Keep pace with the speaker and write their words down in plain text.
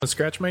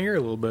Scratch my ear a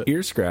little bit.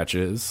 Ear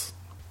scratches.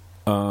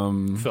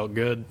 Felt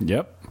good.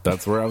 Yep,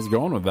 that's where I was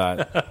going with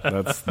that.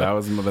 That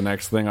was the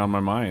next thing on my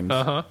mind.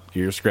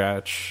 Ear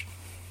scratch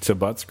to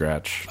butt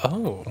scratch.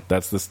 Oh,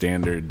 that's the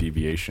standard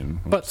deviation.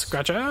 Butt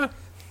scratcher.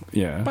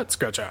 Yeah. Butt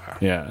scratcher.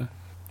 Yeah.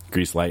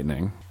 Grease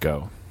lightning.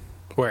 Go.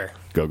 Where?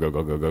 Go. Go.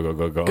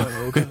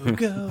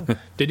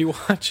 Did you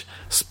watch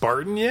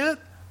Spartan yet?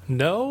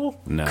 No.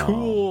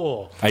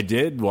 Cool. I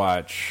did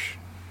watch.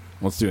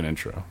 Let's do an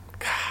intro.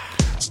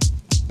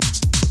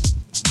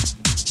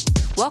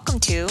 Welcome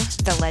to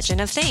The Legend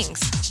of Things.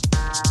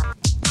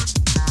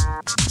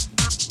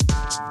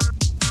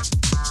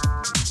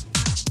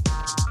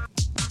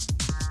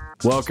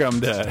 Welcome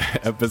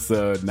to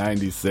episode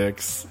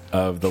 96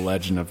 of The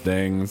Legend of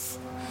Things.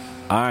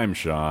 I'm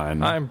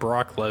Shaun. I'm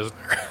Brock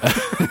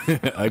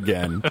Lesnar.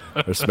 Again,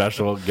 our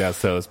special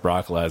guest host,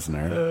 Brock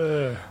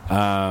Lesnar.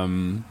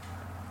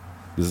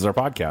 This is our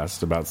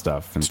podcast about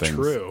stuff and things.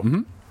 True.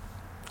 Mm-hmm.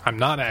 I'm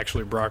not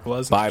actually Brock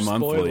Lesnar.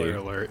 Bi-monthly. Spoiler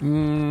alert.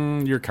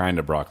 You're kind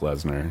of Brock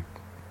Lesnar.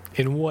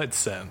 In what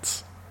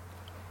sense?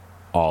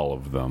 All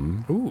of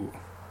them. Ooh.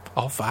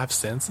 All five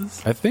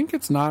senses? I think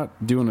it's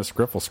not doing a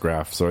scriffle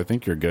scraff, so I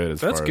think you're good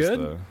as That's far good. as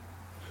the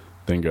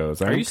thing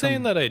goes. Are you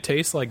saying that I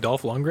taste like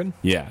Dolph Lundgren?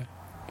 Yeah.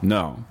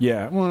 No.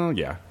 Yeah. Well,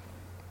 yeah.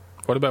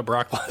 What about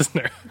Brock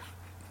Lesnar?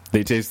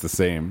 They taste the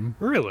same.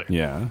 Really?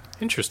 Yeah.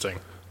 Interesting.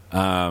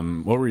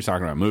 What were we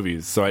talking about?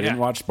 Movies. So I didn't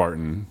watch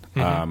Spartan.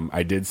 Mm-hmm.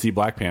 I did see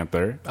Black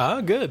Panther.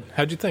 Ah, good.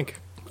 How'd you think?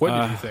 What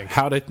did you think?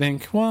 How'd I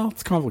think? Well,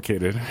 it's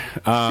complicated.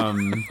 There's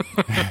some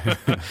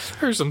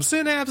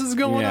synapses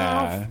going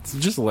off. It's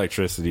just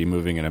electricity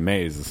moving in a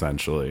maze,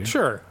 essentially.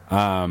 Sure.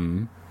 I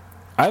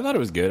thought it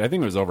was good. I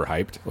think it was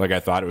overhyped. Like,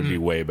 I thought it would be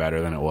way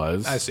better than it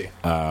was. I see.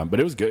 But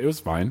it was good. It was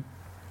fine.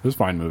 It was a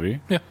fine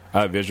movie.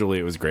 Yeah. Visually,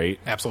 it was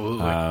great. Absolutely.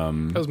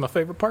 That was my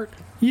favorite part.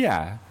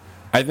 Yeah.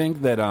 I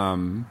think that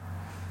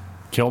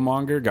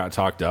Killmonger got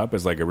talked up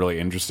as like a really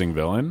interesting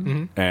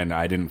villain, and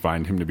I didn't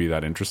find him to be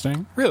that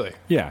interesting. Really?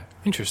 Yeah.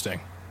 Interesting.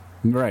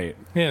 Right.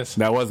 Yes.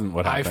 That wasn't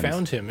what happened. I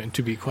found him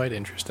to be quite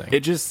interesting. It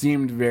just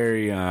seemed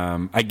very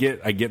I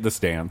get the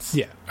stance.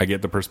 Yeah. I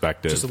get the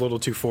perspective. Just a little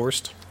too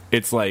forced.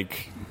 It's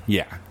like,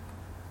 yeah.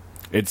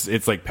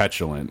 It's like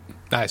petulant.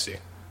 I see.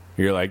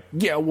 You're like,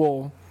 yeah,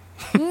 well,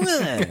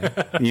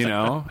 you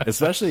know,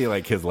 especially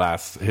like his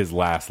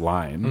last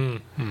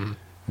line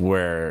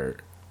where,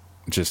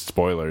 just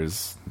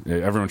spoilers,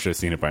 everyone should have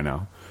seen it by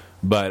now,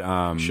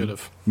 but should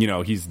have, you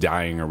know, he's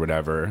dying or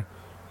whatever,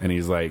 and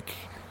he's like,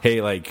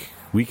 hey, like,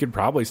 we could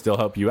probably still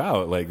help you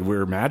out, like,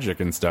 we're magic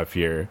and stuff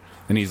here,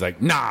 and he's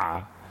like,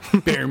 nah,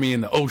 bury me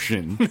in the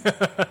ocean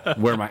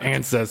where my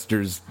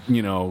ancestors,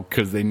 you know,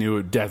 because they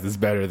knew death is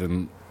better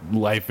than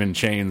life in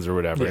chains or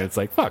whatever. Yeah. It's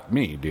like, fuck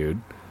me,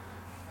 dude,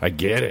 I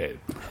get it.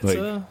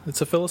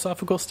 It's a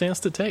philosophical stance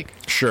to take.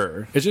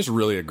 Sure. It's just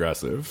really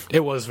aggressive.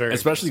 It was very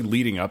especially aggressive.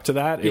 Leading up to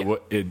that. Yeah.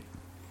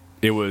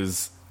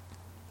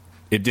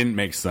 It didn't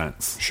make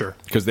sense. Sure.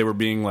 Because they were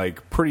being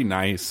like pretty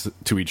nice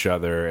to each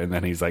other, and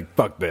then he's like,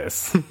 fuck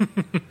this.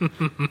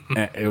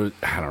 And it was,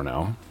 I don't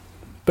know.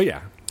 But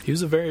yeah. He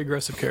was a very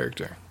aggressive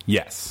character.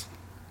 Yes.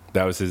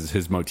 That was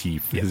his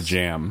motif, his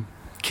jam.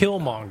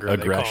 Killmonger,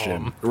 Aggression. they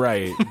call him.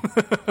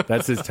 Right.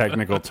 That's his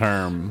technical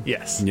term.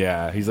 Yes.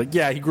 Yeah. He's like,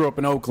 yeah, he grew up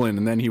in Oakland,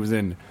 and then he was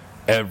in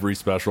every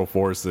special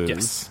forces.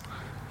 Yes.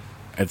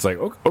 It's like,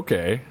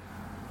 okay.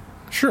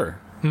 Sure.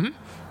 Mm-hmm.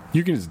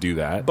 You can just do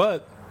that.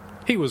 But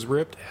he was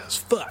ripped as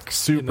fuck.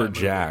 Super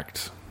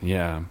jacked.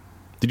 Yeah.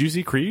 Did you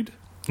see Creed?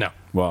 No.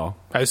 Well,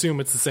 I assume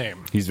it's the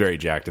same. he's very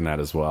jacked in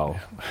that as well.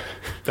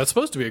 That's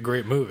supposed to be a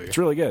great movie. It's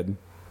really good.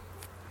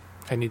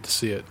 I need to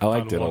see it. I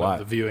liked it a one lot.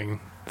 of the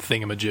viewing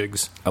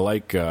thingamajigs. I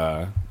like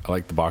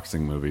the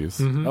boxing movies.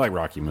 I like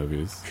Rocky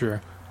movies.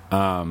 Sure.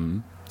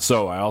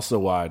 So I also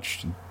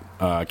watched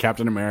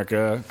Captain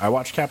America. I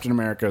watched Captain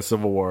America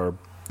Civil War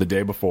the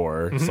day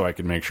before so I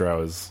could make sure I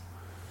was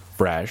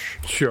fresh.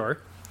 Sure.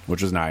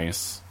 Which is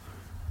nice.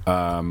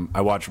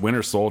 I watched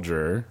Winter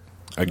Soldier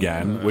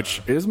again,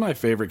 which is my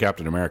favorite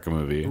Captain America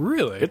movie.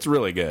 Really? It's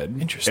really good.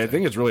 Interesting. I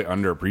think it's really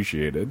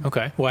underappreciated.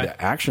 Okay. Why?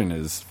 The action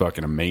is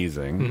fucking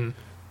amazing.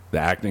 The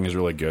acting is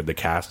really good. The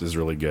cast is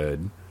really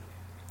good.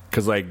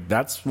 Because, like,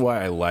 that's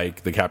why I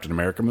like the Captain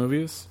America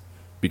movies.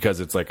 Because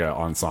it's like an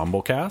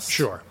ensemble cast.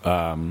 Sure.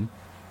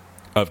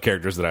 Of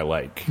characters that I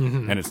like.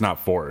 And it's not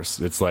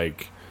forced. It's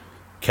like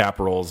cap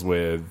roles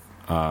with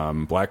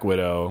Black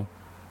Widow,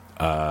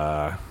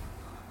 the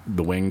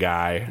Wing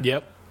guy.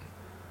 Yep.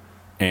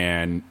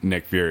 And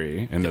Nick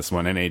Fury in this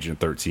one, and Agent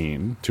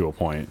 13 to a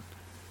point.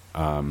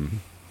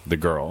 The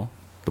girl,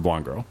 the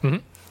blonde girl,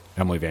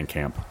 Emily Van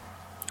Camp.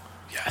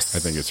 Yes. I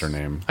think it's her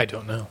name. I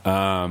don't know.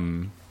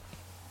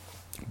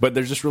 But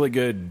there's just really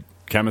good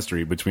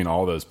chemistry between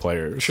all those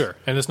players. Sure.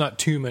 And it's not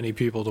too many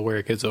people to where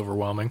it gets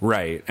overwhelming.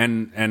 Right.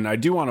 And I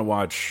do want to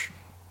watch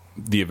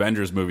the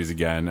Avengers movies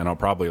again, and I'll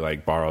probably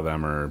like borrow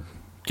them or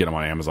get them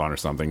on Amazon or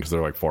something because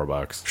they're like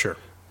 $4. Sure.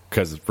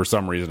 Because for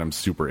some reason I'm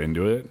super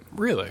into it.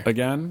 Really?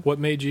 Again. What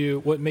made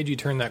you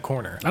turn that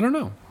corner? I don't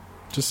know.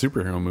 Just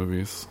superhero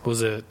movies.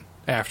 Was it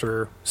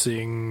after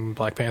seeing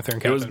Black Panther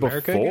and Captain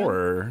America? It was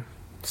before,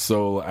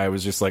 so I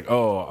was just like,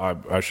 oh,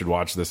 I should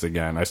watch this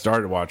again. I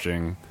started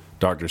watching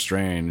Doctor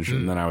Strange,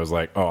 and then I was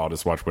like, oh, I'll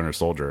just watch Winter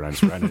Soldier, and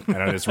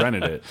I just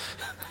rented it.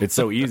 It's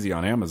so easy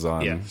on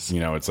Amazon. Yes.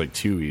 it's like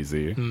too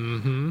easy.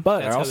 Mm-hmm. But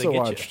That's I also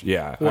watched,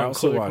 I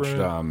also watched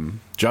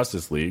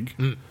Justice League,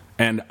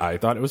 and I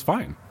thought it was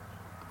fine.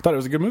 I thought it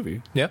was a good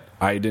movie. Yeah.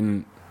 I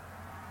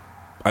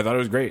thought it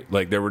was great.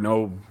 Like,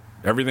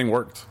 everything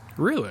worked.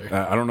 Really?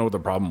 I don't know what the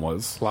problem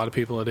was. A lot of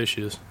people had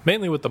issues.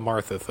 Mainly with the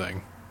Martha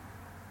thing.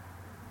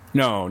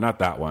 No, not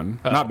that one.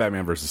 Not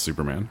Batman versus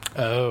Superman.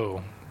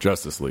 Oh.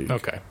 Justice League.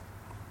 Okay.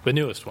 The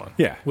newest one.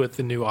 Yeah. With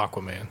the new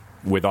Aquaman.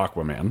 With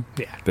Aquaman.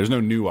 Yeah. There's no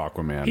new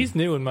Aquaman. He's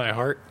new in my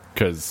heart.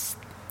 Because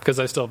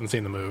I still haven't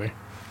seen the movie.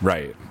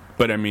 Right.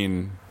 But, I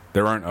mean,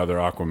 there aren't other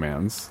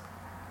Aquamans.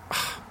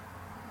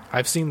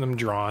 I've seen them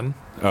drawn.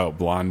 Oh,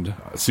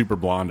 super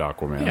blonde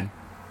Aquaman. Yeah.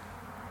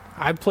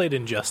 I played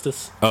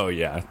Injustice. Oh,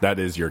 yeah. That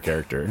is your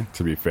character,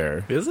 to be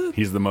fair. Is it?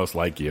 He's the most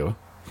like you.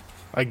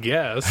 I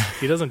guess.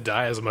 He doesn't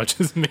die as much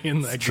as me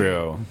in that game.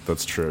 True.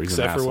 That's true. He's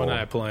Except an for when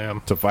asshole. I play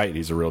him. To fight,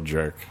 he's a real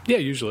jerk. Yeah,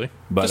 usually.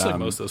 But, just like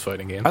most of those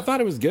fighting games. I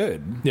thought it was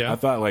good. Yeah. I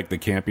thought, like, the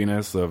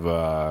campiness of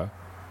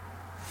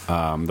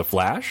The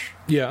Flash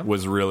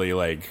was really,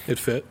 like... It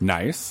fit.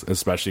 Nice,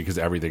 especially because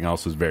everything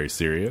else was very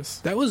serious.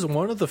 That was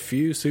one of the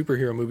few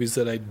superhero movies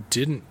that I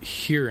didn't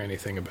hear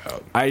anything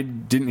about. I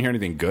didn't hear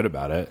anything good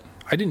about it.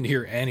 I didn't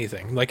hear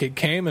anything. Like, it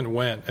came and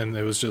went, and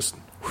it was just...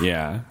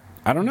 Yeah.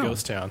 I don't know.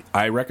 Ghost Town.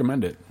 I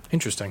recommend it.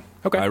 Interesting.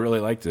 Okay. I really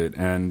liked it.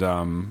 And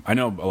I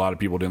know a lot of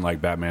people didn't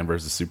like Batman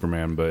versus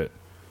Superman, but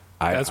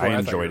That's why I I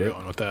enjoyed thought you were it.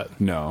 going with that.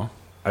 No.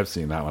 I've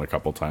seen that one a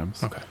couple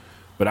times. Okay.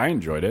 But I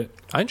enjoyed it.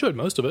 I enjoyed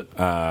most of it.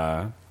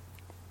 But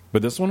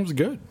this one was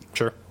good.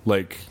 Sure.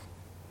 Like,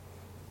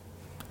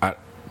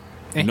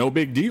 no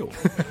big deal.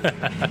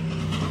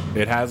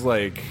 It has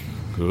like...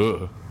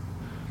 Ugh.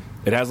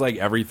 It has, like,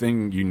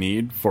 everything you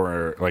need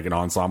for, like, an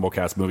ensemble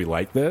cast movie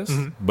like this,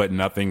 but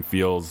nothing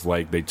feels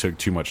like they took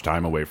too much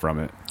time away from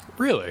it.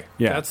 Really?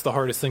 Yeah. That's the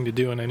hardest thing to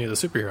do in any of the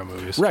superhero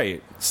movies.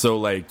 Right. So,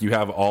 like, you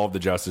have all of the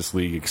Justice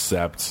League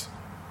except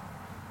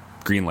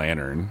Green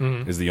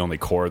Lantern is the only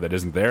core that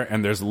isn't there,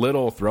 and there's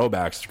little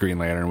throwbacks to Green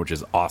Lantern, which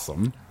is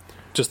awesome.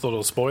 Just a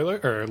little spoiler,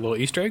 or little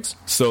Easter eggs?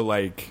 So,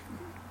 like...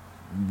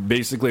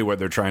 Basically, what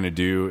they're trying to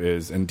do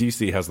is, and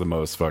DC has the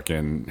most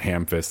fucking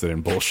ham-fisted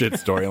and bullshit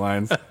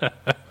storylines.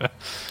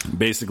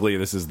 Basically,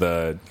 this is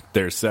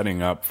they're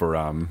setting up for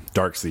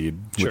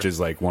Darkseid, which is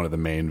like one of the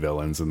main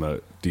villains in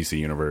the DC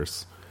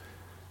universe.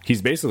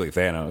 He's basically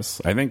Thanos.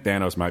 I think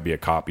Thanos might be a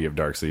copy of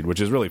Darkseid, which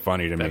is really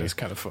funny to me. That is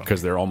kind of funny.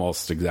 Because they're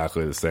almost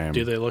exactly the same.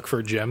 Do they look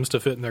for gems to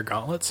fit in their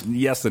gauntlets?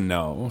 Yes and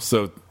no.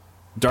 So,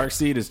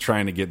 Darkseid is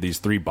trying to get these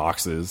 3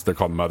 boxes. They're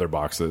called mother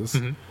boxes.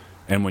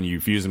 And when you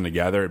fuse them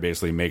together, it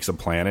basically makes a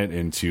planet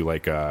into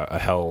like a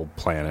hell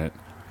planet.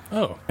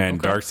 Oh. And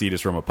Darkseid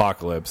is from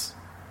Apocalypse,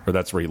 or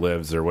that's where he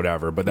lives or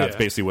whatever. But that's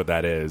basically what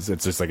that is.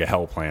 It's just like a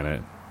hell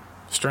planet.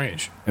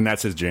 Strange. And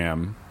that's his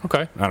jam.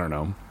 Okay. I don't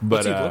know. But,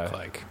 what's he look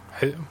like?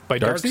 By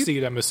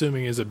Darkseid, I'm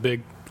assuming is a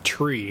big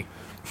tree.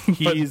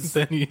 He's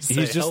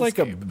just like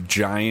a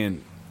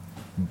giant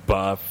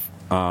buff,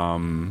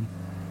 kind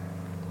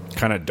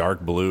of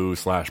dark blue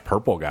 /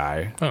 purple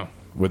guy. Oh.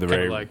 With a kind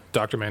very of like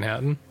Dr.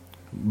 Manhattan.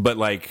 But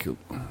like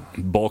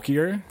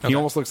bulkier. He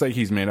almost looks like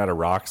he's made out of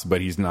rocks,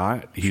 but he's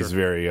not. He's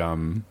very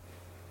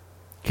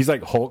he's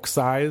like Hulk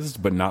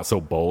sized, but not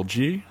so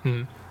bulgy.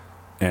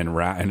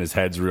 And his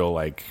head's real,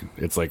 like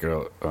it's like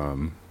a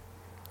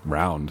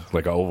round,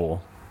 like an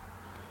oval.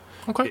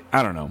 Okay.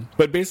 I don't know.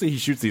 But basically he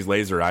shoots these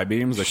laser eye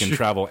beams that can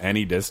travel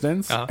any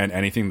distance, and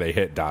anything they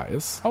hit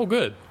dies. Oh,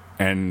 good.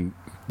 And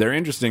they're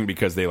interesting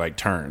because they like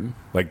turn.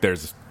 Like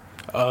there's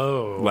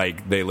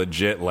like they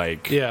legit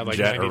like like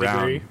jet 90 around.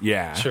 degree.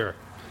 Yeah. Sure.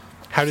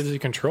 How does he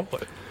control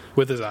it?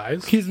 With his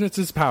eyes? It's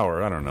his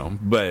power. I don't know.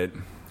 But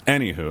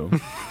anywho,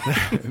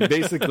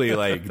 basically,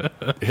 like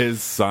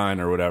his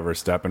son or whatever,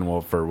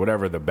 Steppenwolf or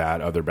whatever the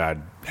other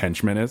bad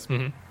henchman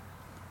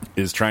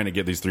is trying to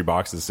get these 3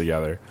 boxes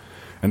together,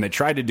 and they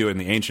tried to do it in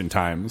the ancient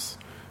times.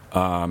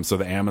 So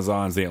the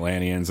Amazons, the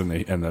Atlanteans, and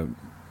the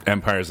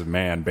Empires of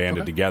Man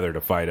banded together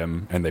to fight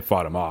him, and they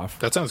fought him off.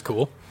 That sounds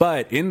cool.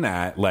 But in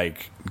that,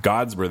 like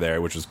gods were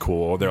there, which was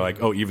cool. They're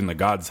like, oh, even the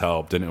gods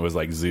helped, and it was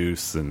like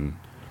Zeus and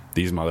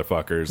these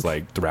motherfuckers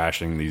like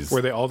thrashing these.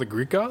 Were they all the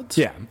Greek gods?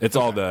 Yeah, it's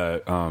all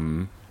the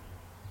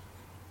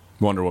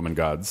Wonder Woman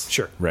gods.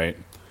 Sure. Right?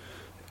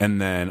 And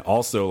then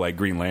also like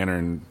Green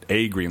Lantern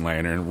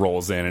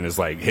rolls in and is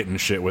like hitting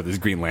shit with his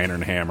Green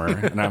Lantern hammer.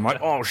 And I'm like,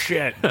 oh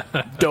shit,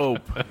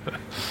 dope.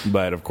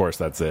 But of course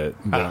that's it.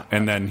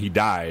 And then he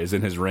dies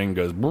and his ring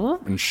goes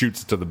and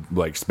shoots to the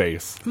like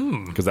space.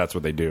 Because that's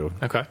what they do.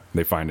 Okay.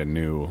 They find a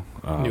new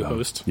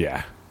host.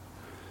 Yeah.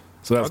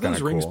 So that's kind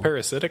those of cool. rings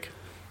parasitic?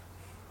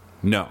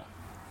 No.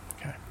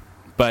 Okay.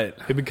 But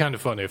it'd be kind of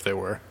funny if they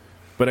were.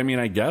 But I mean,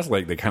 I guess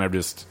like they kind of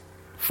just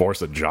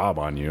force a job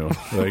on you.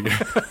 Like,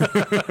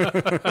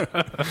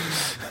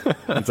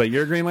 it's like,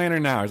 you're a Green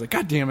Lantern now. It's like,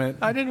 God damn it.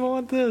 I didn't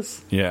want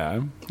this.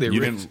 Yeah. You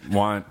didn't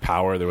want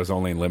power that was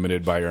only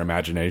limited by your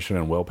imagination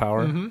and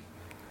willpower. Mm-hmm.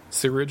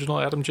 It's the original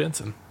Adam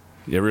Jensen.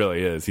 It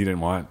really is. He didn't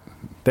want...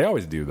 They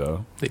always do,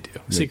 though. They do.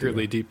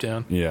 Secretly, deep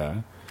down.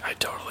 Yeah. I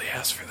totally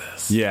asked for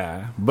this.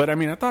 Yeah. But, I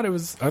mean, I thought it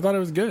was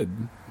good.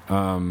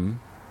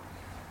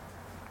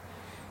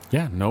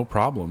 Yeah, no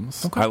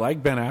problems. Okay. I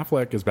like Ben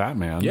Affleck as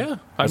Batman. Yeah.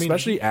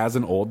 Especially as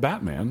an old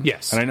Batman.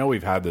 Yes. And I know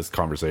we've had this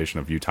conversation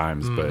a few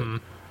times, but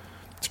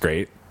it's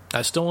great.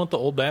 I still want the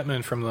old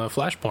Batman from the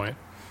Flashpoint.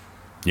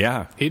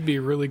 Yeah. He'd be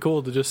really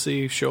cool to just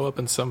see show up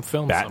in some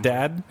film. Bat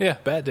Dad? Yeah,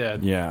 Bat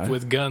Dad. Yeah.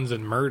 With guns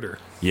and murder.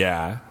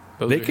 Yeah.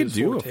 They could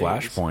do a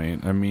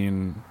Flashpoint. I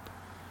mean...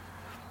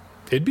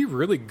 It'd be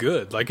really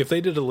good. Like, if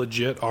they did a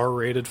legit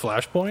R-rated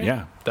Flashpoint,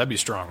 yeah, that'd be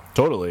strong.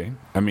 Totally.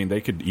 I mean,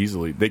 they could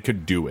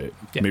do it.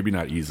 Yeah. Maybe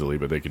not easily,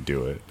 but they could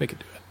do it. They could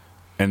do it.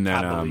 And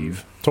then, I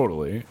believe.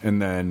 Totally. And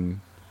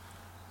then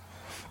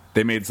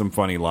they made some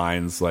funny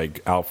lines,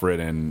 like Alfred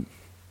and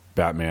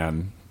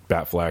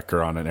Batfleck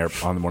are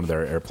on one of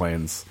their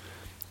airplanes.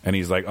 And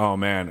he's like, oh,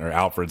 man. Or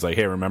Alfred's like,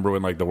 hey, remember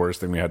when, like, the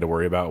worst thing we had to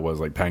worry about was,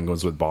 like,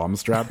 penguins with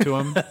bombs strapped to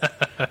them?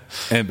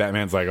 And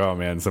Batman's like, oh,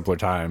 man, simpler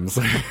times.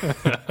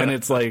 And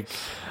it's like...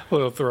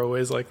 Little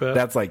throwaways like that.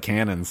 That's, like,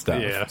 canon stuff.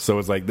 Yeah. So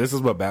it's like, this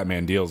is what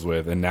Batman deals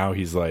with. And now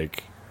he's,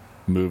 like,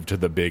 moved to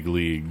the big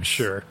leagues.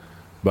 Sure.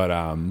 But,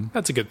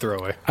 that's a good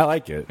throwaway. I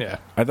like it. Yeah.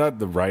 I thought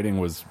the writing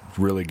was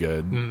really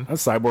good.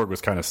 Cyborg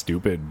was kind of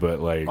stupid, but,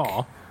 like...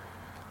 Aw.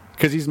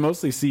 Because he's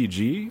mostly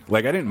CG.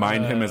 Like, I didn't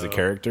mind him as a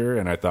character,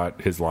 and I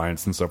thought his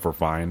lines and stuff were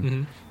fine.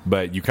 Mm-hmm.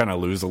 But you kind of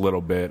lose a little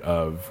bit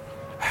of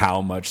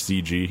how much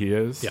CG he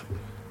is. Yeah.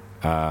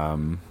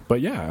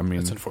 But yeah, I mean...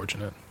 That's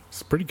unfortunate.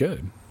 It's pretty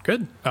good.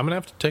 Good. I'm going to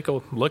have to take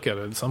a look at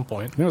it at some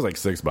point. It was like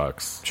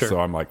 $6. Sure. So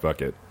I'm like,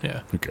 fuck it.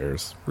 Yeah. Who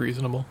cares?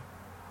 Reasonable.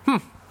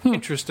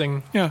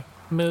 Interesting. Yeah.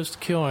 Most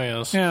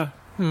curious. Yeah.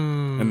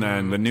 And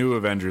then the new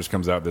Avengers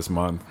comes out this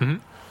month. Mm-hmm.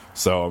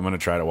 So I'm going to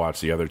try to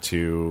watch the other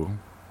two...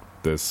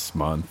 this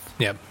month.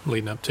 Yeah,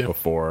 leading up to.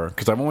 Before.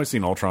 Because I've only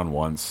seen Ultron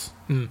once.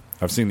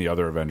 I've seen the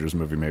other Avengers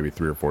movie maybe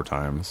 3 or 4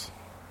 times.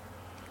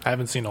 I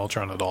haven't seen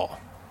Ultron at all.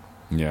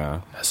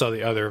 Yeah. I saw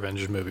the other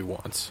Avengers movie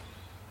once.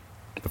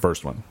 The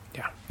first one.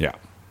 Yeah. Yeah.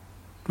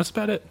 That's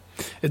about it.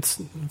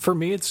 For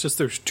me, it's just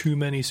there's too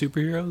many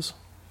superheroes.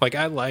 Like,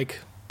 I like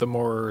the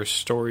more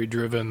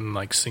story-driven,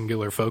 like,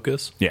 singular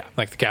focus. Yeah.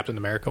 Like the Captain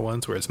America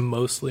ones, where it's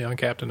mostly on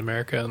Captain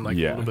America and, like,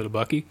 a little bit of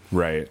Bucky.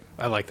 Right.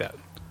 I like that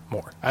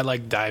more. I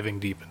like diving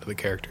deep into the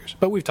characters.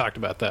 But we've talked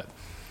about that.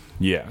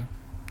 Yeah.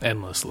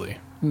 Endlessly.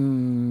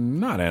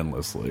 Not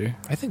endlessly.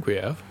 I think we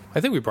have. I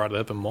think we brought it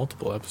up in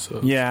multiple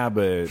episodes. Yeah,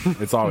 but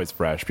it's always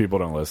fresh. People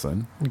don't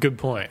listen. Good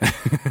point.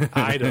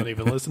 I don't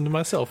even listen to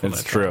myself when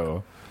it's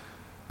true.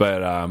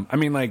 But, I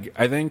mean, like,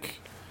 I think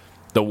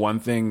the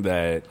one thing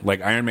that,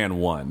 like, Iron Man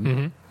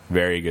 1,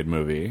 very good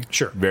movie.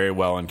 Sure. Very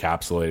well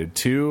encapsulated.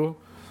 2,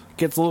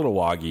 gets a little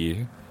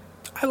woggy.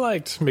 I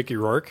liked Mickey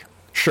Rourke.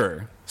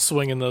 Sure.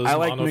 Swinging those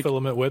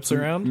monofilament whips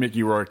around.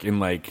 Mickey Rourke in,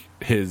 like,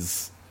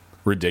 his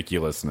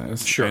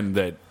ridiculousness. Sure. And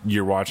that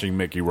you're watching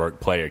Mickey Rourke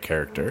play a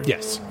character.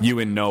 Yes. You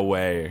in no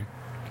way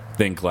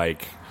think,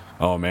 like,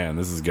 oh, man,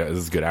 this is good. This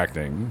is good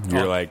acting.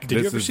 You're like...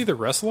 Did you ever see The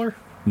Wrestler?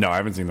 No, I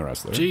haven't seen The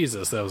Wrestler.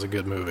 Jesus, that was a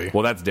good movie.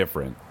 Well, that's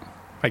different.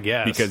 I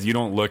guess. Because you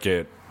don't look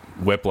at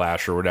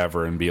Whiplash or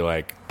whatever and be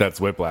like, that's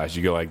Whiplash.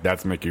 You go like,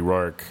 that's Mickey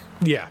Rourke.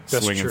 Yeah,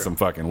 that's swinging true. some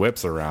fucking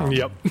whips around.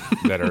 Yep.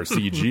 That are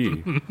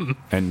CG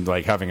and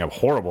like having a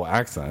horrible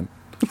accent,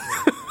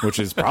 which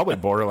is probably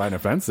borderline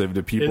offensive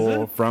to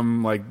people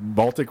from like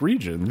Baltic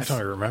regions. I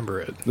don't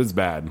remember it. It's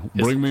bad.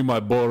 Bring me my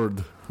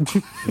board.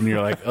 And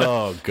you're like,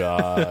 oh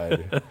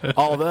god.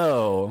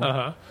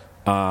 Although,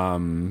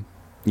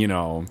 you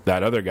know,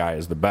 that other guy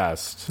is the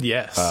best.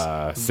 Yes.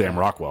 Sam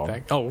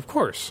Rockwell. Oh, of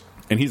course.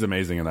 And he's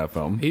amazing in that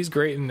film. He's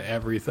great in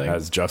everything.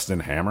 As Justin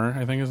Hammer,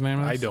 I think his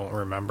name is. I don't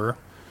remember.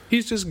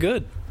 He's just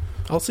good.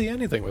 I'll see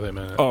anything with him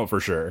in it. Oh,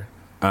 for sure.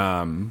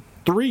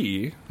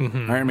 3,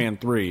 Iron Man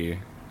 3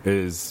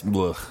 is...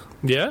 Blech.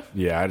 Yeah?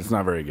 Yeah, it's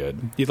not very good.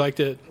 You liked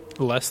it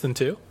less than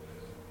 2?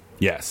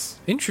 Yes.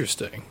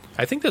 Interesting.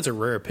 I think that's a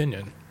rare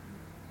opinion.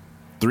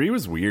 3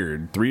 was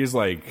weird. 3 is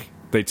like...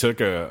 They took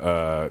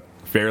a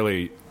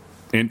fairly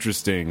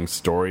interesting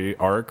story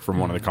arc from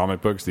one of the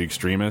comic books, the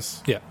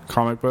Extremis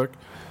comic book,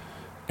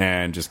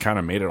 and just kind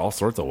of made it all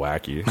sorts of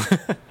wacky.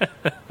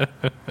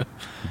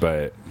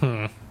 But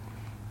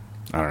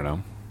I don't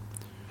know.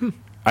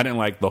 I didn't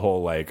like the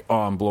whole like, oh,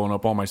 I'm blowing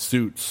up all my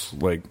suits,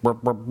 like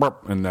burp, burp,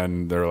 burp. And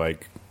then they're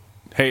like,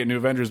 hey, a new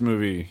Avengers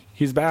movie,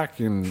 he's back,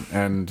 and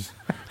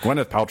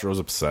Gwyneth Paltrow's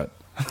upset.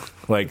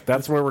 Like,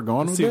 that's where we're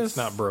going with this. It's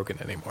not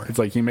broken anymore. It's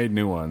like he made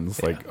new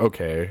ones. Like,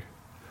 okay.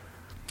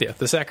 Yeah,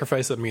 the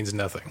sacrifice that means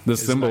nothing. The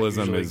is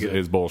symbolism not usually good.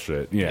 is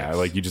bullshit. Yeah, Yes.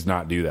 like you just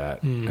not do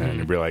that. And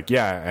you'd be like,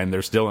 yeah, and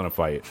they're still in a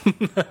fight.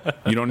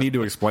 You don't need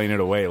to explain it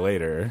away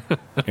later.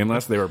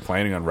 Unless they were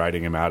planning on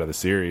writing him out of the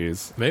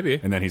series. Maybe.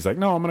 And then he's like,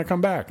 no, I'm going to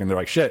come back. And they're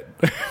like, shit.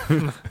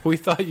 We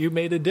thought you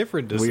made a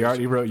different decision. We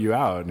already wrote you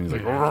out. And he's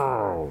like,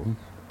 oh.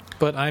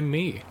 But I'm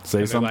me. Say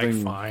and they're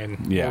something. like,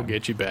 fine, Yeah. we'll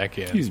get you back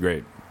in. He's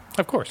great.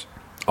 Of course.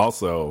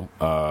 Also,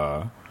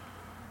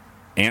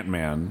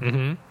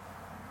 Ant-Man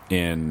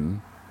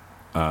in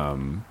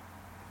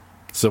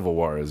Civil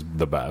War is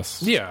the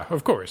best. Yeah,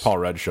 of course. Paul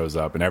Rudd shows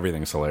up and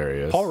everything's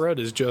hilarious. Paul Rudd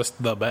is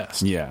just the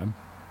best. Yeah.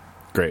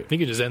 Great. You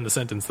could just end the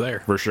sentence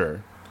there. For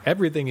sure.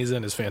 Everything he's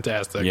in is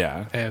fantastic.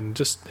 Yeah. And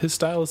just his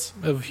styles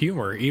of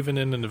humor, even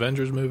in an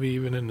Avengers movie,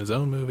 even in his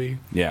own movie,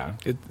 Yeah.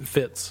 it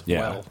fits Yeah.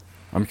 well.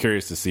 I'm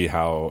curious to see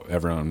how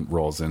everyone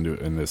rolls into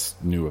in this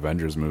new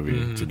Avengers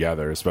movie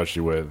together,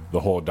 especially with the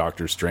whole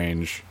Doctor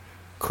Strange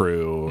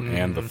crew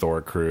and the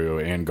Thor crew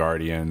and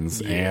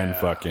Guardians and Yeah.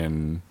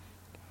 fucking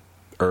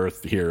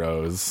Earth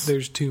heroes.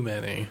 There's too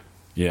many.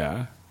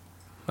 Yeah.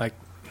 Like,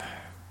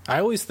 I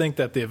always think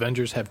that the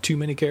Avengers have too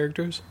many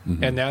characters,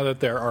 and now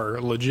that there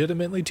are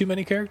legitimately too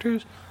many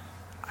characters,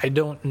 I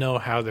don't know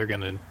how they're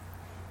going to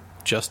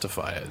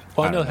justify it.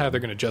 Well, I know how they're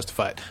going to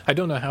justify it. I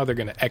don't know how they're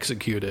going to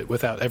execute it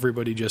without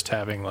everybody just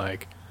having,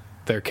 like,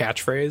 their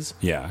catchphrase,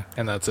 Yeah.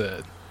 and that's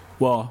it.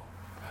 Well,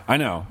 I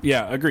know.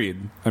 Yeah, agreed.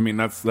 I mean,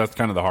 that's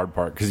kind of the hard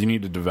part because you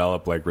need to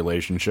develop like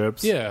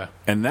relationships. Yeah.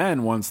 And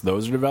then once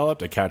those are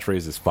developed, a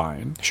catchphrase is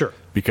fine. Sure.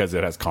 Because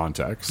it has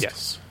context.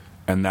 Yes.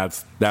 And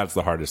that's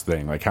the hardest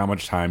thing. Like, how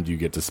much time do you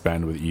get to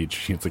spend with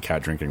each? It's a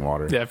cat drinking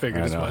water. Yeah, I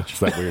figured as know. much. It's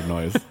that weird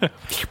noise.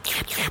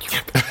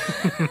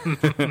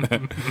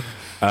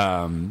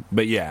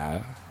 But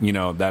yeah, you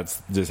know,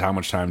 that's just how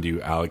much time do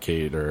you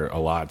allocate or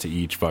allot to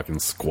each fucking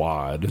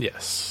squad?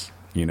 Yes.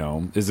 You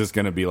know, is this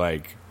going to be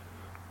like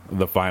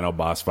the final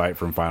boss fight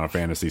from Final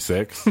Fantasy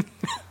VI?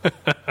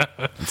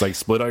 It's like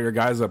split all your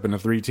guys up into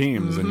 3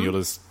 teams and you'll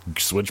just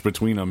switch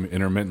between them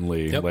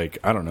intermittently. Yep. Like,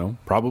 I don't know,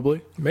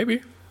 probably.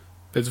 Maybe.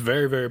 It's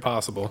very, very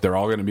possible. They're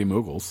all going to be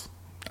Moogles.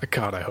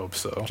 God, I hope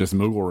so. Just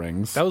Moogle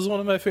rings. That was one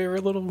of my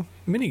favorite little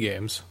mini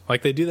games.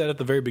 Like, they do that at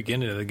the very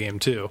beginning of the game,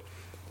 too,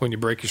 when you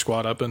break your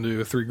squad up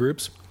into 3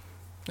 groups.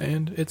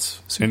 And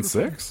it's super In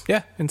fun. 6?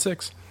 Yeah, in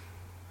 6.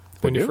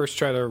 When you do? first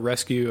try to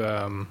rescue,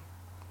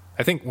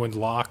 I think when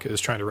Locke is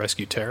trying to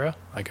rescue Terra,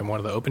 like in one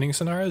of the opening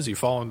scenarios, you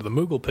fall into the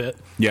Moogle pit,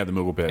 Yeah, the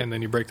Moogle pit. and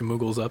then you break the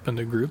Moogles up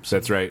into groups.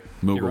 That's right.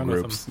 You Moogle run with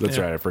groups. them. That's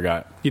Yeah. right. I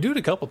forgot. You do it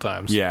a couple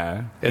times.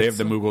 Yeah. They have It's,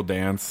 the Moogle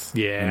dance.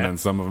 Yeah. And then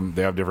some of them,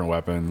 they have different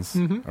weapons. I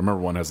remember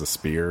one has a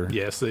spear.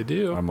 Yes, they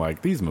do. I'm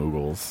like, these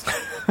Moogles.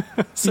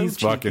 So These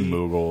fucking cheeky.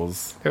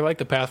 Moogles. They're like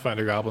the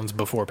Pathfinder goblins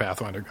before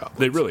Pathfinder goblins.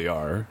 They really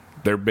are.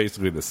 They're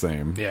basically the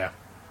same. Yeah.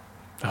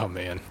 Oh,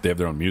 man. They have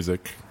their own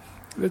music.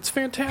 It's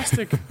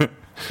fantastic.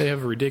 They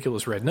have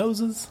ridiculous red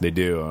noses. They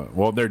do.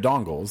 Well, they're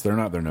dongles. They're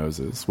not their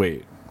noses.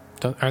 Wait.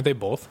 Aren't they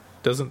both?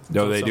 No,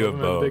 don't they some do of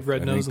have them both. a big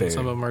red I nose think and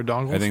some of them are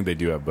dongles? I think they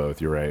do have both.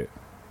 You're right.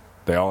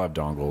 They all have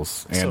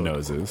dongles and So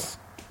noses.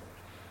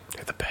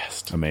 they're the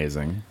best.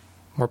 Amazing.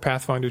 More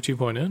Pathfinder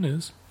 2.0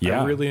 is.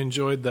 Yeah. I really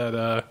enjoyed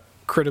that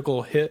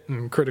critical hit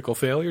and critical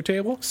failure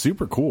table.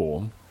 Super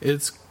cool.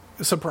 It's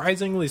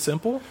surprisingly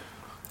simple.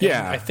 Yeah.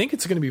 And I think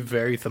it's going to be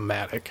very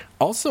thematic.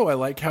 Also, I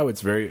like how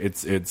it's very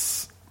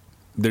it's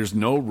there's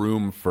no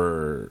room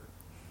for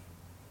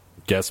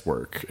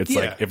guesswork. It's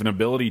Yeah. like if an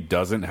ability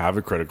doesn't have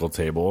a critical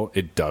table,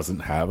 it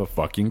doesn't have a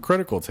fucking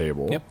critical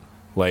table. Yep.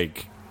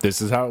 Like,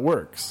 this is how it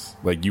works.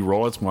 Like, you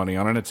roll a 20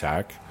 on an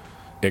attack,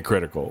 it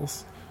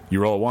criticals.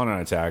 You roll a 1 on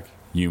an attack,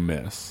 you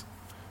miss.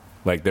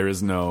 Like, there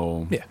is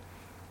no Yeah.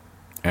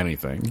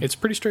 anything. It's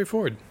pretty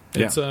straightforward.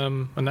 Yeah. It's a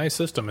nice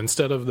system.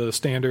 Instead of the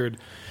standard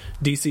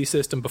DC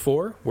system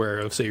before,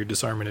 where, say, you're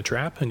disarming a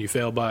trap and you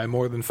fail by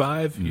more than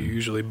 5, you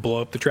usually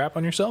blow up the trap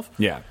on yourself.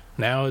 Yeah.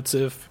 Now it's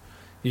if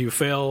you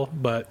fail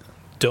but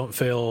don't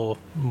fail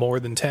more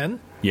than 10,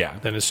 Yeah.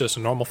 then it's just a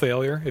normal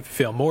failure. If you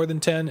fail more than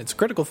 10, it's a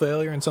critical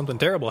failure and something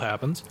terrible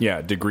happens.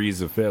 Yeah,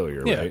 degrees of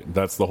failure, Yeah. right?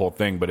 That's the whole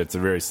thing, but it's a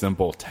very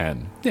simple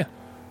 10, Yeah.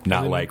 not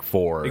And then- like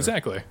 4.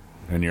 Exactly.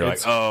 And you're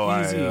It's like,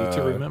 oh, easy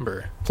to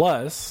remember.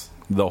 Plus,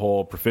 the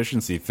whole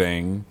proficiency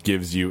thing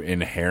gives you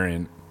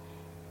inherent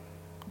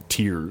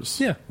tiers.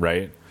 Yeah.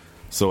 Right?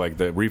 So, like,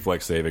 the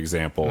reflex save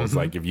example is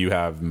like if you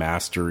have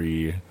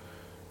mastery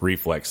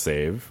reflex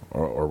save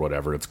or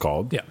whatever it's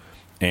called. Yeah.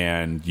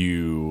 And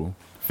you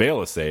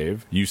fail a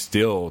save, you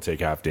still take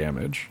half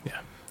damage. Yeah.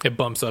 It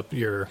bumps up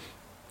your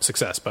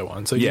success by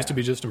 1. So it Yeah. used to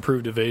be just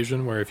improved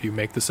evasion, where if you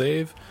make the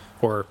save,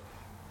 or,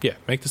 yeah,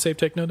 make the save,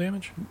 take no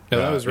damage. No,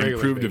 that was regular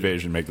improved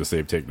evasion, make the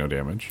save, take no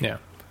damage. Yeah.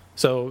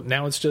 So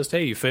now it's just,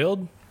 hey, you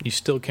failed, you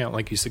still count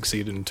like you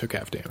succeeded and took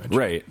half damage.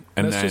 Right.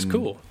 And That's then just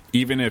cool.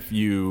 Even if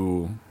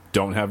you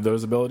don't have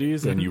those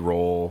abilities and you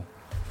roll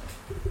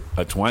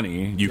a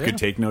 20, you Yeah. could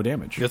take no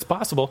damage. It's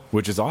possible,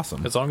 Which is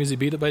awesome. as long as you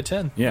beat it by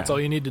 10. Yeah. That's all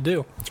you need to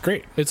do. It's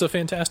great. It's a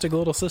fantastic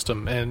little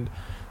system, and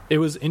it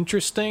was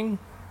interesting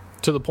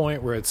to the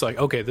point where it's like,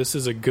 okay, this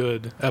is a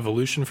good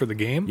evolution for the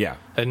game. Yeah.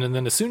 And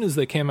then as soon as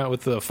they came out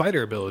with the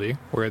fighter ability,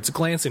 where it's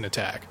glancing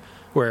attack,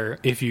 where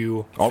if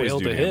you Always fail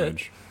do to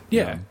damage.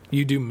 hit,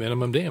 you do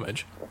minimum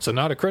damage. So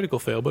not a critical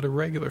fail, but a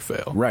regular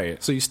fail.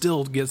 Right. So you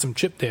still get some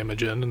chip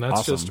damage in, and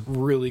that's Awesome. just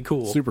really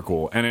cool. Super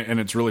cool. And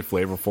it's really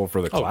flavorful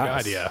for the Oh,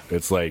 class. God, yeah.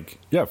 It's like,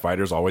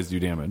 fighters always do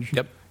damage.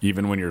 Yep.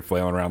 Even when you're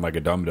flailing around like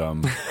a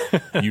dum-dum,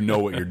 you know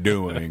what you're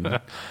doing.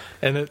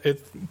 And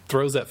it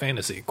throws that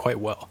fantasy quite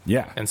well.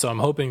 Yeah. And so I'm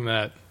hoping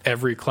that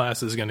every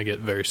class is going to get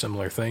very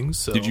similar things.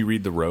 So. Did you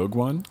read the Rogue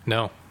one?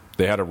 No.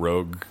 They had a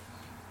Rogue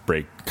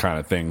break kind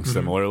of thing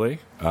similarly.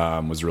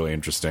 Was really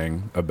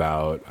interesting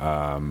about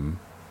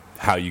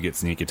how you get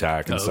sneak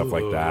attack and stuff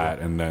like that.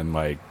 And then,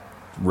 like,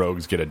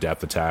 rogues get a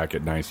death attack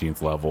at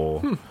 19th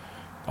level.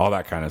 All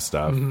that kind of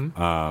stuff.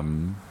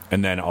 And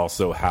then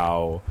also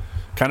how...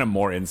 kind of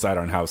more insight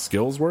on how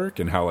skills work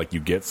and how, like, you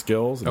get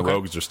skills. And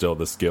rogues are still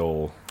the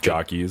skill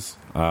jockeys.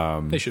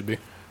 They should be.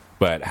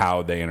 But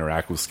how they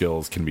interact with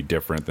skills can be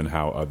different than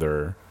how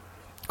other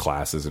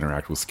classes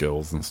interact with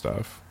skills and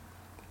stuff.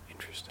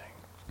 Interesting.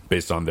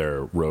 Based on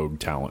their rogue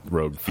talent,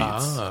 rogue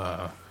feats.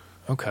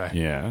 Okay.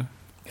 Yeah.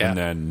 Yeah, And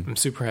then I'm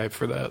super hyped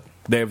for that.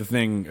 they have a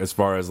thing as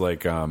far as,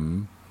 like,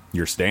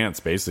 your stance,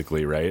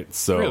 basically, right?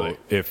 So Really?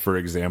 if, for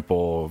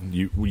example,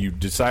 you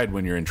decide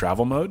when you're in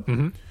travel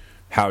mode...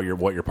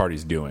 what your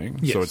party's doing.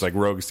 Yes. So it's like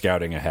rogue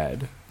scouting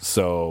ahead.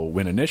 So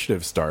when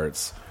initiative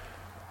starts,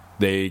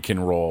 they can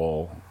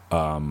roll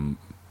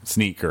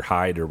sneak or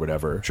hide or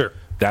whatever. Sure.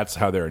 That's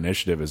how their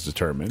initiative is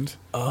determined.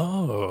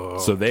 Oh.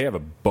 So they have a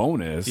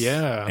bonus.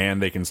 Yeah.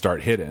 And they can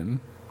start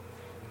hidden.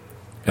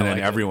 And then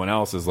like everyone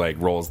else is like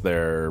rolls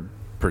their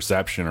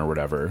perception or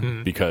whatever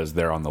because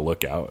they're on the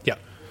lookout. Yeah.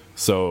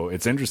 So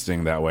it's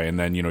interesting that way. And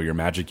then, your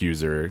magic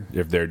user,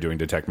 if they're doing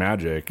detect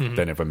magic,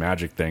 then if a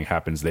magic thing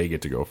happens, they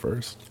get to go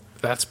first.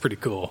 That's pretty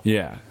cool.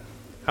 Yeah.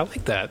 I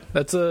like that.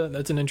 That's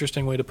an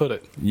interesting way to put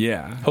it.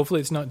 Yeah. Hopefully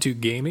it's not too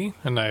gamey,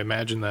 and I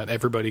imagine that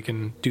everybody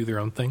can do their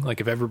own thing. Like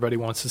if everybody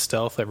wants to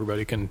stealth,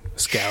 everybody can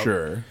scout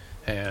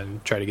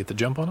and try to get the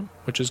jump on them,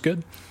 which is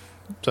good.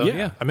 So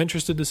yeah, I'm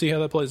interested to see how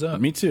that plays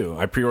out. Me too.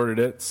 I pre-ordered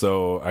it,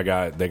 so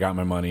they got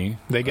my money.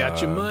 They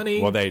got your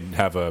money? Well, they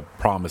have a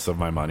promise of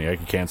my money. I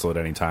could cancel at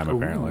any time,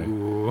 apparently.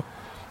 Ooh.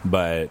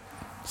 But...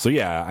 so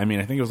yeah, I mean,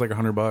 I think it was like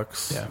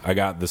 $100. Yeah. I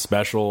got the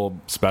special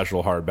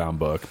hardbound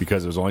book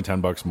because it was only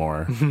 $10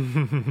 more,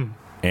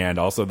 and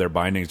also their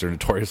bindings are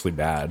notoriously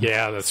bad.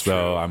 Yeah, that's true.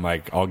 So I'm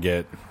like, I'll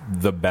get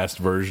the best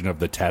version of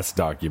the test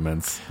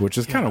documents, which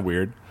is kind of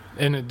weird.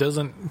 And it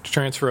doesn't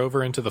transfer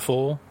over into the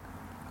full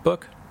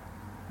book?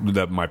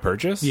 My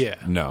purchase? Yeah.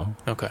 No.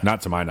 Okay.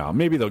 Not to my knowledge.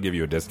 Maybe they'll give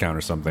you a discount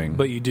or something.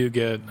 But you do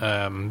get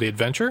the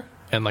adventure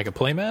and like a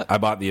playmat? I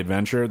bought the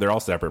adventure. They're all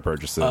separate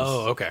purchases.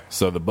 Oh, okay.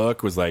 So the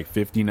book was like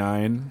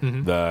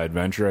 $59. The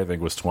adventure, I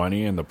think, was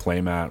 $20, and the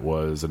playmat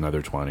was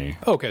another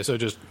 $20. Okay, so it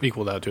just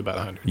equaled out to about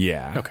 $100.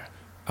 Yeah. Okay.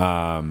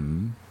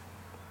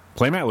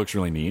 Playmat looks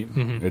really neat.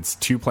 It's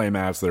 2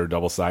 playmats that are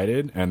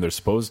double-sided, and they're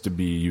supposed to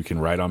be, you can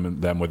write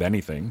on them with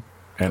anything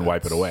and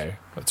wipe it away.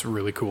 That's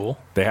really cool.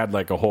 They had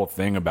like a whole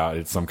thing about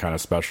it, some kind of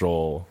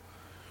special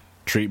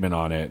treatment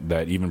on it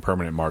that even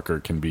permanent marker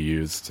can be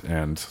used.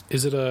 And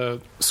is it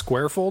a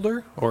square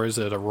folder or is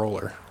it a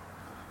roller?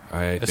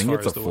 I think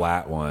it's a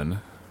flat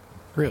one.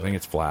 Really? I think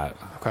it's flat.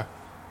 Okay.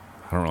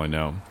 I don't really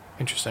know.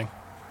 Interesting.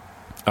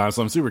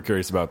 So I'm super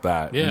curious about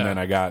that. Yeah. And then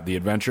I got the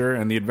adventure,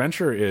 and the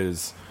adventure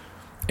is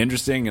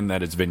interesting in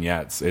that it's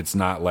vignettes. It's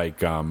not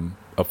like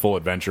a full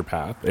adventure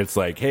path. It's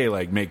like, hey,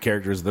 like make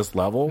characters this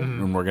level,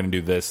 and we're going to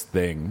do this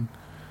thing.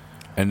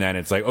 And then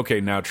it's like, okay,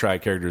 now try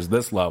characters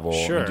this level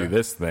and do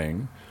this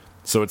thing.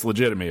 So it's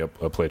legitimately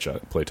a play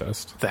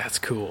test. That's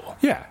cool.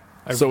 Yeah.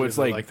 I so really it's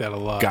like that a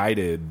lot.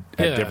 Guided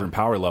at different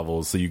power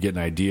levels, so you get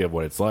an idea of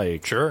what it's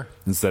like. Sure.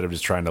 Instead of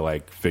just trying to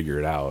like figure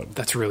it out.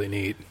 That's really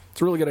neat.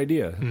 It's a really good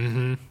idea.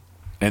 Mm-hmm.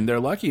 And they're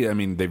lucky. I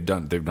mean, they've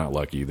not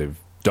lucky. They've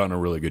done a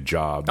really good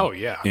job. Oh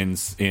yeah.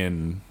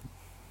 In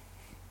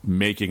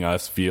making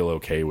us feel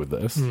okay with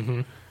this.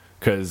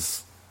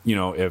 Because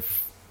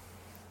if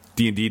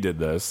D&D did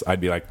this,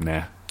 I'd be like,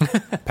 nah,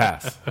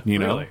 pass.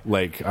 Really?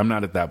 Like I'm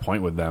not at that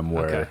point with them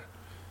where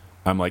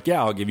I'm like,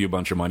 yeah, I'll give you a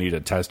bunch of money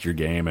to test your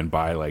game and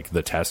buy like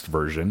the test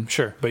version.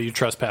 Sure, but you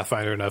trust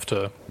Pathfinder enough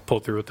to pull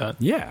through with that?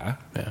 Yeah.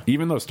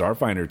 Even though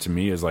Starfinder to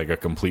me is like a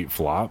complete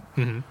flop,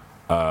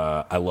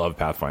 I love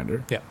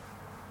Pathfinder. Yeah.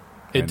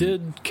 It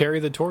did carry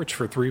the torch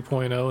for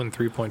 3.0 and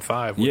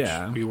 3.5,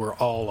 which we were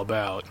all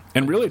about.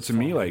 And really, to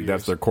me, like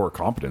that's their core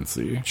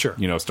competency. Sure.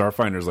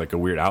 Starfinder's like a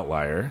weird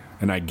outlier,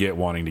 and I get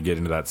wanting to get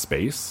into that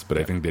space, but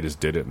I think they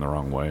just did it in the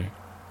wrong way.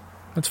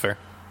 That's fair.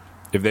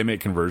 If they make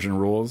conversion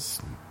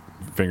rules,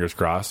 fingers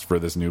crossed for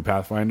this new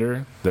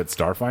Pathfinder, that's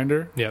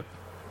Starfinder. Yep.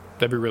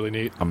 That'd be really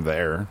neat. I'm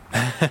there.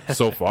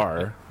 So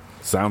far,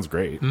 sounds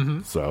great.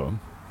 So,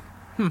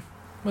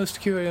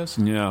 Most curious.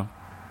 yeah.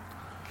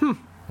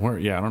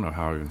 I don't know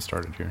how I even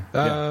started here.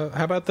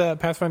 How about that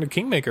Pathfinder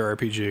Kingmaker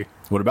RPG?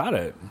 What about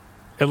it?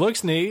 It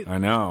looks neat. I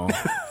know.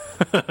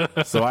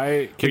 So I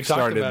We talked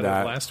kickstarted about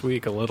that it last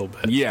week a little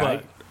bit. Yeah,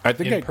 but I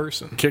think in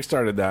person.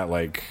 kickstarted that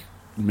like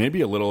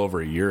maybe a little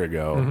over a year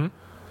ago,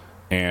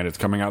 and it's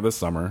coming out this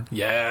summer.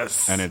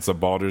 Yes. And it's a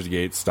Baldur's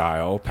Gate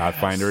style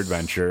Pathfinder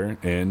adventure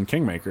in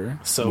Kingmaker,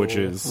 So which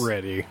is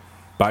ready.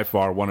 by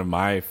far one of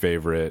my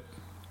favorite.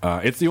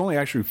 It's the only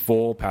actually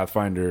full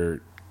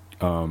Pathfinder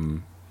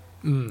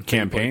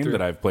campaign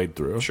that I've played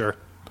through. Sure.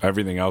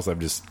 Everything else I've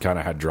just kind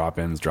of had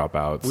drop-ins,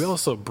 drop-outs. We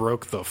also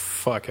broke the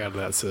fuck out of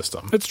that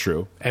system. It's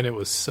true. And it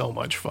was so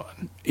much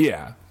fun.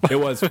 Yeah, it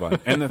was fun.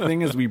 And the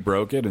thing is, we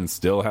broke it and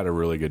still had a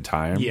really good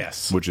time.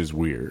 Yes. Which is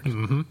weird.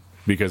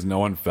 Because no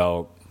one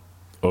felt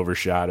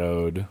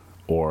overshadowed,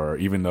 or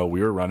even though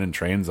we were running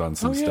trains on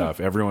some stuff,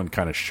 everyone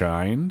kind of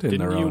shined in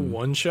their own... Didn't you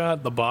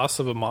one-shot the boss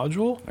of a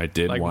module? I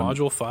did. Like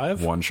module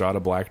 5? One shot a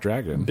black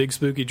dragon. Big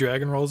spooky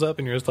dragon rolls up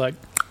and you're just like,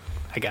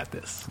 I got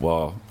this.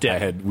 Well, we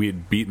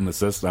had beaten the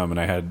system and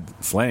I had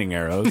slaying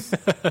arrows.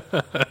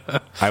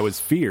 I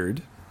was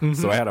feared,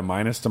 so I had a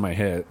minus to my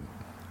hit,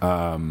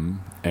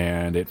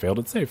 and it failed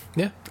its save.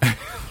 Yeah.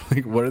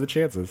 Like, what are the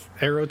chances?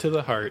 Arrow to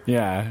the heart.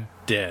 Yeah.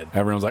 Dead.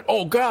 Everyone's like,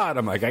 oh God.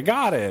 I'm like, I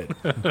got it.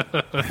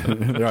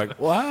 They're like,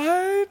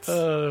 what?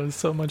 It was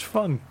so much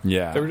fun.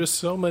 Yeah. There were just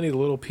so many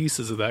little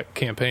pieces of that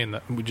campaign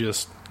that we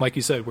just, like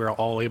you said, we were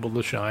all able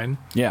to shine.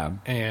 Yeah.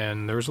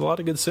 And there was a lot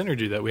of good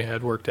synergy that we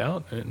had worked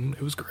out, and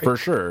it was great. For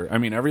sure. I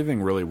mean,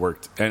 everything really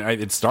worked. And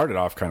it started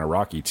off kind of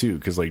rocky, too,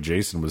 because like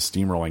Jason was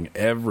steamrolling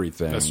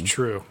everything. That's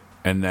true.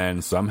 And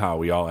then somehow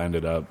we all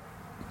ended up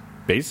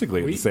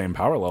basically at the same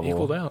power level.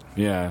 Equaled out.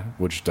 Yeah,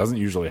 which doesn't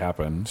usually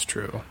happen. It's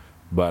true.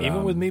 But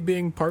even with me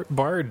being part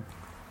bard.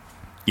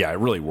 Yeah, it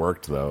really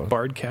worked, though.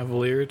 Bard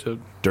Cavalier to...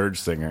 Dirge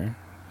Singer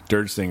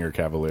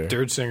Cavalier.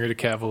 Dirge Singer to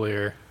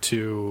Cavalier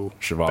to...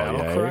 Chevalier.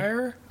 Battle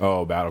Crier?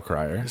 Oh, Battle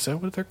Crier. Is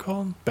that what they're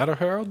called? Battle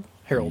Herald?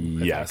 Herald.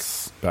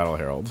 Yes, Battle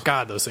Herald.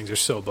 God, those things are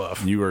so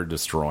buff. You are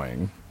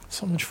destroying.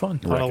 So much fun.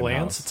 On a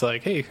lance, it's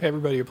like, hey,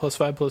 everybody, you're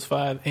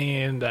 +5/+5,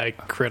 and I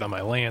crit on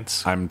my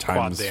lance. I'm quad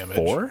times damage.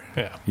 4?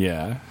 Yeah.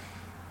 Yeah.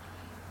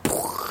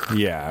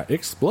 Yeah.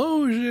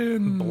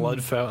 Explosion.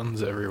 Blood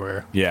fountains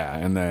everywhere. Yeah,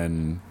 and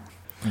then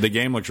the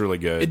game looks really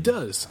good. It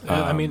does.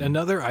 I mean,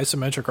 another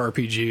isometric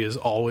RPG is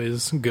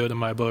always good in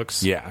my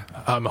books. Yeah.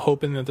 I'm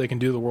hoping that they can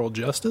do the world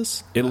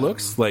justice. It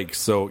looks like,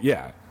 so,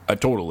 yeah.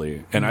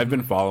 Totally. And I've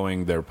been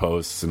following their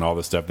posts and all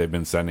the stuff they've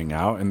been sending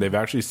out, and they've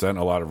actually sent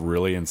a lot of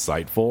really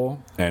insightful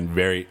and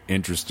very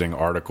interesting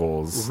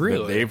articles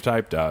that they've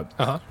typed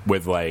up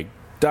with like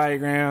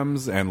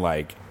diagrams and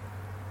like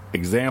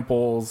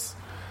examples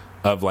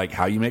of like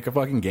how you make a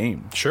fucking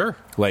game. Sure.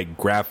 Like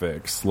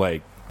graphics,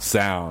 like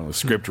sound,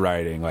 script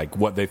writing, like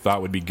what they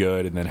thought would be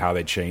good and then how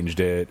they changed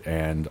it,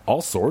 and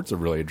all sorts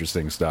of really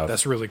interesting stuff.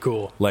 That's really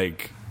cool.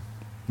 Like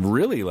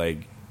really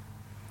like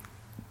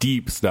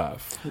deep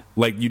stuff.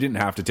 Like you didn't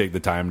have to take the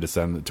time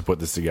to put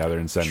this together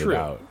and send it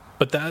out.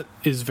 But that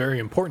is very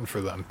important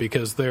for them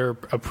because they're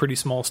a pretty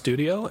small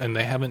studio and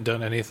they haven't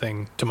done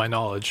anything, to my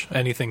knowledge,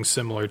 anything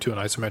similar to an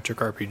isometric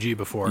RPG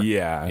before.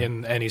 Yeah.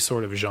 In any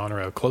sort of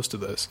genre close to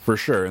this. For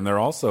sure. And they're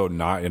also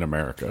not in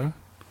America.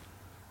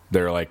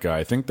 They're like,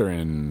 I think they're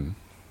in,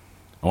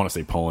 I want to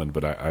say Poland,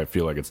 but I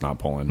feel like it's not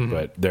Poland.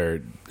 But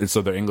their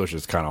English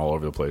is kind of all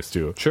over the place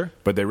too. Sure.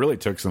 But they really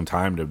took some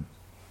time to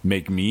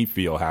make me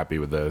feel happy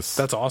with this.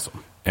 That's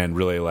awesome. And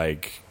really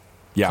like,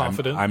 yeah,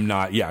 confident.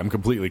 I'm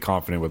completely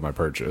confident with my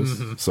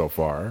purchase so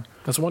far.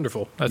 That's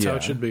wonderful. That's how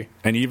it should be.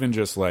 And even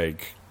just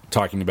like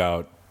talking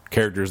about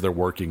characters they're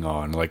working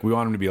on, like we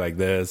want him to be like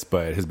this,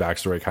 but his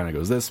backstory kind of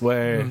goes this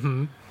way.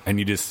 And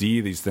you just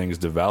see these things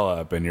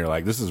develop and you're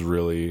like, this is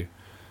really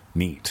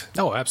neat.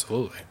 Oh,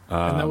 absolutely.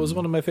 And that was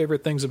one of my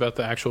favorite things about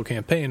the actual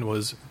campaign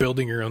was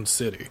building your own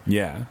city.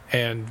 Yeah.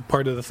 And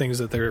part of the things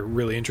that they're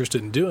really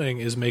interested in doing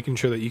is making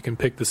sure that you can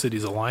pick the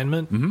city's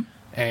alignment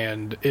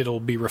and it'll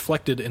be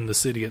reflected in the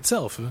city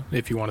itself.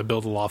 If you want to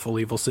build a lawful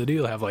evil city,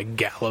 you'll have like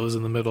gallows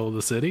in the middle of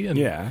the city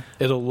and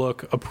it'll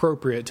look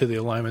appropriate to the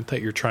alignment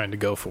that you're trying to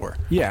go for.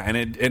 Yeah,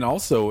 and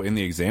also in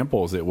the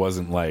examples it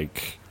wasn't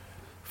like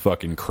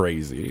fucking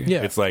crazy.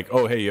 Yeah. It's like,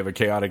 oh, hey, you have a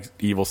chaotic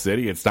evil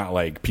city. It's not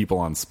like people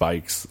on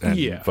spikes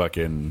and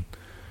fucking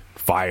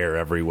fire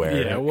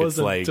everywhere. Yeah, it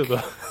wasn't like,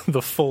 to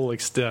the full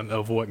extent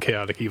of what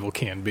chaotic evil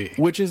can be.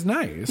 Which is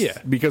nice. Yeah.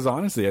 Because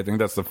honestly, I think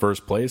that's the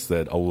first place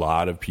that a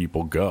lot of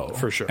people go.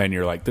 For sure. And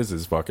you're like, this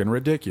is fucking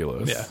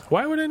ridiculous. Yeah.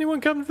 Why would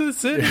anyone come to the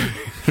city?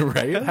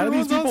 Right? How do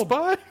these people...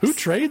 Spies? Who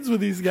trades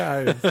with these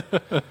guys?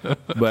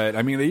 But,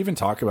 I mean, they even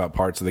talk about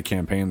parts of the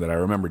campaign that I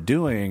remember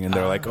doing, and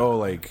they're like, oh,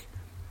 like...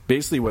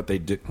 Basically what they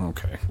did...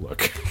 Okay,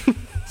 look.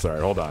 Sorry,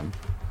 hold on.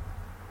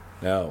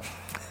 No.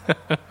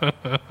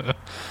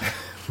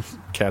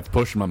 Cat's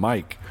pushing my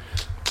mic.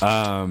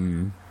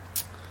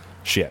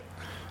 Shit.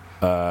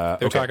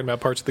 They're talking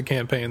about parts of the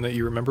campaign that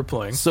you remember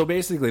playing. So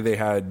basically they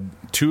had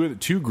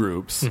two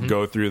groups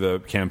go through the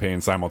campaign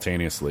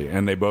simultaneously,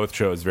 and they both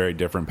chose very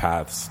different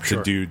paths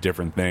to do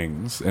different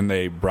things. And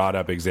they brought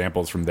up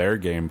examples from their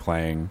game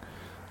playing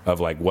of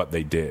like what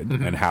they did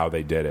and how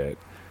they did it.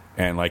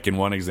 And like in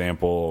one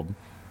example...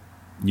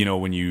 You know,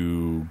 when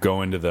you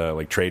go into the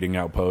like trading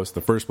outpost,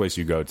 the first place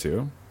you go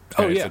to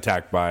Oh, and it's yeah.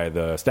 attacked by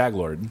the Stag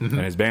Lord and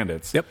his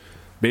bandits. Yep.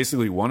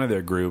 Basically, one of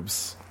their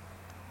groups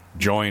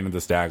joined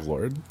the Stag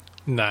Lord,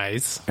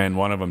 Nice. and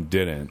one of them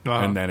didn't.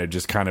 Uh-huh. And then it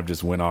just kind of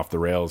just went off the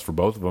rails for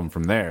both of them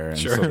from there. And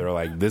Sure. so they're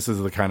like, this is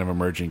the kind of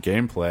emergent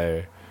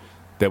gameplay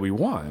that we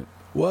want,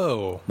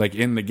 Whoa. like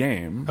in the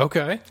game.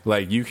 Okay.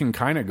 Like, you can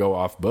kind of go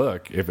off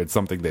book if it's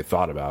something they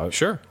thought about.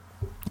 Sure.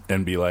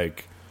 And be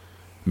like,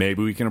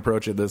 maybe we can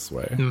approach it this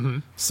way. Mm-hmm.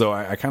 So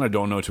I kind of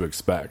don't know what to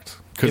expect.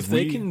 If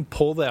they can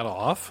pull that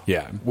off,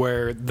 Yeah.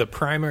 where the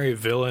primary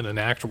villain in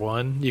Act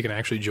 1, you can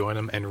actually join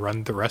them and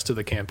run the rest of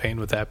the campaign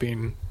with that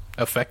being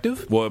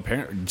effective? Well,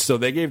 apparently, so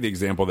they gave the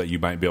example that you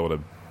might be able to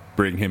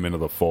bring him into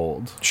the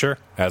fold Sure.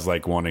 as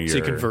like one of your... So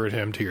you convert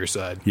him to your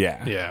side.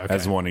 Yeah. Yeah, okay.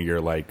 As one of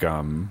your like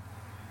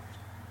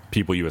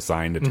people you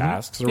assign to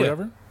tasks or Yeah.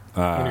 whatever.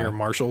 One of your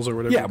marshals or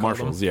whatever. Yeah, you call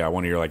marshals. them. Yeah,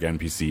 one of your like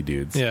NPC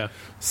dudes. Yeah.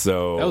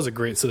 So That was a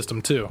great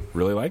system, too.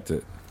 really liked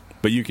it.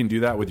 But you can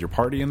do that with your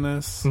party in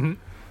this.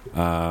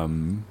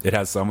 It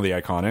has some of the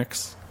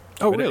iconics.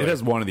 Oh, It- really? It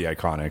has one of the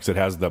iconics. It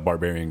has the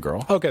barbarian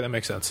girl. Okay, that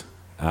makes sense.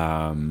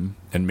 And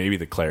maybe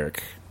the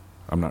cleric.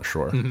 I'm not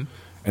sure. Mm-hmm.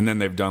 And then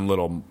they've done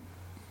little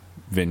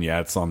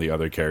vignettes on the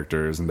other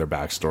characters and their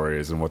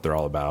backstories and what they're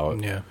all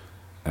about. Yeah,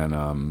 And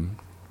I'm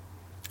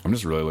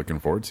just really looking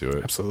forward to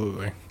it.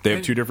 absolutely. They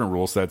have two different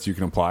rule sets you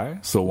can apply.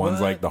 So one's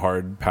What? like the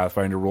hard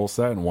Pathfinder rule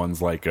set, and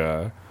one's like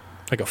a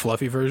Like a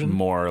fluffy version?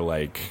 more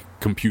like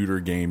computer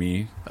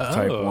gamey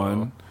type Oh.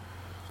 one.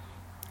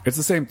 It's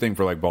the same thing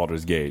for like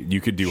Baldur's Gate. You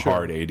could do Sure.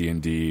 hard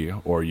AD&D,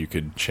 or you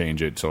could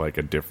change it to like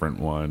a different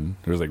one.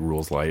 There's like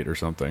rules light or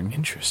something.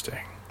 Interesting.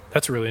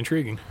 That's really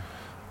intriguing.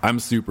 I'm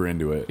super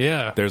into it.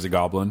 Yeah. There's a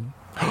goblin.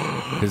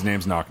 His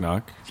name's Knock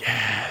Knock.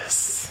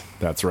 Yes.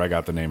 That's where I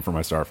got the name for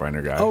my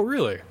Starfinder guy. Oh,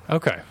 really?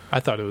 Okay. I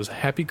thought it was a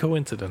happy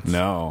coincidence.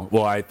 No.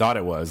 Well, I thought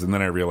it was, and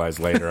then I realized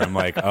later, I'm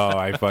like, oh,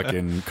 I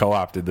fucking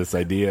co-opted this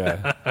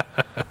idea.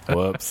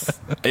 Whoops.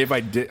 If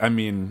I did, I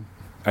mean,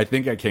 I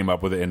think I came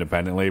up with it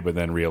independently, but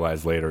then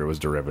realized later it was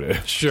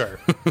derivative. Sure.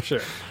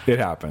 Sure. It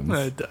happens.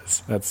 It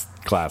does. That's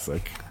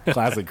classic.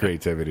 Classic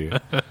creativity.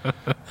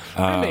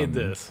 I made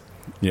this.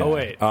 Yeah. Oh,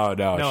 wait. Oh,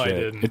 no, No, I shit.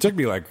 didn't. It took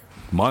me like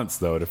months,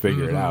 though, to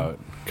figure it out,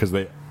 because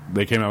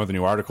they came out with a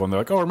new article, and they're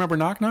like, oh, remember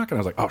Knock Knock? And I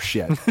was like, oh,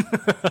 shit.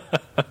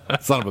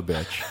 Son of a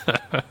bitch.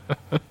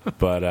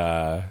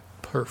 But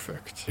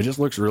Perfect. it just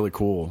looks really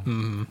cool.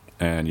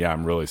 And yeah,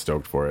 I'm really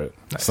stoked for it.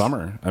 Nice.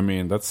 Summer. I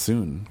mean, that's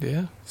soon.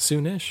 Yeah.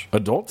 Soonish.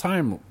 Adult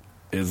time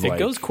is It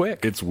goes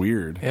quick. It's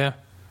weird. Yeah.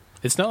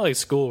 It's not like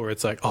school where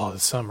it's like, oh,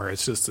 it's summer.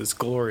 It's just this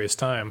glorious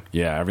time.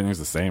 Yeah, everything's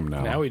the same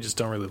now. Now we just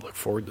don't really look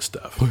forward to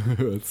stuff.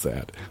 It's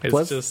sad. It's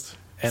Plus, just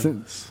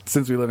endless.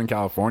 since we live in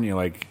California,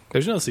 like,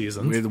 There's no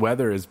seasons. the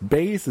weather is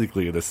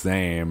basically the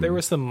same. There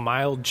was some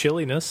mild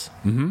chilliness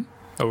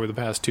over the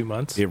past 2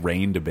 months. It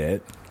rained a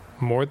bit.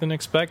 More than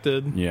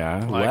expected.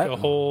 Yeah. Like wet. a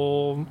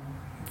whole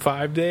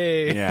 5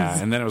 days.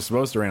 Yeah, and then it was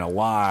supposed to rain a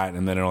lot,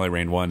 and then it only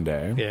rained one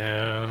day.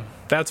 Yeah.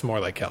 That's more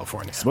like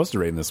California. It's supposed to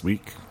rain this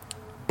week.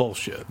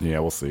 Bullshit. Yeah,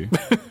 we'll see.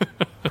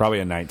 Probably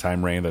a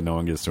nighttime rain that no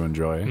one gets to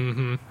enjoy.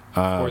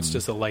 Or it's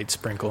just a light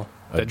sprinkle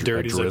that A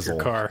dirties up drizzle.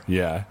 your car.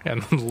 Yeah.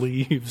 And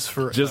leaves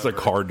forever. Just a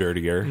car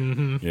dirtier.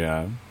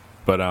 Yeah.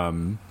 But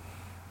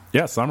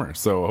yeah, summer.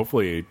 So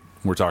hopefully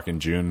we're talking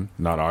June,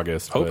 not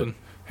August. Hoping. But,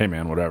 hey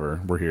man, whatever.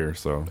 We're here.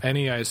 So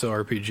Any ISO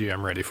RPG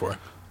I'm ready for.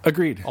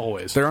 agreed.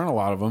 Always. There aren't a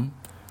lot of them.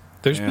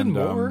 There's been And,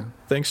 more,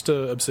 thanks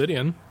to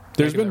Obsidian.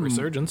 There's making been that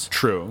resurgence.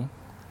 True.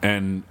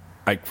 And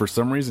I for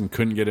some reason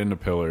couldn't get into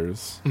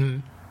Pillars.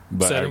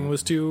 But Setting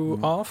was too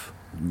off.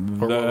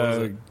 Or what was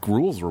the it?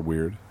 rules were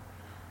weird.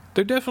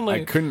 They're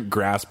definitely I couldn't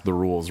grasp the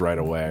rules right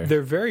away.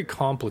 they're very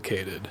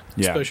complicated,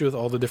 Yeah. especially with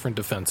all the different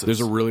defenses. There's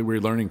a really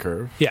weird learning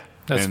curve. yeah,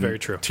 that's And very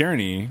true.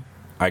 Tyranny,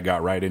 I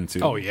got right into.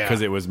 Oh, yeah.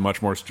 because it was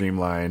much more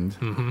streamlined,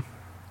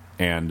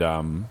 and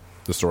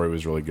the story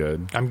was really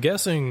good. I'm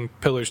guessing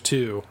Pillars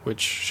 2,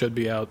 which should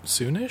be out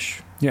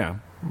soonish, Yeah,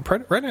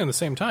 right around the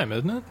same time,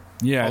 isn't it?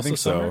 yeah, I Also think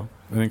summer? so.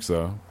 I think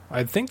so.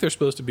 I think they're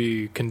supposed to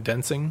be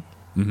condensing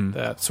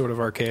that sort of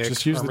archaic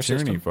Just use the armor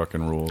Tyranny system.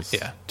 fucking rules.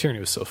 Yeah, Tyranny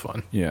was so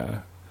fun.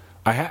 yeah.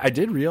 I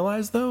did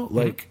realize though,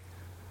 like,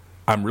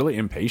 I'm really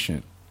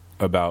impatient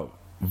about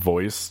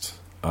voiced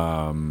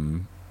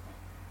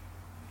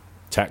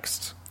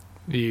text.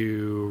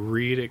 You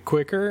read it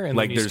quicker and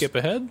Like, then you there's skip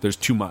ahead. There's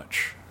too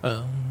much.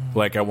 Oh.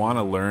 Like, I want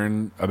to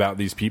learn about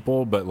these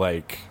people, but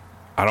like,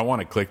 I don't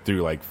want to click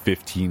through like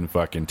 15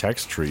 fucking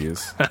text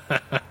trees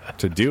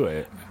to do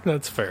it,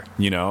 That's fair.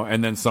 you know?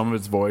 And then some of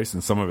it's voice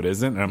and some of it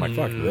isn't. And I'm like,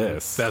 fuck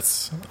this.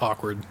 That's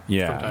awkward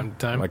yeah. from time to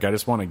time. Like, I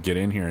just want to get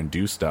in here and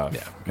do stuff.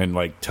 Yeah. And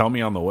like, tell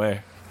me on the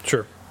way,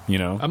 Sure. you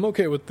know? I'm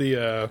okay with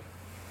the,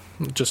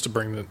 just to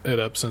bring it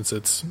up since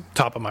it's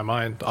top of my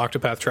mind, the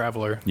Octopath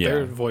Traveler, Yeah.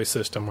 their voice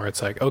system where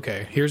it's like,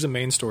 okay, here's a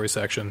main story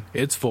section.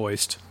 It's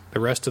voiced. The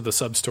rest of the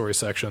sub-story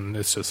section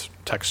is just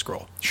text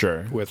scroll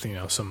Sure. with,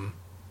 some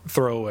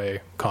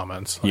throwaway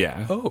comments. Like,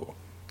 Yeah. oh,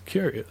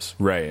 curious.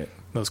 Right.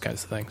 Those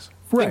kinds of things.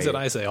 Right. Things that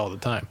I say all the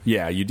time.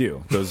 Yeah, you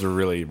do. Those are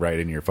really right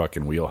in your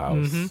fucking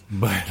wheelhouse. Mm-hmm.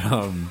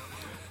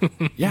 But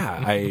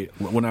Yeah,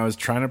 when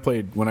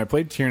I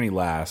played Tyranny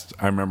last,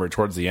 I remember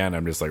towards the end,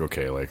 I'm just like,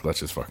 okay, like let's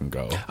just fucking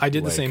go. I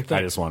did the Like, same thing.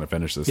 I just want to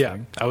finish this Yeah,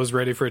 thing. I was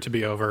ready for it to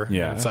be over.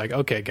 Yeah. And it's like,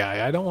 okay,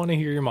 guy, I don't want to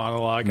hear your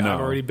monologue. No. I've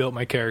already built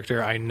my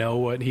character. I know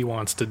what he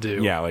wants to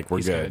do. Yeah, like we're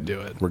He's good.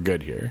 Gonna do it. We're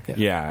good here. Yeah.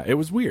 Yeah, it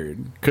was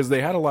weird because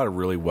they had a lot of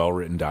really well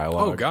written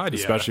dialogue. Oh, God, yeah.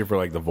 Especially for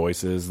like the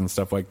voices and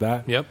stuff like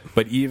that. Yep.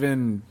 But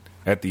even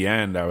at the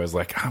end, I was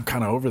like, I'm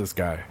kind of over this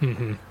guy.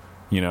 Mm-hmm.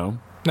 You know.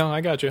 No,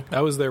 I got you.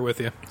 I was there with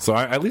you. So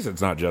at least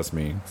it's not just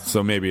me.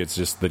 So maybe it's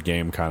just the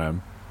game kind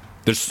of.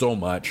 There's so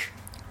much,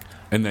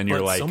 and then you're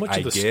But like, so much I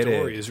of the get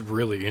story it is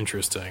really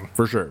interesting.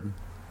 for sure.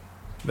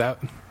 That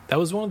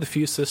was one of the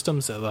few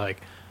systems that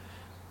like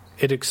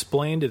it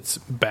explained its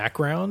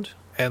background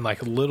and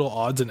like little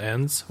odds and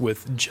ends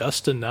with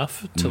just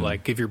enough to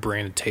like give your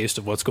brain a taste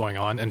of what's going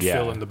on and Yeah.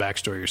 fill in the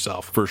backstory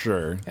yourself. For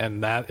sure.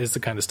 And that is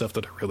the kind of stuff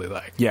that I really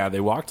like. Yeah, they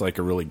walked like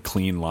a really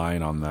clean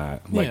line on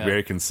that, like Yeah.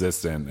 very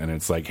consistent. And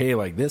it's like, hey,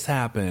 like this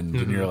happened,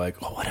 and you're like,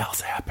 oh, what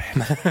else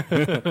happened?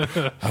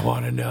 I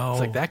want to know.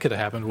 It's like that could have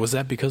happened. Was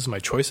that because of my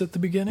choice at the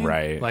beginning?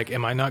 Right. Like,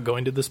 am I not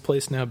going to this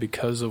place now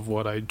because of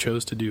what I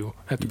chose to do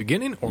at the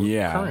beginning or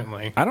Yeah,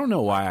 currently? I don't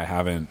know why I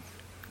haven't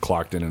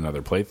clocked in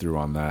another playthrough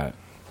on that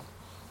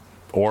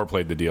or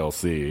played the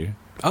DLC.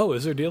 Oh,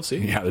 is there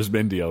DLC? Yeah, there's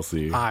been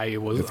DLC. I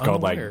was It's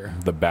called unaware.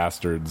 like The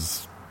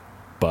Bastard's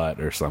Butt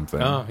or something.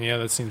 Oh, yeah,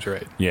 that seems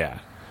right. Yeah.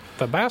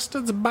 The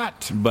bastard's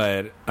butt.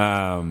 But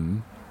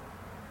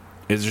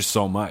it's just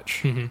so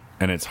much, Mm-hmm.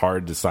 and it's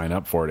hard to sign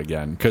up for it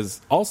again.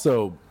 Because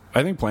also,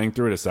 I think playing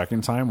through it a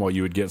second time, while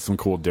you would get some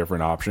cool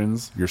different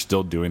options, you're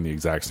still doing the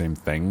exact same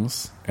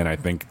things, and I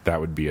think that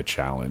would be a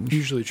challenge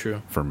Usually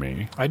true. for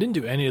me. I didn't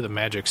do any of the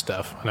magic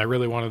stuff, and I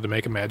really wanted to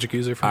make a magic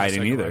user for the I didn't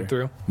second either. run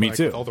through. Me Like,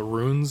 too. with all the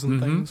runes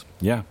and things.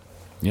 Yeah,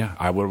 yeah,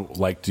 I would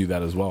like to do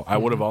that as well. I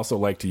Mm-hmm. would have also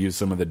liked to use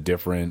some of the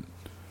different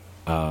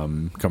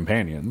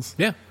companions,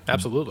 Yeah,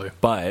 absolutely.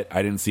 but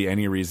I didn't see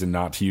any reason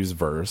not to use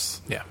Verse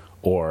Yeah.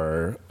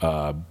 or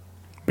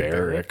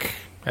Barrick.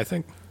 I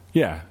think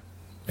Yeah,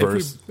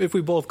 Verse. if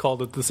we both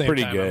called it at the same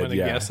Pretty time, good, I'm going to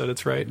yeah. guess that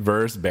it's right.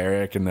 Verse,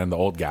 Barrick, and then the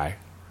old guy.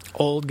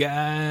 Old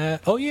guy.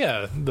 Oh,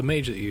 yeah, the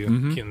mage that you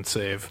Mm-hmm. can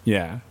save.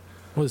 Yeah.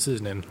 What is his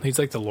name? He's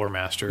like the lore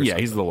master. Or Yeah,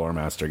 something. he's the lore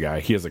master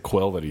guy. He has a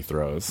quill that he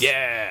throws.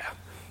 Yeah.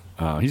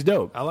 He's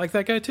dope. I like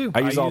that guy, too.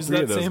 I use all three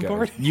that of those same guys.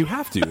 party. You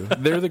have to.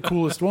 They're the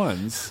coolest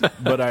ones.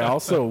 But I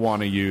also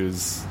want to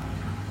use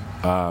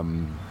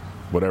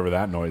whatever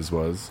that noise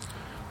was.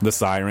 The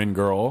siren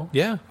girl.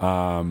 Yeah.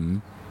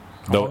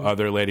 The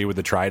other lady with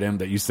the trident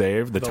that you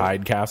saved. The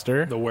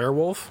Tidecaster. The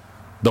werewolf.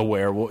 The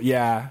werewolf.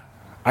 Yeah.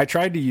 I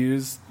tried to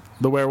use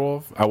the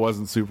werewolf. I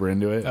wasn't super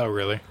into it. Oh,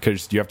 really?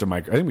 Because you have to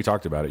I think we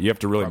talked about it. You have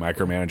to really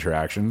micromanage her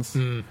actions,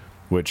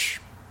 which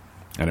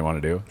I didn't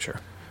want to do. Sure.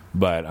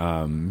 But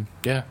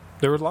Yeah.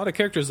 There were a lot of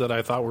characters that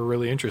I thought were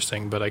really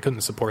interesting, but I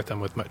couldn't support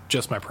them with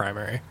just my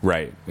primary.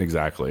 right,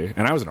 exactly.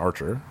 And I was an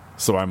archer,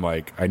 so I'm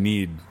like, I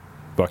need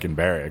fucking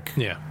Barrick.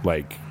 Yeah.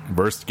 Like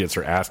Verse gets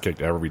her ass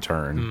kicked every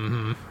turn.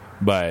 Mm-hmm.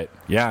 But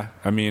yeah,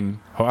 I mean,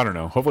 I don't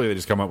know. Hopefully they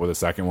just come up with a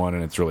second one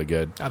and it's really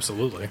good.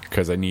 Absolutely.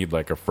 Because I need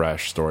like a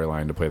fresh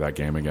storyline to play that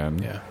game again.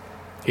 Yeah.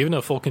 Even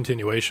a full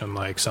continuation,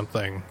 like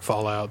something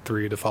Fallout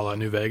 3 to Fallout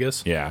New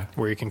Vegas. Yeah.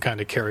 Where you can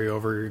kind of carry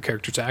over your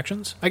character's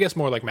actions. I guess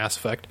more like Mass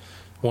Effect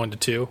 1 to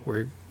 2,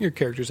 where your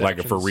character's Like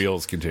actions. a for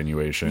reals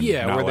continuation.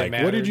 Yeah, Not where they like, what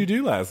mattered. did you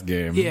do last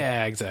game?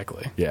 Yeah,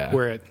 exactly. Yeah.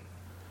 Where it.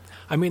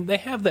 I mean, they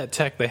have that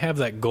tech, they have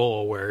that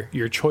goal where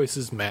your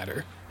choices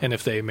matter. And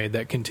if they made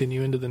that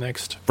continue into the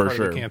next For part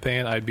sure. of the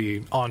campaign, I'd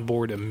be on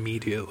board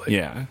immediately.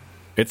 Yeah.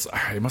 It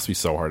must be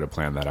so hard to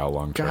plan that out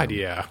long term. God,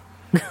 yeah.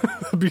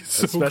 That'd be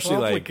so Especially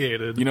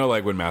complicated. like, you know,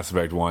 like when Mass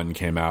Effect 1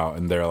 came out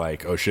and they're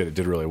like, oh shit, it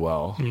did really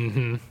well.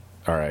 Mm-hmm.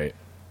 All right.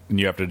 And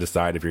you have to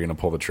decide if you're going to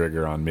pull the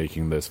trigger on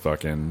making this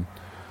fucking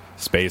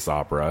space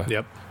opera.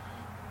 Yep.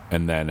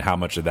 And then how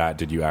much of that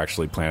did you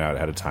actually plan out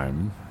ahead of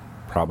time?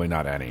 Probably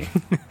not any.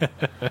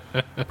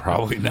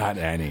 Probably not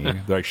any.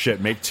 They're like,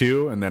 shit, make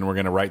 2, and then we're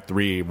going to write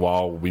 3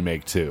 while we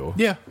make 2.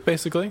 Yeah,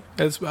 basically.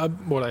 That's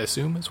what I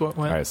assume is what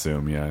went. I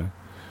assume, yeah.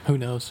 Who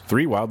knows?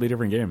 3 wildly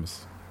different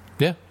games.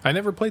 Yeah, I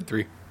never played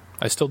 3.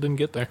 I still didn't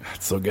get there.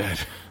 That's so good.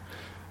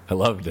 I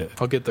loved it.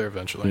 I'll get there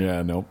eventually.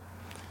 Yeah, nope.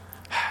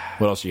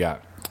 What else you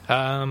got?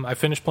 I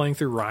finished playing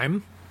through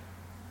RiME.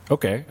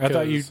 Okay. I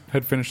thought you 'Cause-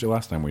 had finished it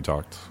last time we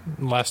talked.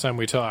 Last time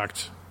we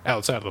talked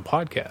outside of the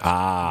podcast.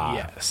 Ah.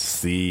 Yes.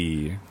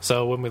 See.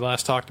 So when we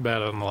last talked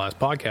about it on the last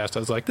podcast, I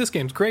was like, this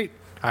game's great.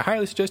 I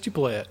highly suggest you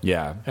play it.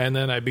 Yeah. And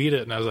then I beat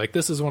it, and I was like,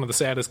 this is one of the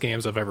saddest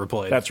games I've ever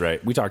played. That's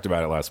right. We talked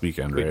about it last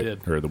weekend, We right?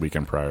 did. Or the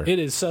weekend prior. It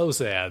is so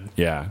sad.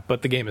 Yeah.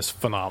 But the game is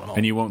phenomenal.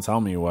 And you won't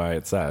tell me why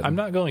it's sad. I'm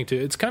not going to.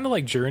 It's kind of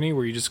like Journey,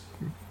 where you just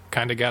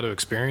kind of got to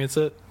experience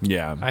it.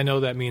 Yeah. I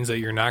know that means that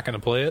you're not going to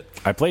play it.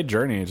 I played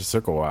Journey. It just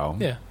took a while.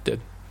 Yeah, it did.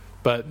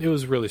 But it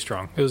was really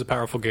strong. It was a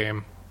powerful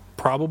game.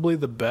 Probably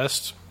the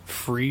best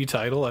free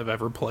title I've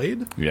ever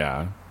played.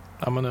 Yeah.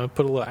 I'm going to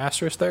put a little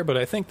asterisk there, but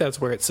I think that's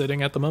where it's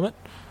sitting at the moment.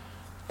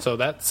 So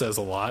that says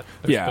a lot.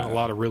 There's Yeah. been a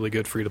lot of really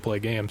good free-to-play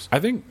games. I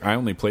think I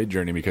only played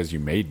Journey because you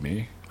made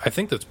me. I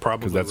think that's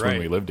probably because that's right. when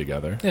we lived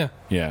together. Yeah.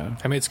 Yeah.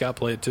 I made Scott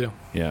play it too.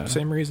 Yeah.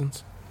 Same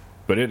reasons.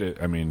 But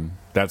I mean,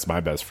 that's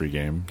my best free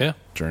game. Yeah.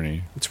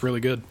 Journey. It's really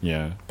good.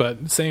 Yeah.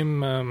 But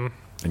same... And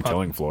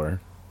Killing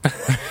Floor.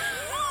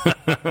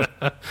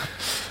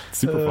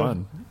 Super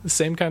fun.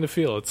 Same kind of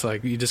feel. It's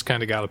like you just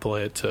kind of got to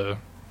play it to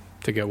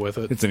get with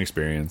it. It's an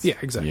experience. Yeah,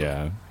 exactly.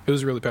 Yeah. It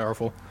was really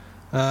powerful.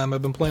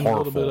 I've been playing a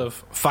little bit of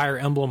Fire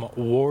Emblem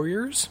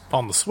Warriors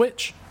on the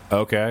Switch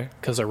Okay.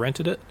 because I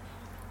rented it.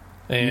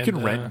 And, You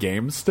can rent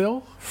games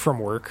still? from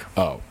work.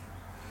 Oh,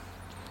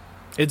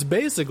 It's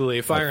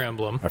basically Fire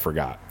Emblem, I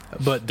forgot.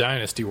 but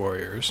Dynasty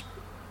Warriors.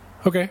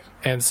 Okay.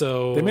 And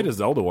so They made a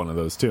Zelda one of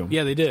those too.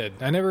 yeah, they did.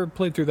 I never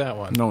played through that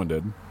one, No one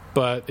did.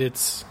 but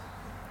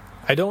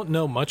I don't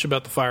know much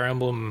about the Fire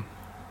Emblem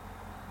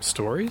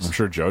stories. I'm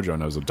sure JoJo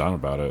knows a ton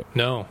about it.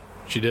 No,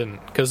 she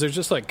didn't. Because there's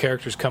just like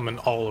characters coming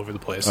all over the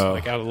place, Oh.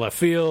 like out of left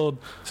field.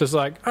 So it's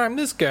like, I'm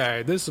this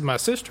guy, this is my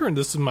sister, and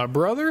this is my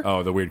brother.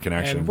 Oh, the weird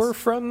connections. And we're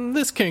from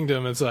this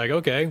kingdom. It's like,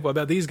 okay, what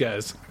about these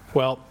guys?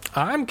 Well,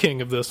 I'm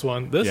king of this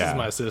one. This Yeah. is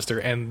my sister,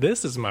 and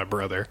this is my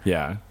brother.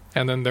 Yeah.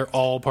 And then they're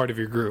all part of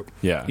your group.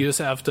 Yeah. You just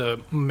have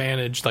to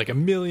manage like a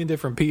million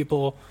different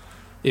people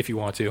if you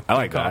want to. I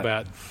like in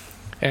combat.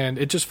 And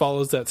it just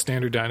follows that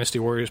standard Dynasty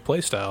Warriors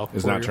playstyle.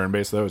 It's where not you're-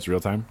 turn-based though. It's real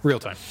time. real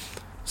time.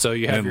 So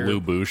you have And your...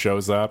 Lu Bu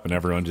shows up and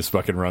everyone just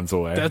fucking runs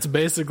away. That's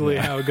basically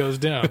how it goes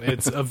down.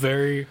 It's a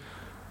very...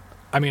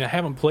 I mean, I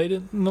haven't played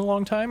it in a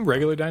long time,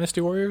 regular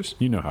Dynasty Warriors.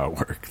 You know how it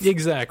works.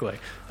 Exactly.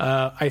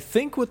 I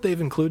think what they've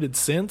included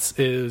since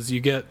is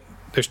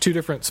there's two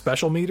different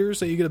special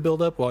meters that you get to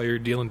build up while you're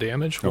dealing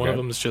damage. One Okay. of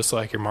them is just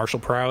like your martial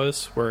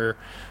prowess, where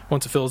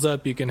once it fills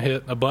up, you can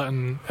hit a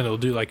button and it'll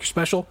do like your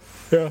special.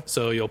 Yeah.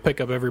 So you'll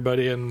pick up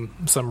everybody in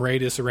some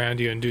radius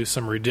around you and do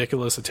some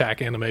ridiculous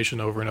attack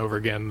animation over and over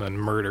again and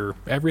murder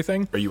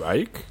everything. Are you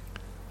Ike?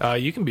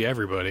 You can be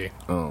everybody.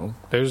 Oh.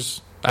 I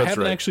That's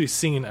haven't right. actually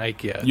seen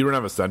Ike yet. You don't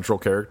have a central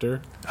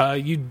character?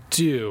 You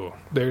do.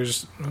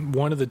 There's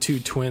one of the two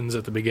twins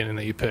at the beginning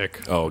that you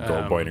pick. Oh,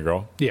 boy and a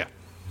girl? Yeah.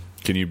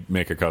 Can you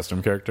make a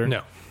custom character?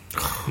 No.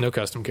 No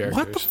custom characters.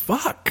 What the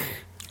fuck?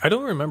 I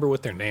don't remember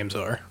what their names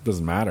are.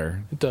 Doesn't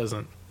matter. It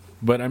doesn't.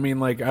 But I mean,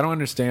 like, I don't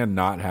understand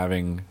not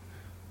having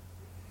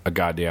a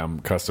goddamn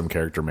custom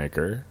character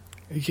maker.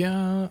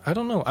 Yeah, I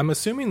don't know. I'm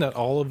assuming that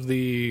all of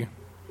the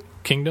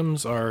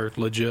kingdoms are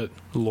legit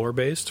lore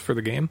based for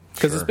the game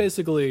because it's Sure.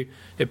 basically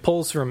it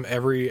pulls from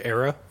every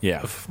era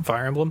Yeah. of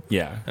Fire Emblem.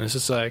 Yeah. And it's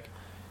just like,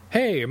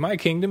 hey, my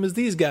kingdom is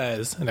these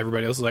guys, and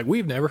everybody else is like,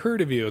 we've never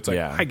heard of you. It's like,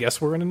 Yeah. I guess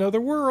we're in another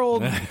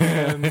world,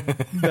 and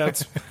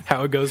that's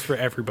how it goes for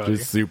everybody.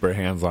 Just super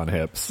hands on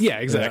hips. Yeah,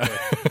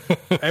 exactly.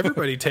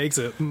 Everybody takes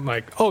it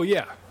like, oh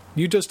yeah,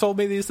 you just told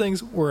me these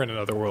things. We're in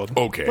another world.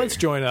 Okay. Let's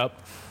join up.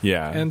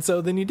 Yeah. And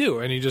so then you do,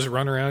 and you just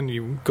run around,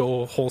 you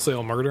go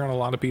wholesale murder on a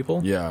lot of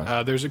people.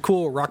 Yeah. There's a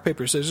cool rock,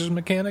 paper, scissors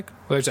mechanic.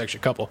 Well, there's actually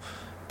a couple.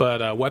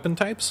 But weapon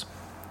types.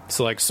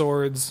 So, like,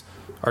 swords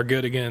are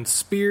good against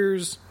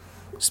spears.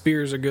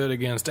 Spears are good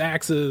against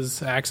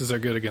axes. Axes are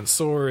good against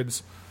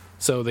swords.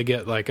 So they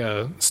get, like,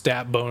 a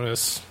stat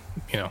bonus.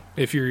 You know,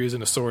 if you're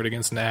using a sword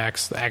against an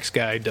axe, the axe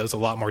guy does a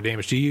lot more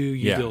damage to you.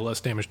 You Yeah. deal less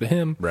damage to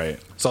him. Right.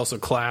 It's also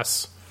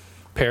class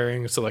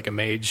pairing. So, like, a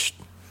mage,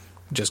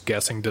 just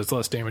guessing, does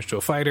less damage to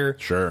a fighter.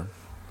 Sure.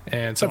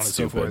 And so That's on and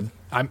so stupid.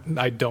 forth.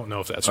 I don't know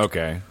if that's true.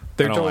 Okay.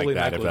 They're I don't totally like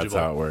that if negligible.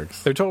 that's how it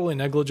works. They're totally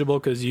negligible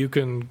because you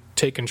can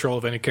take control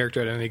of any character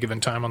at any given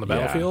time on the Yeah.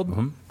 battlefield,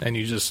 Mhm. and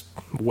you just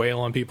wail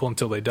on people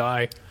until they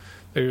die.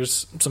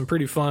 There's some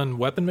pretty fun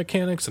weapon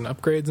mechanics and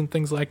upgrades and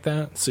things like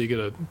that. So you get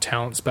to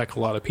talent spec a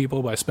lot of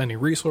people by spending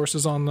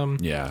resources on them.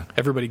 Yeah.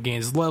 Everybody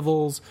gains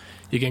levels.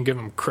 You can give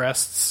them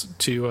crests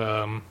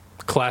to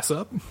class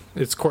up.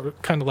 It's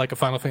kind of like a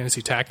Final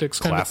Fantasy Tactics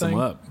kind Class of thing.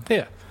 them up.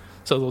 Yeah.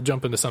 So they'll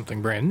jump into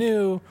something brand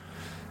new.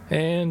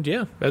 And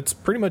yeah, that's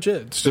pretty much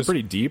it. It's They're just,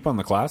 pretty deep on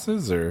the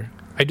classes, or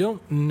I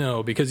don't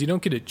know because you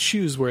don't get to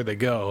choose where they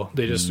go.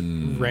 They just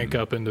rank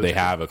up into they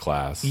have a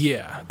class?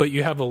 Yeah, but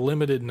you have a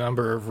limited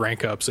number of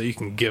rank ups that you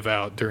can give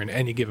out during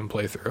any given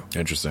playthrough.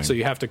 Interesting. So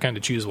you have to kind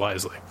of choose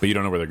wisely. But you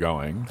don't know where they're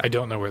going. I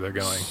don't know where they're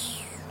going.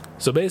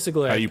 So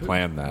basically, How you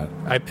plan that?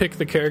 I pick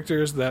the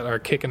characters that are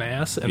kicking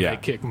ass, and Yeah. they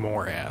kick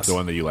more ass. The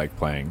one that you like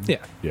playing. Yeah.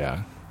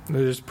 Yeah.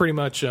 There's pretty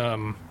much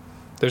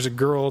there's a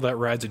girl that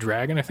rides a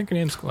dragon. I think her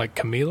name's like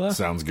Camila.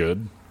 Sounds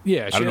good.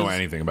 Yeah, I don't know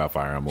anything about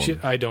Fire Emblem.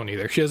 I don't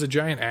either. She has a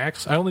giant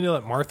axe. I only know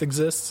that Marth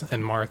exists,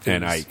 and Marth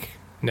And is Ike.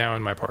 now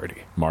in my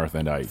party. Marth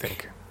and Ike. I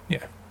think.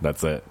 Yeah.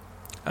 That's it.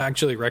 I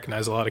actually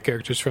recognize a lot of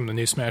characters from the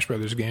new Smash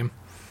Brothers game,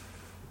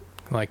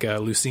 like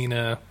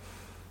Lucina,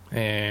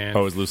 and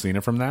Oh, is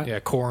Lucina from that?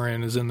 yeah,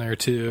 Corrin is in there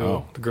too.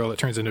 Oh. The girl that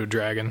turns into a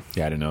dragon.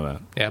 Yeah, I didn't know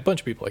that. Yeah, a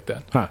bunch of people like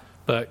that. Huh.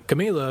 But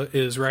Camila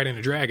is riding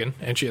a dragon,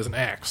 and she has an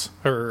axe.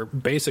 Her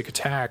basic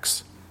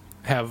attacks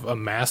have a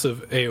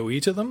massive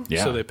AoE to them,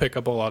 Yeah. so they pick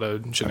up a lot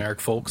of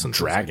generic folks and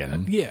things like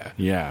Dragon? that. Yeah.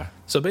 Yeah.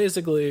 So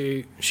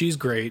basically, she's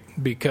great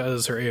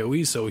because her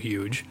AoE is so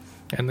huge,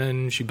 and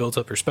then she builds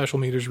up her special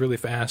meters really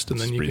fast, and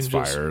then you Breathes can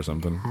just fire or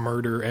something.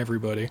 murder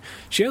everybody.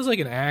 She has like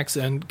an axe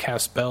and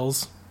cast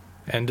spells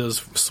and does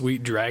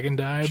sweet dragon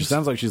dives. She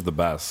sounds like she's the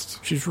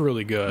best. She's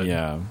really good.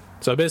 Yeah.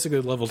 So I basically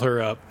leveled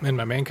her up in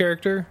my main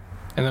character,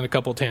 and then a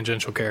couple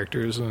tangential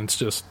characters, and it's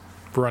just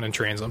running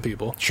trains on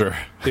people. Sure.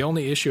 The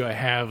only issue I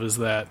have is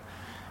that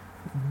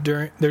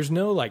there's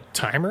no like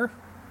timer.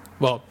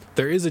 Well,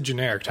 there is a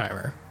generic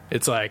timer.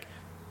 It's like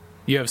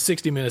you have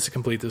 60 minutes to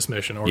complete this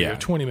mission, or you have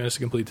 20 minutes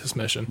to complete this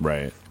mission.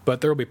 Right.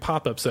 But there will be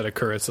pop-ups that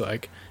occur. It's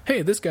like,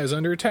 hey, this guy's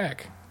under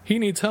attack. He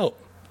needs help.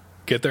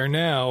 Get there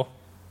now,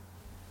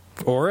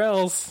 or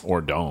else. Or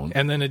don't.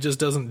 And then it just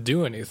doesn't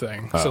do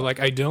anything. So like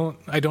I don't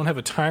have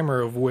a timer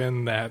of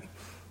when that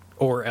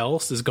or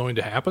else is going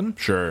to happen.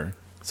 Sure.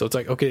 So it's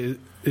like, okay,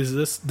 does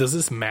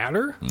this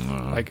matter?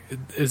 Like,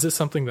 is this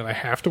something that I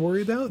have to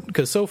worry about?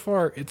 Because so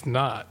far, it's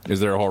not. Is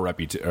there a whole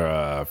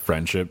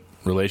friendship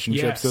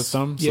relationship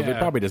system? So they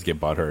probably just get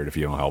butthurt if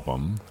you don't help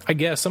them. I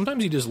guess.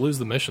 Sometimes you just lose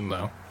the mission,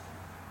 though.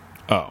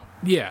 Oh.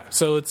 Yeah,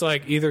 so it's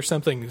like either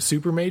something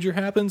super major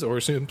happens or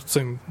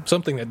something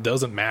that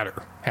doesn't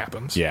matter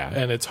happens. Yeah.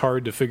 And it's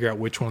hard to figure out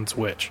which one's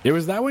which. It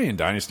was that way in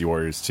Dynasty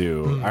Warriors,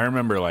 too. I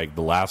remember, like,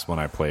 the last one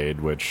I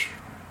played, which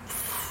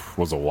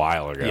was a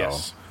while ago.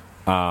 Yes.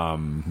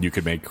 You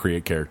could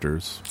create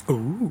characters.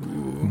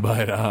 Ooh.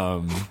 But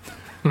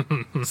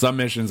some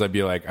missions I'd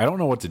be like, I don't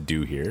know what to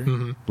do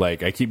here.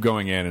 Like, I keep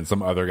going in and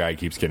some other guy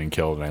keeps getting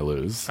killed and I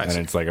lose. And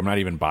it's like, I'm not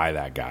even by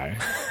that guy.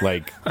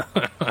 Like,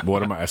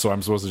 what am I? So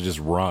I'm supposed to just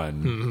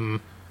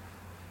run.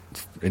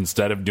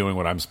 Instead of doing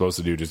what I'm supposed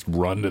to do, just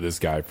run to this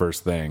guy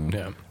first thing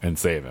and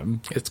save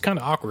him. It's kind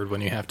of awkward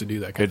when you have to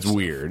do that kind of It's stuff.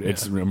 weird.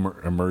 It's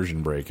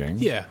immersion breaking.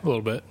 Yeah, a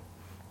little bit.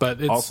 But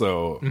it's,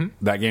 also,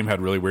 that game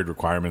had really weird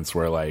requirements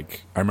where,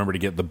 like, I remember to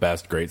get the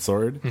best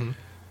greatsword,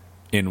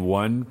 in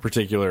one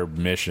particular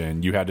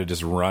mission, you had to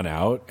just run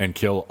out and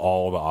kill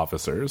all the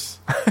officers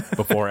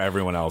before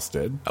everyone else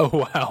did.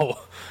 Oh, wow.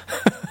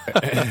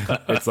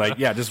 It's like,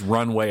 yeah, just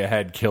run way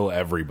ahead, kill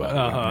everybody.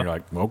 And you're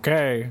like,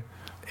 okay.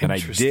 And I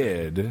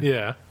did.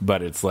 Yeah.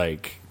 But it's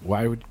like,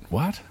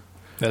 what?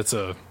 That's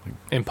a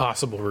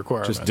impossible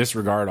requirement. Just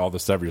disregard all the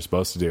stuff you're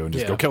supposed to do and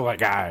just go kill that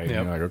guy. Yep.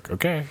 And you're like,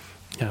 okay.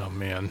 Oh,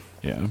 man.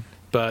 Yeah.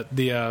 But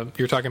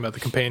you're talking about the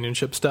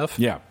companionship stuff.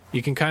 Yeah.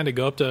 You can kind of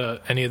go up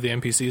to any of the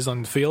NPCs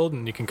on the field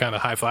and you can kind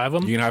of high-five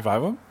them. You can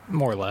high-five them?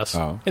 More or less.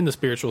 Oh. In the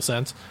spiritual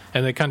sense.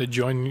 And they kind of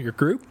join your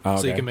group. Oh,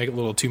 okay. So you can make a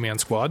little two-man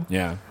squad.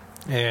 Yeah.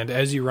 And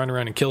as you run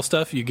around and kill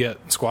stuff, you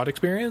get squad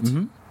experience.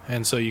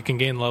 And so you can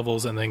gain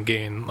levels and then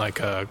gain like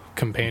a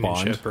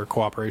companionship or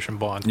cooperation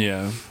bond.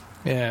 Yeah.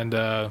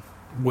 And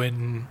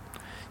when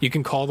you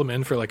can call them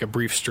in for like a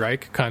brief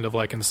strike, kind of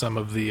like in some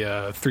of the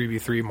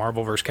 3v3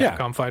 Marvel vs.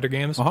 Capcom fighter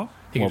games.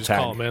 You can just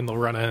call them in, they'll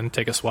run in,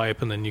 take a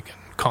swipe, and then you can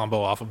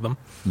combo off of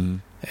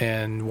them.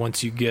 And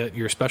once you get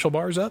your special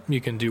bars up, you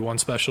can do one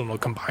special and it'll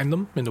combine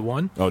them into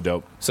one. Oh,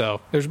 dope.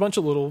 So there's a bunch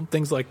of little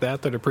things like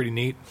that are pretty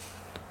neat.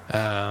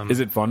 Is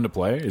it fun to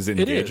play? Is it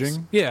engaging? It is.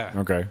 Yeah.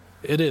 Okay.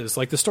 It is.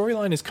 Like the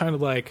storyline is kind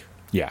of like...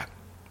 Yeah.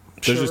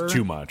 There's just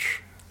too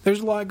much. There's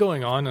a lot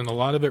going on and a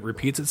lot of it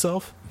repeats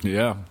itself.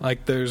 Yeah.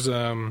 Like there's...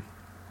 the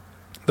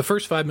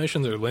first 5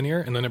 missions are linear,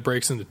 and then it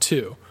breaks into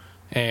 2.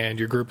 And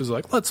your group is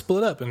like, let's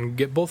split up and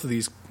get both of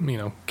these,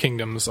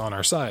 kingdoms on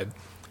our side.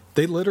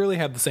 They literally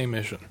have the same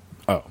mission.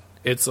 Oh.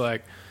 It's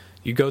like,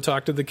 you go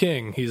talk to the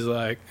king. He's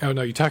like, oh,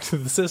 no, you talk to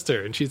the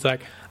sister. And she's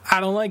like,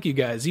 I don't like you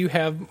guys. You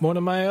have one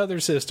of my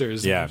other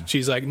sisters. Yeah. And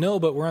she's like, no,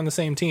 but we're on the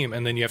same team.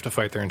 And then you have to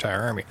fight their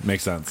entire army.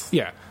 Makes sense.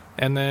 Yeah.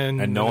 And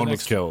then... no one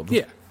was killed.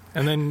 Yeah.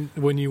 And then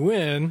when you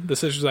win, the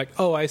sister's like,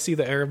 oh, I see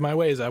the error of my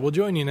ways. I will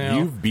join you now.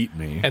 You've beat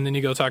me. And then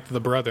you go talk to the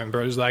brother, and the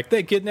brother's like,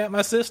 they kidnapped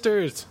my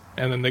sisters.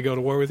 And then they go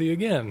to war with you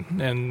again.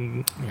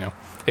 And,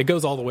 it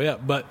goes all the way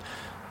up. But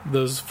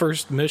those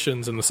first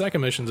missions and the second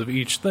missions of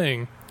each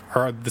thing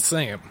are the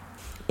same.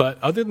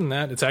 But other than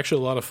that, it's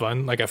actually a lot of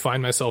fun. Like, I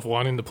find myself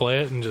wanting to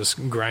play it and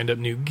just grind up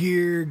new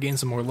gear, gain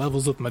some more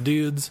levels with my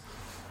dudes.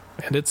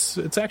 And it's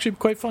actually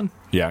quite fun.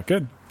 Yeah,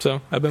 good.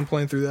 So I've been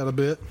playing through that a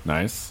bit.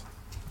 Nice.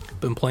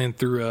 Been playing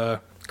through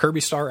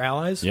Kirby Star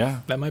Allies.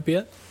 Yeah. That might be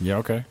it. Yeah,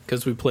 okay.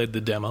 Because we played the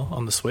demo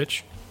on the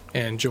Switch,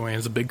 and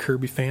Joanne's a big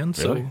Kirby fan.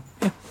 Really?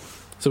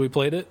 So we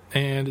played it,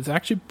 and it's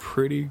actually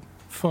pretty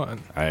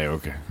fun.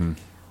 Okay.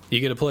 You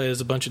get to play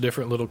as a bunch of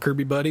different little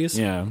Kirby buddies.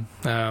 Yeah.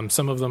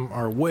 Some of them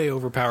are way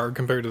overpowered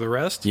compared to the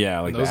rest. Yeah,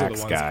 like those the are the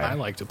axe ones guy. I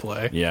like to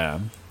play. Yeah.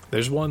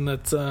 There's one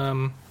that's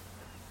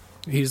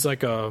he's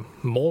like a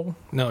mole.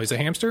 No, he's a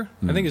hamster.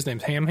 I think his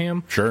name's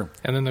Ham. Sure.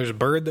 And then there's a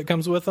bird that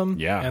comes with him.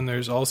 Yeah. And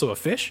there's also a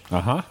fish.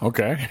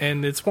 Okay.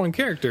 And it's one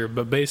character,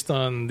 but based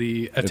on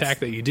the attack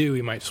that you do,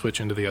 you might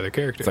switch into the other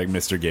character. It's like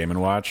Mr. Game &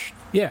 Watch.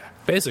 Yeah,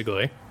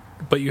 basically.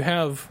 But you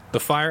have the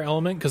fire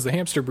element, because the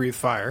hamster breathes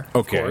fire,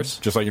 Okay. of course.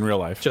 Just like in real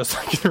life. Just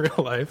like in real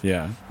life.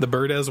 Yeah. The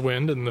bird has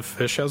wind, and the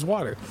fish has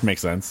water.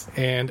 Makes sense.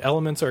 And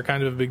elements are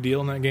kind of a big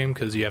deal in that game,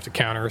 because you have to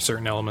counter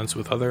certain elements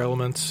with other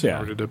elements in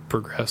order to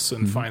progress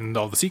and find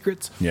all the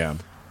secrets. Yeah.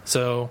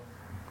 So,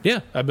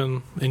 yeah, I've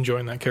been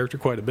enjoying that character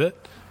quite a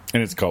bit.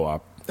 And it's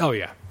co-op. Oh,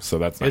 yeah. So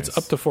that's nice. It's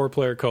up to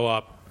 4-player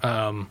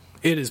co-op.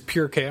 It is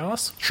pure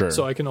chaos. Sure.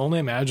 So I can only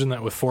imagine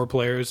that with 4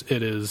 players,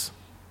 it is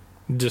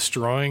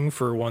destroying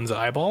for one's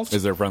eyeballs.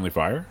 Is there friendly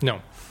fire?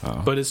 No.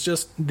 Oh. But it's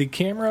just the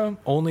camera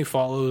only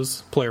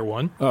follows player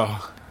one.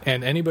 Oh.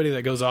 And anybody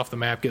that goes off the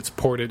map gets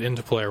ported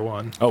into player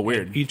one. Oh,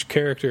 weird. And each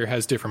character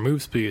has different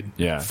move speed,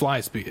 fly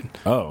speed.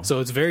 Oh.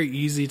 So it's very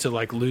easy to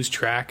like lose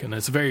track, and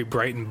it's very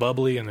bright and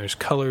bubbly, and there's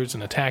colors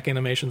and attack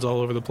animations all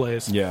over the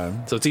place.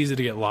 Yeah. So it's easy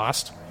to get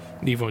lost,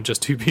 even with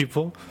just two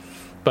people.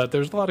 But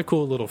there's a lot of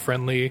cool little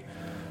friendly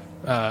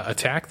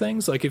attack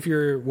things. Like if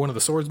you're one of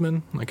the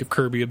swordsmen, like if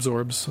Kirby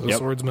absorbs a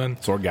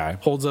swordsman, sword guy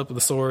holds up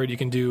the sword, you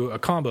can do a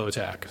combo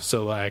attack.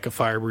 So like a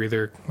fire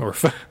breather, or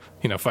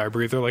fire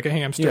breather like a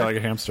hamster. Yeah, like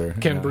a hamster.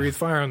 Can breathe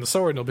fire on the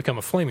sword, and it'll become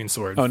a flaming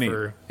sword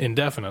for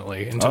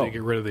indefinitely until you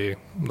get rid of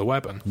the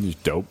weapon.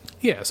 Dope.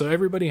 Yeah, so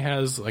everybody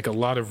has like a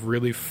lot of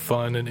really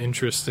fun and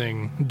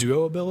interesting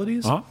duo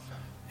abilities.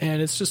 And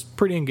it's just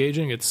pretty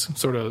engaging. It's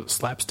sort of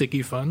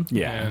slapsticky fun.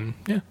 Yeah.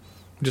 And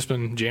just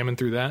been jamming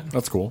through that.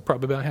 That's cool.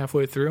 Probably about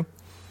halfway through.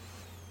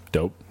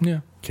 Dope.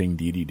 Yeah. King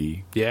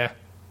DDD. Yeah.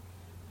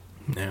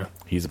 Yeah.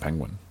 He's a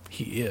penguin.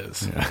 He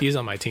is. Yeah. He's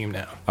on my team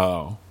now.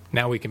 Oh.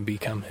 Now we can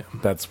become him.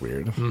 That's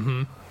weird.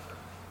 Mm-hmm.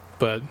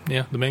 But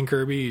yeah, the main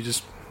Kirby,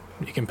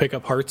 you can pick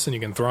up hearts and you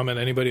can throw them at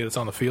anybody that's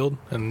on the field,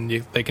 and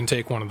they can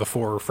take one of the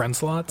 4 friend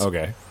slots.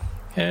 Okay.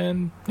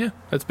 And yeah,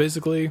 that's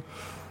basically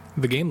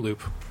the game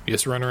loop. You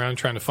just run around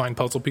trying to find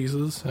puzzle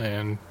pieces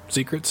and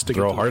secrets to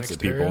throw get to hearts the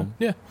at next people.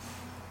 area.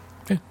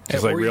 Yeah.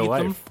 Just like real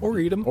life. Or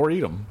eat them. Or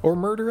eat them. Or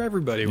murder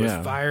everybody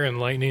with fire and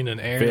lightning and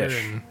air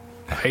Fish. and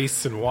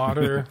ice and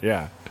water.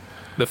 Yeah.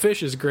 The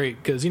fish is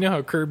great because you know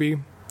how Kirby,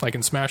 like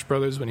in Smash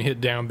Brothers, when you hit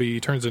down B, he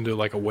turns into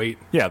like a weight.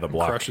 Yeah, the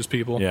block. Crushes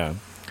people. Yeah.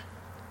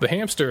 The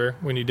hamster,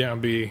 when you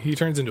down B, he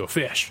turns into a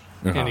fish.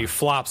 And he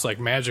flops like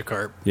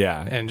Magikarp.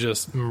 Yeah. And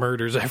just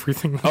murders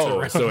everything that's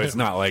around so him. it's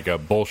not like a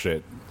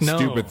bullshit,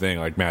 stupid thing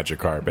like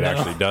Magikarp. It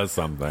actually does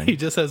something. He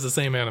just has the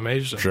same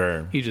animation.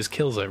 Sure. He just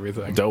kills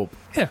everything. Dope.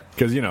 Yeah.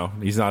 Because,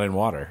 he's not in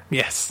water.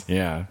 Yes.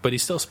 Yeah. But he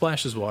still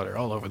splashes water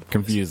all over the place.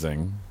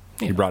 Confusing.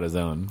 Yeah. He brought his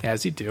own.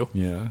 As you do.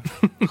 Yeah.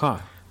 Huh.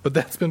 But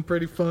that's been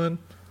pretty fun.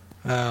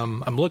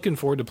 I'm looking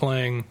forward to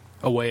playing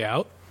A Way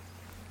Out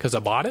because I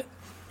bought it.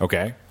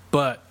 Okay.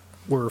 But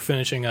we're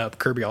finishing up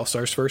Kirby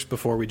All-Stars first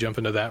before we jump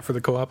into that for the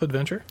co-op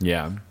adventure.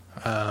 Yeah.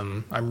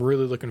 I'm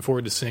really looking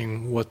forward to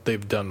seeing what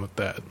they've done with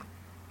that.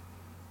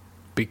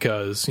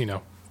 Because,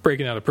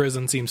 breaking out of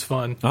prison seems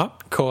fun.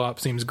 Co-op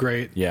seems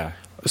great. Yeah.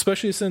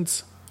 Especially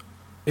since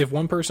if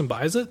one person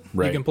buys it,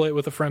 you can play it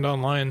with a friend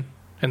online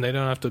and they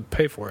don't have to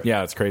pay for it.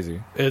 Yeah, it's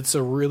crazy. It's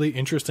a really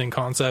interesting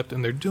concept,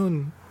 and they're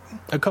doing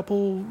a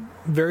couple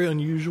very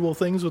unusual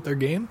things with their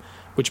game,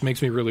 which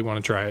makes me really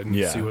want to try it and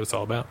see what it's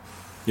all about.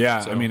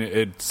 Yeah, So- I mean,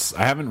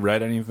 I haven't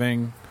read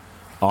anything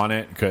on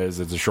it because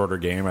it's a shorter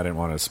game. I didn't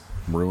want to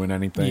ruin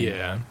anything.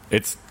 Yeah.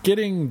 It's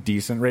getting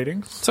decent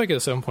ratings. It's like a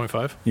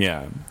 7.5.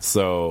 Yeah,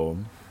 so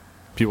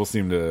people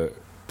seem to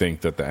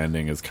think that the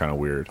ending is kind of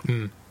weird,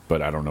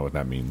 but I don't know what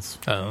that means.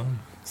 Oh.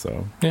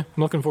 So Yeah,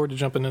 I'm looking forward to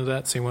jumping into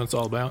that, seeing what it's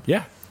all about.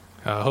 yeah,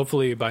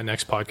 Hopefully by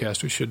next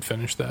podcast we should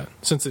finish that.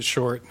 Since it's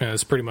short, and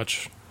it's pretty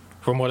much,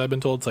 from what I've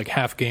been told, it's like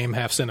half game,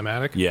 half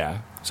cinematic. yeah,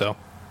 So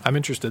I'm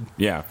interested.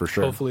 yeah, for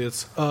sure. Hopefully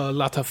it's a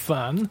lot of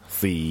fun.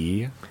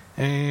 See,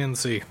 And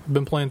see,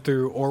 been playing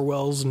through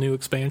Orwell's new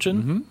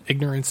expansion,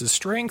 Ignorance is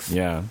Strength.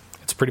 yeah,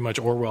 It's pretty much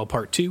Orwell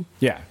Part 2.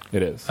 yeah,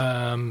 it is.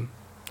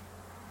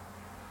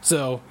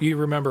 So you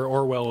remember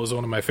Orwell was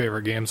one of my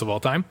favorite games of all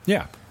time.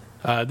 Yeah,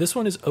 This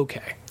one is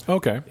okay.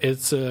 okay,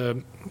 It's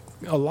a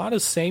lot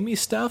of samey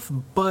stuff,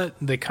 but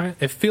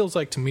it feels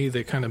like to me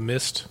they kind of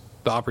missed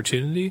the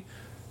opportunity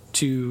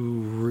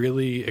to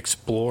really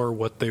explore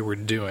what they were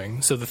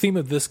doing. So the theme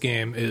of this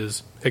game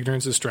is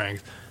ignorance is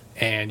strength,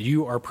 and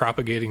you are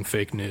propagating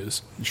fake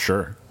news,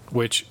 sure,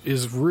 which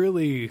is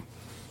really,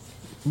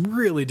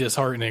 really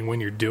disheartening when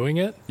you're doing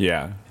it,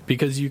 yeah,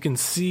 because you can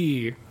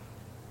see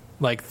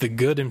like the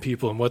good in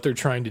people and what they're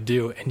trying to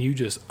do, and you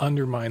just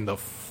undermine the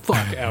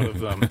fuck out of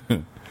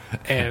them.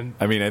 And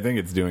I mean, I think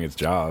it's doing its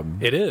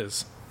job. it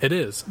is,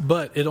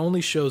 but it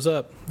only shows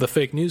up, the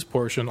fake news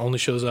portion only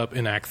shows up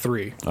in Act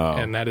 3,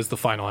 and that is the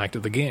final act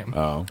of the game.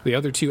 The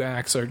other 2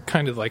 acts are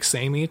kind of like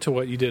samey to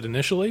what you did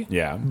initially,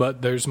 Yeah.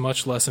 but there's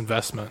much less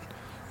investment.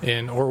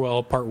 In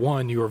Orwell Part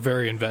 1, you were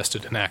very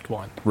invested in Act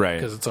 1. Right.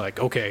 Because it's like,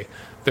 okay,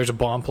 there's a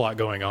bomb plot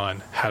going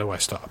on, how do I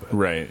stop it?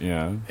 Right,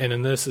 yeah, And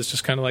in this, it's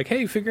just kind of like,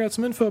 hey, figure out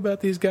some info about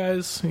these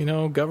guys.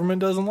 Government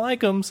doesn't like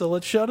them, so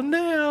let's shut them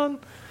down.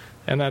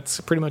 And that's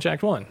pretty much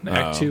Act 1.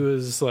 Act 2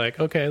 is like,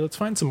 okay, let's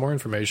find some more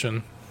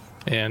information.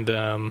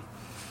 And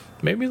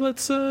maybe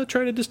let's try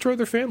to destroy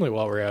their family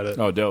while we're at it.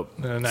 Oh, dope.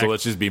 And So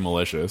let's just be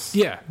malicious.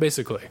 Yeah,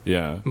 basically.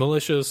 Yeah,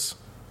 Malicious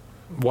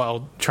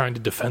while trying to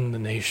defend the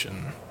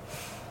nation.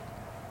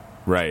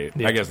 right.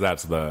 Yeah. I guess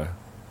that's the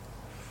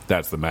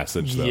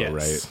message, though, Yes.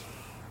 right?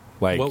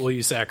 Like, What will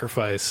you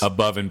sacrifice?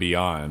 above and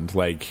beyond.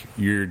 Like,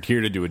 you're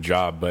here to do a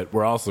job, but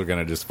we're also going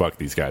to just fuck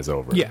these guys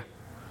over. Yeah.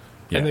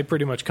 Yeah. And they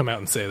pretty much come out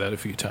and say that a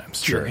few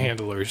times. Sure. Their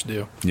handlers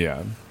do.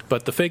 Yeah.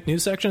 But the fake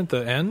news section at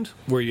the end,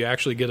 where you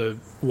actually get to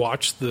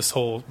watch this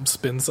whole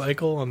spin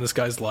cycle on this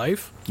guy's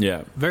life,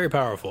 Yeah. very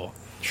powerful.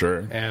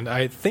 Sure. And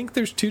I think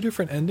there's 2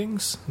 different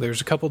endings.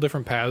 There's a couple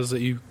different paths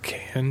that you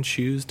can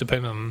choose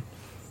depending on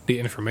the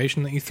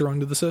information that you throw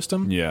into the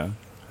system. Yeah.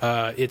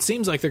 It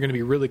seems like they're going to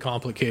be really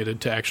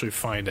complicated to actually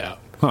find out.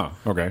 Huh.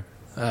 Okay.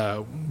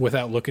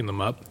 Without looking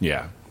them up.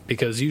 Yeah.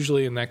 Because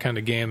usually in that kind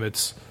of game,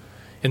 it's...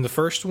 In the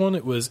first one,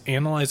 it was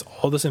analyze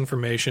all this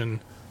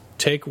information,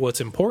 take what's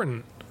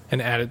important,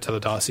 and add it to the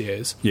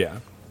dossiers. Yeah.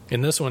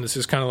 In this one, it's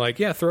just kind of like,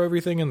 yeah, throw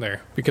everything in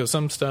there. Because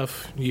some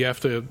stuff, you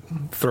have to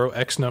throw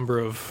X number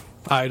of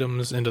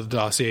items into the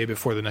dossier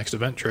before the next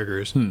event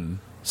triggers.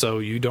 So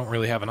you don't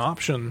really have an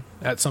option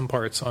at some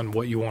parts on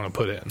what you want to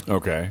put in.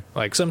 Okay.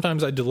 Like,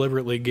 sometimes I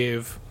deliberately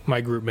gave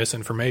my group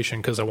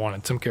misinformation because I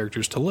wanted some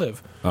characters to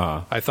live.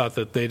 I thought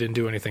that they didn't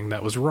do anything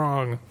that was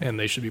wrong, and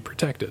they should be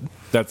protected.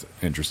 That's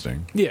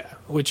interesting. Yeah,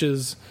 which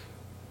is...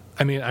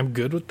 I mean, I'm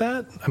good with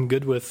that. I'm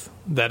good with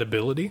that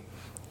ability.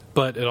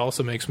 But it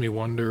also makes me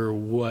wonder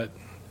what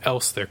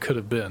else there could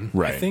have been.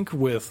 Right. I think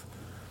with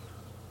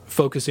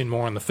focusing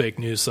more on the fake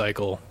news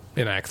cycle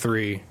in Act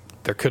 3...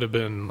 there could have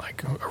been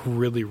like a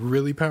really,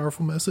 really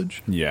powerful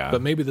message. Yeah.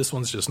 But maybe this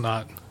one's just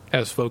not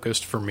as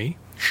focused for me.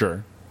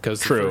 Sure.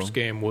 Because the first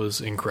game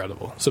was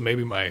incredible. So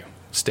maybe my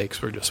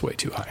stakes were just way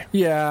too high.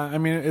 Yeah, I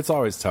mean, it's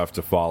always tough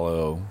to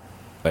follow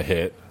a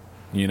hit,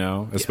 you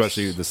know?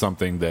 Especially Yes.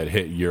 something that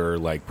hit your,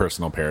 like,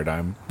 personal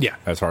paradigm. Yeah.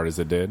 As hard as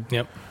it did.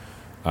 Yep.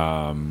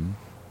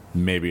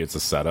 Maybe it's a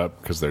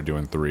setup because they're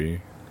doing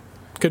 3,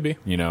 Could be.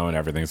 you know, and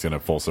everything's going to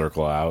full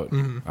circle out.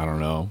 I don't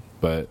know.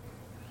 But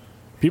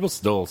people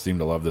still seem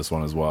to love this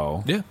one as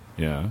well. Yeah.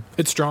 Yeah.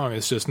 It's strong.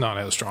 It's just not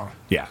as strong.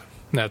 Yeah.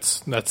 That's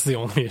the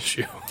only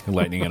issue.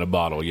 Lightning in a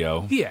bottle,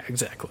 yo. Yeah,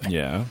 exactly.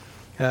 Yeah.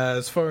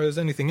 As far as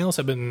anything else,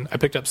 I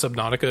picked up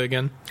Subnautica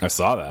again I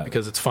saw that.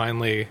 because it's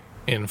finally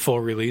in full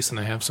release and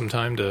I have some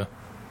time to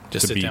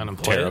just sit be down and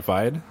play it.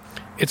 terrified.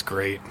 It's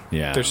great.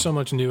 Yeah. There's so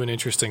much new and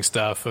interesting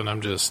stuff, and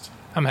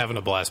I'm having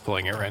a blast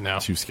playing it right now.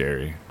 Too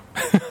scary.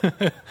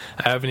 I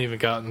haven't even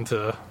gotten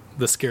to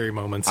the scary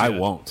moments I yet.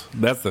 won't.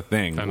 That's the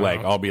thing. I know.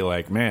 Like, I'll be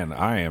like, man,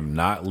 I am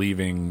not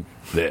leaving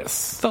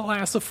this.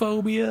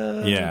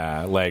 Thalassophobia.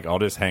 Yeah, like, I'll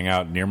just hang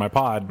out near my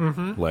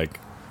pod. Like,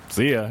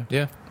 see ya.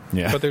 Yeah.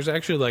 Yeah. But there's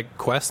actually, like,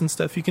 quests and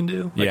stuff you can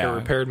do. Like, Yeah. I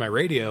repaired my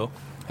radio,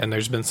 and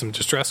there's been some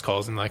distress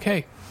calls, and like,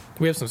 hey,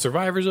 we have some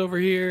survivors over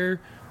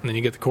here. And then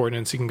you get the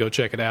coordinates, you can go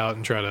check it out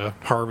and try to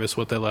harvest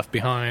what they left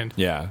behind.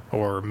 Yeah.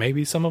 Or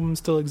maybe some of them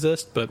still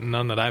exist, but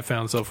none that I've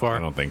found so far. I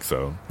don't think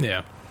so.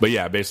 Yeah. But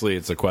yeah, basically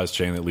it's a quest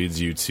chain that leads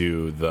you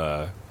to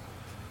the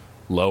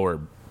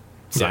lower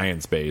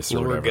science base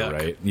or Lower whatever, guck.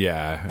 right?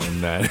 Yeah,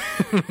 and then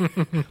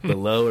the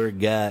lower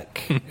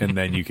guck, and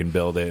then you can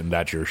build it, and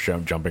that's your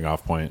jumping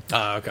off point,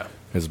 Okay.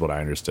 is what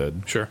I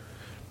understood. Sure.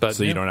 But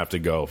So you don't have to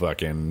go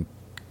fucking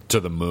to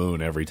the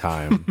moon every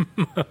time.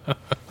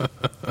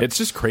 It's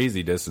just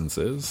crazy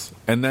distances.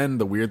 And then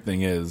the weird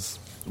thing is,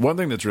 one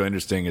thing that's really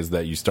interesting is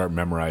that you start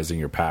memorizing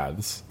your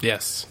paths.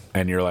 Yes.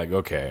 And you're like,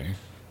 okay,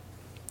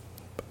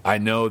 I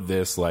know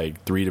this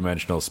like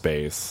 3-dimensional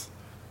space,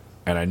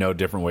 and I know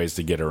different ways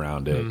to get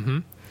around it,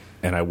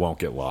 and I won't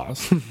get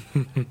lost.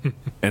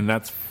 And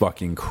that's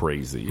fucking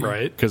crazy.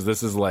 Right. Because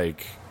this is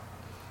like,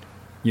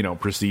 you know,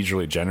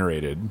 procedurally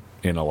generated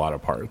in a lot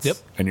of parts. Yep.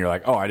 And you're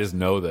like, oh, I just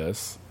know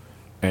this.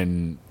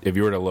 And if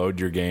you were to load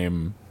your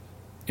game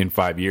in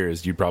 5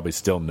 years, you'd probably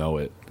still know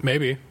it.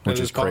 Maybe. Which That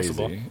is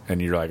possible. crazy.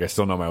 And you're like, I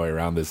still know my way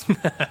around this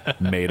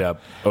made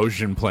up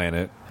ocean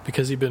planet.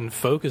 Because you've been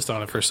focused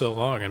on it for so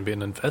long and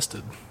been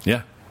invested.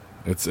 Yeah.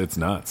 It's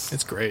nuts.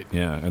 It's great.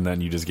 Yeah. And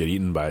then you just get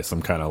eaten by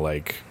some kind of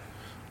like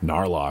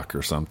Narlock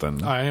or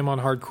something. I am on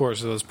hardcore,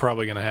 so that's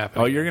probably going to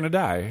happen. Oh, you're going to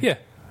die. Yeah,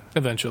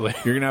 eventually.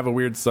 You're going to have a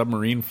weird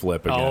submarine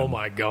flip again. Oh,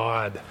 my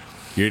God.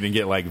 You're going to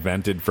get like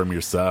vented from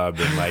your sub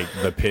in like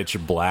the pitch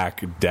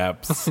black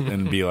depths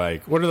and be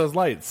like, what are those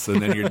lights?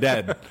 And then you're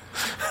dead.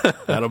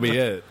 That'll be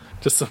it.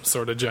 Just some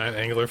sort of giant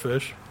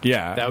anglerfish.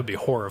 Yeah. That would be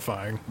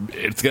horrifying.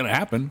 It's going to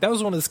happen. That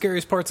was one of the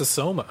scariest parts of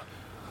Soma.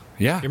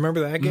 Yeah. You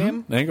remember that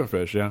game?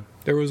 Anglerfish, yeah.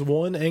 There was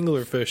one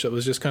anglerfish that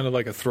was just kind of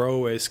like a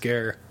throwaway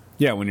scare.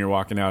 Yeah, when you're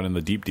walking out in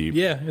the deep.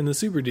 Yeah, in the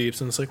super deeps,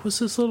 and it's like, what's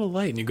this little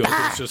light? And you go,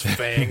 it's just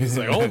fangs. It's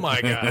like, oh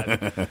my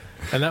God.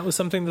 And that was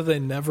something that they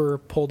never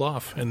pulled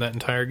off in that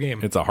entire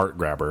game. It's a heart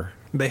grabber.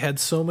 They had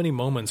so many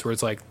moments where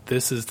it's like,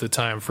 this is the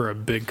time for a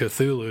big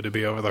Cthulhu to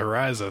be over the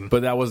horizon.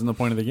 But that wasn't the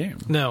point of the game.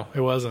 No,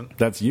 it wasn't.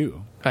 That's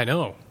you. I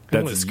know.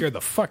 That would scared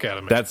the fuck out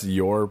of me. That's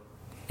your,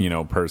 you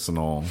know,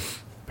 personal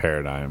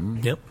paradigm.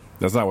 Yep.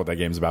 That's not what that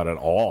game's about at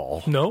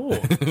all. No.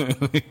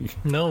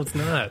 No, it's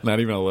not. Not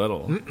even a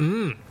little.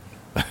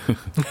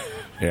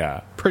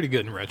 Yeah. Pretty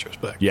good in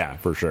retrospect. Yeah,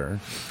 for sure.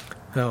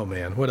 Oh,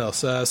 man. What else?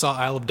 Saw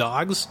Isle of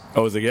Dogs.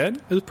 Oh, is it good?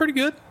 It was pretty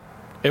good.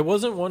 It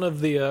wasn't one of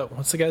the,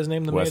 what's the guy's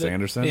name that Wes made it?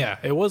 Anderson? Yeah,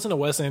 it wasn't a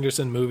Wes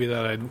Anderson movie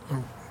that I'd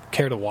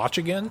care to watch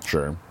again.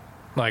 Sure.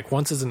 Like,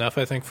 once is enough,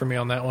 I think, for me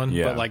on that one.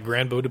 Yeah. But, like,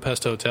 Grand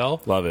Budapest Hotel.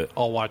 Love it.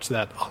 I'll watch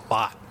that a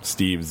lot.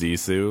 Steve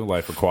Zissou,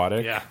 Life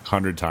Aquatic. Yeah.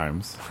 100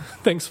 times.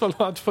 Thanks a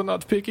lot for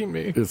not picking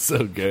me. It's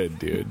so good,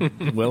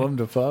 dude. Willem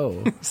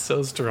Dafoe.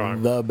 So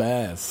strong. The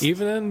best.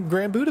 Even in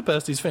Grand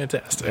Budapest, he's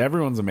fantastic.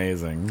 Everyone's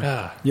amazing.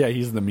 Ah. Yeah,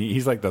 he's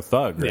like the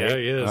thug, right? Yeah,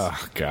 he is.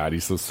 Oh, God,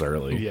 he's so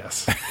surly.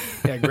 Yes.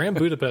 Yeah, Grand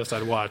Budapest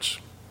I'd watch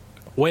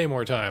way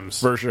more times.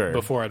 For sure.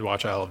 Before I'd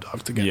watch Isle of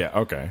Dogs again. Yeah,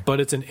 okay. But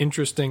it's an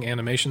interesting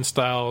animation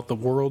style. The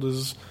world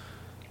is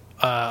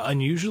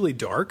unusually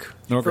dark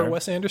for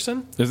Wes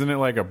Anderson. Isn't it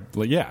like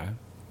yeah.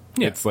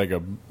 Yeah. It's like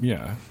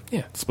yeah. Yeah.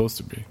 It's supposed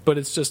to be. But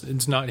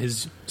it's not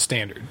his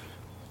standard.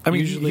 I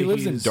mean, Usually he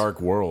lives in he's-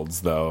 dark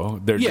worlds, though.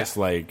 They're Yeah. just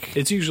like,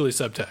 It's usually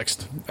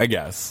subtext. I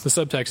guess. The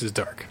subtext is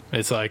dark.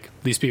 It's like,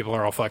 these people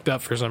are all fucked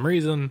up for some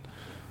reason.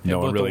 No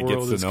one but the really gets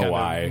world to is know kind of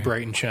why.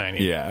 bright and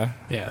shiny. Yeah.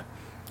 Yeah.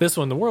 This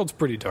one, the world's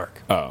pretty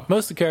dark. Oh.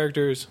 Most of the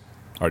characters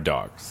Are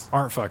dogs.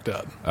 aren't fucked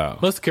up. Oh.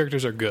 Most of the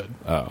characters are good.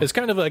 Oh. It's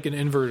kind of like an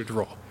inverted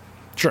role.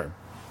 Sure.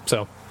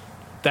 So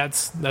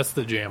that's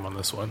the jam on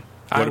this one.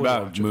 What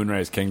about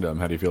Moonrise Kingdom?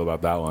 How do you feel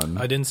about that one?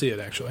 I didn't see it,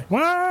 actually.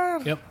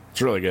 What? Yep.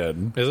 It's really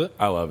good. Is it?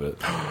 I love it.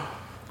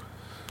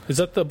 Is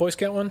that the Boy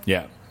Scout one?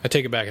 Yeah. I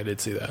take it back. I did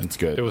see that. It's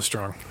good. It was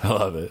strong. I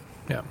love it.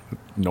 Yeah.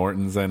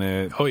 Norton's in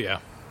it. Oh, yeah.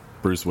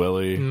 Bruce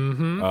Willis.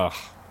 Mm-hmm. Oh,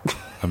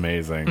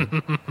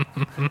 amazing.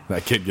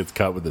 That kid gets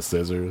cut with the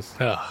scissors.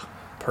 Oh,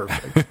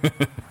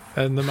 perfect.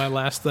 And then my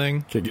last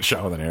thing Kid gets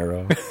shot with an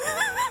arrow.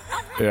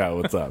 Yeah,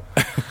 what's up?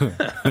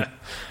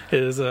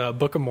 is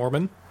Book of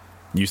Mormon.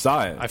 You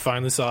saw it. I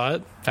finally saw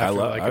it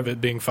after of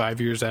it being 5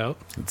 years out.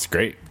 It's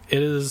great.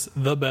 It is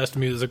the best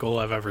musical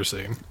I've ever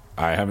seen.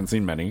 I haven't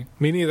seen many,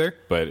 Me neither.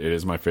 but it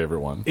is my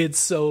favorite one. It's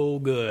so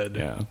good.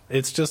 Yeah.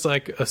 It's just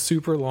like a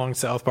super long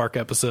South Park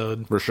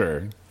episode, For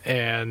sure.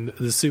 and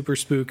the super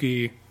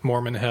spooky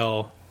Mormon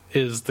Hell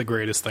is the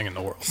greatest thing in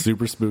the world.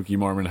 Super spooky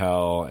Mormon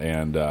Hell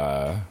and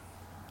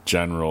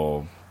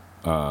General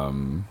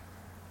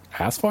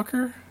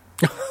Assfucker?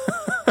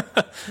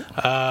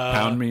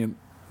 Pound me in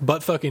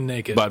Butt fucking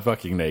naked. butt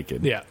fucking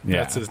naked. Yeah,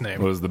 that's his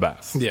name. It was the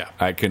best. Yeah.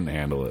 I couldn't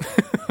handle it.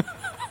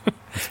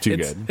 It's too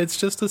good. It's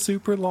just a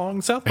super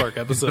long South Park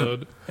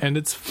episode, and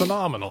it's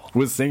phenomenal.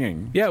 With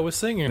singing. Yeah, with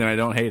singing. And I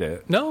don't hate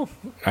it. No,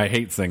 I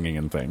hate singing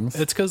and things.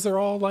 it's because they're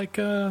all like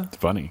It's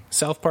funny.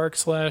 South Park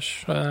 /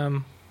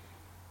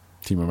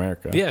 Team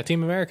America. yeah,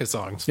 Team America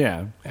songs.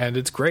 Yeah. And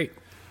it's great.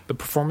 The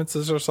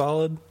performances are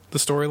solid. The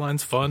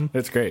storyline's fun.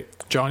 It's great.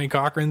 Johnny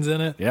Cochran's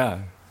in it.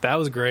 Yeah. That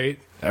was great.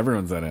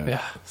 Everyone's in it.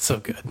 Yeah, so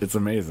good. It's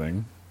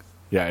amazing.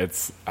 Yeah,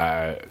 it's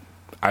I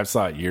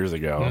saw it years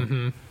ago,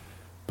 Mm-hmm.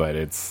 but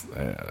it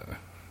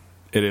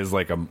is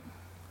like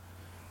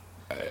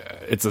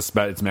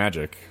it's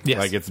magic. Yes.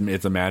 Like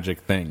it's a magic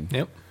thing.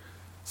 Yep.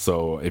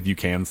 So if you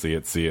can see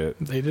it, see it.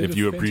 They did if a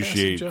you fantastic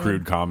appreciate job.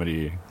 crude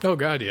comedy, Oh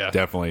God, yeah.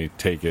 definitely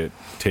take it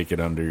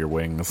under your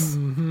wings.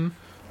 Mm-hmm.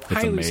 It's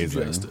Highly amazing.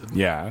 suggested.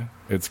 Yeah,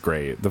 it's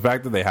great. The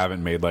fact that they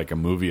haven't made like a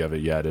movie of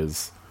it yet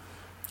is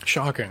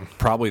Shocking.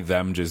 probably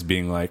them just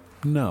being like,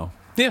 no.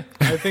 Yeah,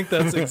 I think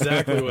that's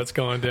exactly what's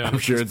going down. I'm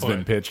at sure this it's been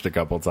point. pitched a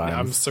couple times.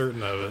 I'm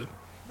certain of it.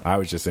 I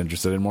was just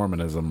interested in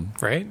Mormonism.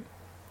 Right?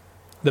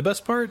 The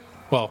best part?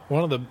 Well,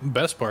 one of the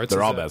best parts. They're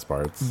is all that best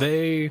parts.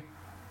 They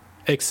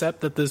accept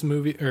that this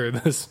movie or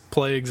this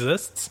play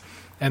exists,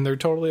 and they're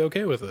totally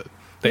okay with it.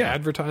 They Yeah.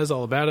 advertise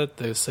all about it.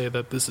 They say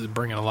that this is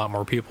bringing a lot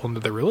more people into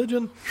the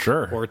religion.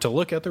 Sure. Or to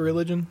look at the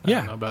religion. I Yeah.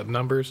 don't know about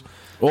numbers.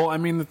 Well, I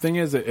mean, the thing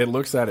is, it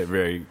looks at it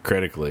very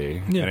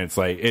critically, Yeah. and it's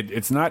like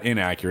it's not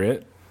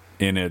inaccurate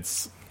in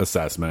its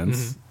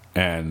assessments,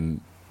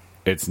 and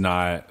it's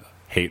not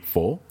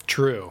hateful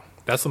True.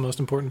 That's the most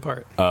important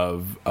part.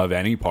 of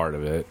any part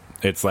of it.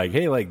 It's like,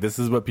 hey, like this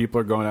is what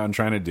people are going out and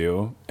trying to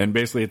do, and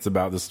basically, it's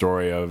about the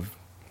story of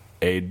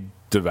a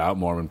devout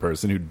Mormon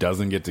person who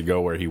doesn't get to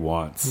go where he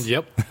wants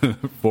Yep.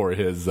 for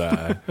his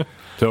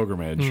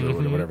pilgrimage or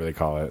whatever they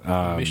call it,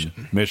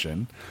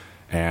 mission,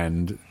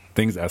 and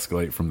things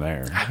escalate from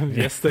there.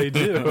 Yes, they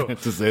do.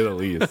 To say the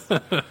least.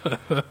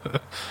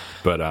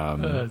 But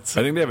I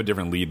think they have a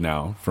different lead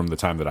now from the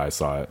time that I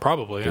saw it.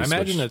 Probably. I They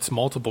imagine switched- it's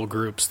multiple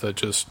groups that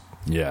just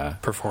Yeah.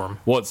 perform.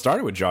 Well, it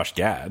started with Josh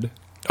Gad.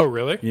 Oh,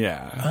 really?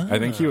 Yeah. I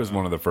think he was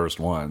one of the first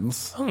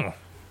ones. Oh.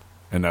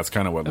 And that's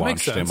kind of what That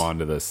makes launched him sense.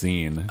 onto the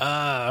scene,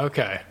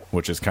 Okay.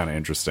 which is kind of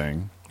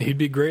interesting. He'd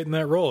be great in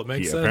that role. It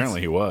makes sense.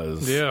 Apparently he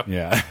was. Yeah.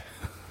 Yeah.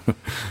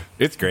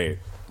 It's great.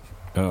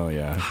 Oh,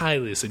 yeah.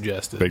 Highly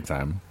suggested. Big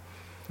time.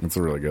 It's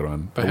a really good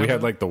one. But But we how had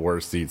about- like the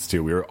worst seats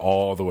too. We were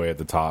all the way at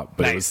the top,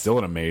 but it was Nice. still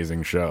an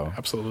amazing show.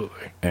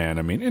 Absolutely. And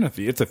I mean,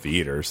 it's a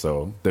theater,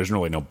 so there's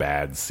really no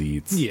bad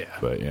seats. Yeah.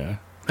 But yeah.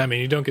 I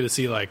mean, you don't get to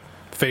see like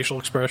facial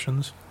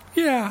expressions,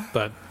 Yeah.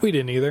 but we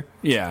didn't either.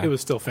 Yeah. It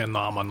was still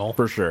phenomenal.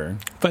 For sure.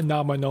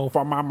 Phenomenal.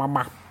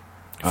 Formaggio.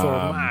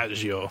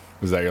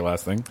 Was that your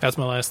last thing? That's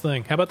my last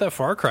thing. How about that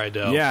Far Cry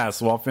demo? Yeah,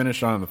 so I'll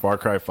finish on the Far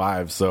Cry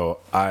 5. So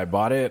I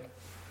bought it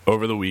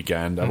over the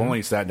weekend. I've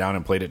only sat down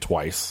and played it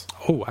twice.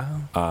 Oh,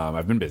 wow.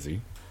 I've been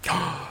busy.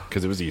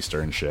 because it was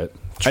Easter and shit.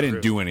 I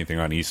didn't do anything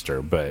on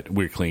Easter, but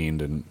we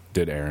cleaned and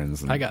did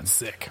errands. And I got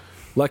sick.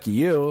 Lucky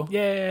you.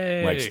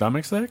 Yay! Like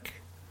stomach sick?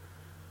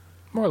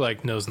 More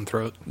like nose and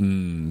throat.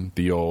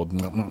 The old...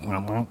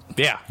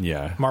 Yeah.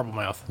 Yeah. Marble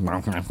mouth.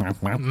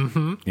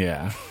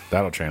 Yeah,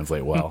 that'll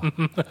translate well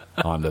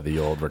onto the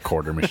old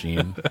recorder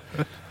machine.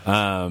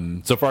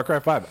 So Far Cry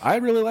 5, I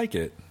really like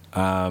it.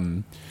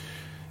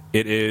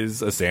 It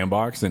is a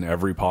sandbox in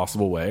every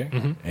possible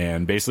way,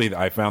 and basically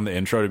I found the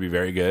intro to be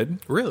very good.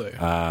 Really?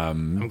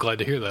 I'm glad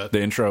to hear that.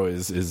 The intro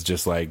is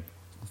just like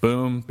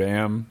boom,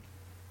 bam.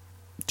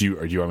 Do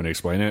you want me to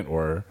explain it,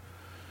 or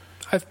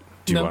are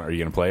you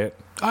going to play it?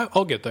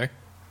 I'll get there.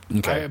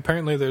 Okay.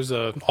 Apparently there's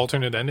an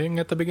alternate ending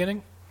at the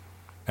beginning.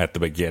 At the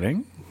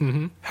beginning?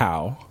 Mm-hmm.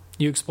 How?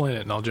 You explain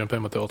it, and I'll jump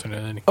in with the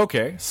alternate ending.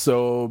 Okay,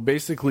 so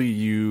basically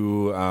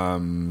you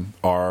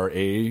are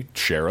a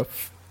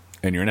sheriff,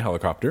 and you're in a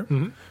helicopter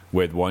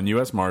with one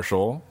U.S.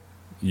 Marshal.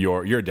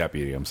 You're a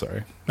deputy, I'm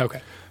sorry.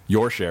 Okay.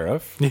 Your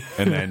sheriff,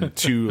 and then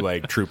two,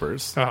 like,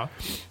 troopers. Uh-huh.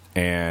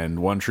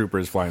 And one trooper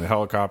is flying the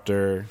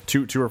helicopter.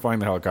 Two are flying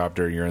the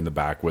helicopter. You're in the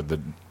back with the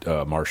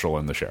marshal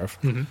and the sheriff.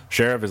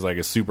 Sheriff is like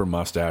a super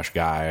mustache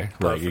guy,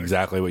 like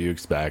exactly what you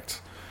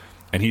expect.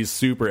 And he's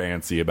super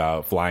antsy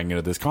about flying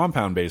into this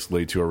compound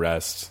basically to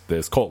arrest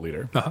this cult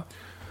leader.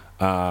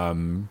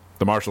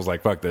 The marshal's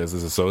like, fuck this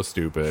is so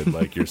stupid.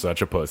 Like, you're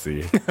such a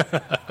pussy.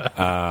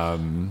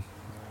 And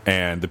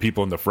the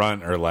people in the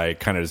front are like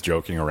kind of just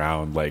joking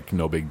around, like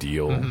no big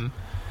deal.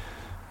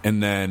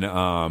 And then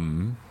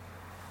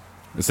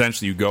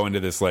essentially you go into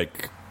this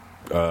like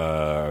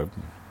what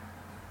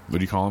do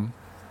you call them?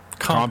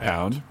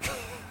 Compound.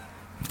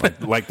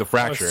 like the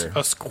fracture.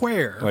 A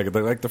square. Like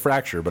the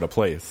fracture, but a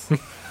place.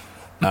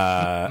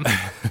 Not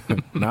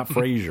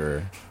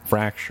Frasier.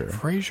 Fracture.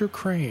 Frasier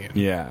Crane.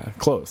 Yeah,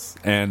 close.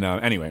 And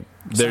anyway,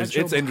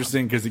 it's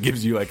interesting because it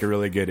gives you like a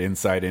really good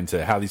insight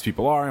into how these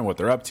people are and what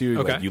they're up to.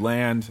 Okay. Like, you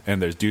land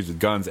and there's dudes with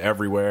guns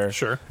everywhere.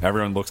 Sure.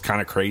 Everyone looks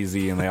kind of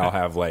crazy, and they all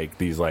have like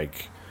these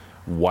like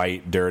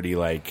white, dirty,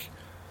 like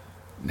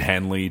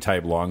Henley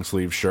type long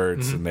sleeve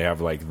shirts, and they have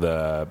like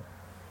the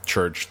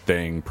church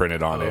thing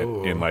printed on it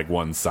in like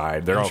one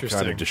side. They're all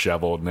kind of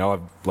disheveled, and they all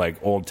have like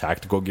old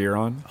tactical gear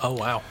on. Oh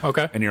wow.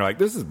 Okay. And you're like,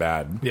 this is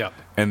bad. Yeah.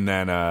 And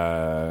then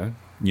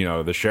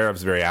the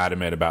sheriff's very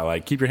adamant about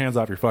like, keep your hands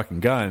off your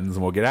fucking guns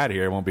and we'll get out of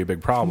here. It won't be a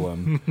big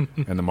problem.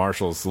 And the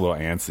marshal's a little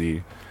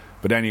antsy.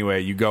 But anyway,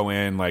 you go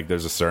in, like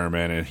there's a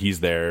sermon, and he's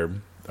there.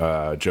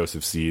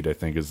 Joseph Seed, I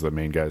think, is the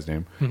main guy's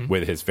name,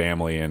 with his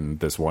family and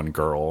this one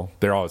girl.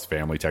 They're all his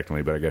family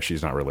technically, but I guess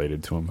she's not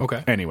related to him.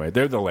 Okay. Anyway,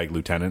 they're the like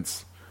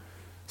lieutenants,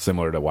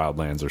 similar to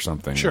Wildlands or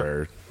something,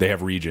 where they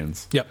have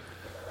regions. Yep.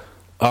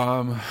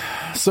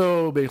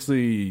 So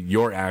basically,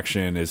 your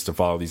action is to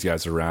follow these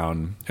guys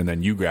around, and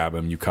then you grab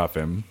him, you cuff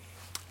him.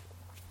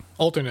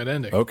 Alternate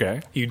ending.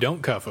 Okay. You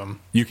don't cuff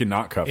him. You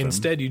cannot cuff him.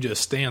 Instead, you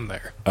just stand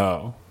there.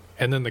 Oh.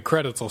 And then the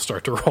credits will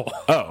start to roll.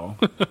 Oh.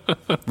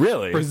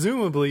 Really?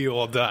 Presumably you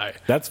will die.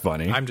 That's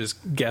funny. I'm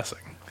just guessing.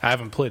 I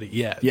haven't played it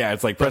yet. Yeah,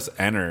 it's like press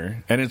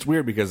enter. And it's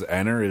weird because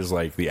enter is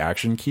like the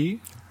action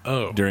key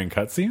during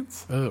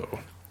cutscenes. Oh.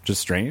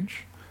 Just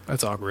strange.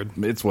 That's awkward.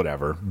 It's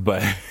whatever.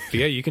 But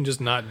yeah, you can just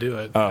not do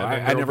it. Oh,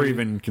 I never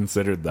even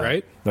considered that.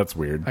 Right? That's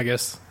weird. I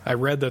guess I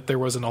read that there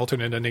was an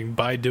alternate ending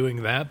by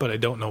doing that, but I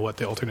don't know what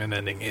the alternate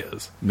ending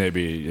is.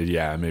 Maybe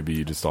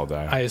you just all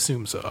die. I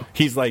assume so.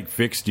 He's like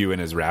fixed you in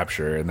his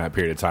rapture in that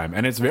period of time,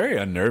 and it's very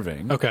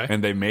unnerving. Okay.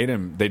 And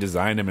they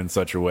designed him in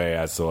such a way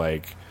as to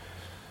like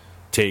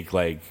take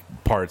like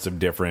parts of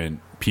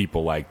different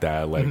people like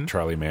that, like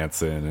Charlie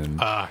Manson,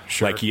 and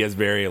sure. like he has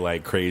very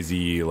like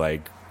crazy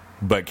like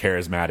but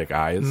charismatic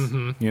eyes,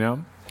 you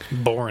know?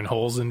 Boring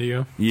holes into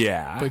you.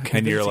 Yeah. But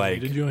and you're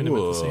like, to join him at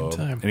the same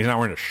time. And he's not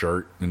wearing a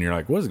shirt, and you're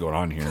like, what is going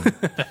on here?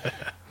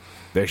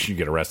 They should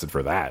get arrested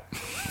for that.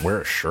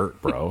 Wear a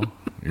shirt, bro.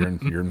 You're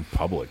in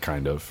public,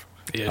 kind of.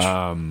 Ish. Your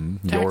own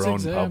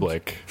exempt.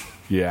 public.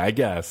 Yeah, I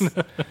guess.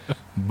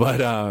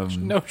 But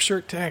no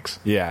shirt tax.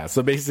 Yeah,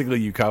 so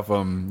basically you cuff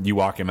him, you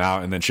walk him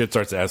out, and then shit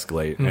starts to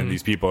escalate, and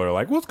these people are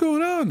like, what's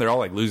going on? They're all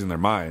like losing their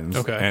minds.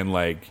 Okay. And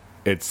like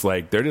it's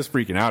like they're just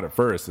freaking out at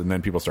first, and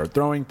then people start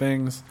throwing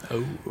things.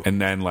 Oh.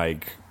 And then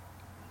like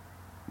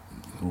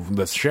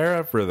the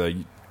sheriff or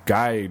the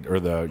guy or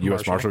the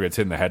U.S. Marshal gets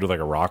hit in the head with like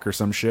a rock or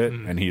some shit,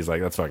 and he's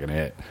like, that's fucking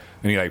it.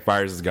 And he like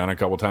fires his gun a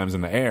couple times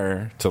in the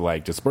air to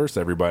like disperse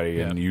everybody,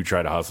 and you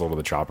try to hustle to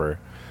the chopper.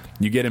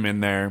 You get him in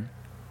there,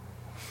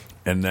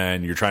 and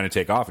then you're trying to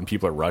take off, and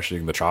people are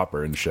rushing the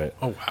chopper and shit.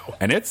 Oh, wow.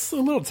 And it's a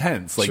little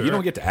tense. Like, you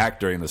don't get to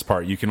act during this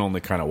part. You can only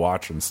kind of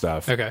watch and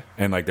stuff. Okay.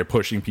 And, like, they're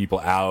pushing people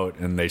out,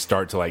 and they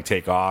start to, like,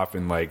 take off,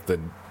 and, like,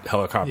 the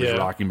helicopter's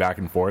rocking back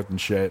and forth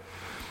and shit,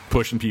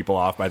 pushing people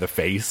off by the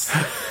face,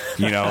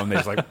 you know, and they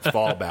just, like,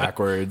 fall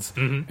backwards.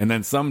 And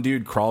then some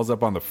dude crawls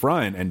up on the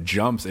front and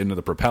jumps into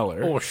the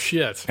propeller. Oh,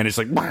 shit. And it's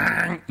like,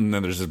 and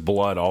then there's just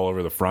blood all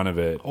over the front of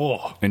it.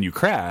 Oh. And you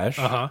crash.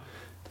 Uh-huh.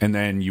 And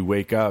then you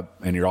wake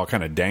up, and you're all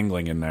kind of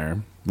dangling in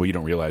there. Well, you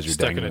don't realize you're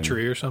stuck dangling. in a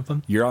tree or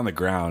something? You're on the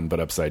ground, but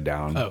upside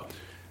down. Oh.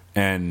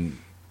 And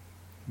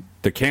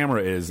the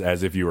camera is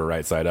as if you were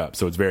right side up,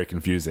 so it's very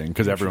confusing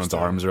because everyone's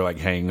arms are like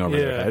hanging over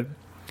their head.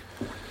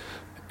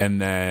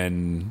 And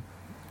then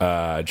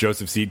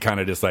Joseph Seed kind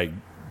of just like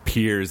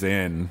peers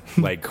in,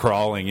 like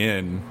crawling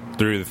in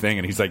through the thing,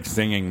 and he's like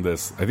singing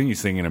this. I think he's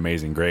singing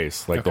Amazing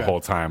Grace like the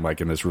whole time,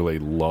 like in this really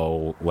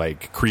low,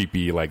 like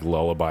creepy, like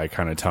lullaby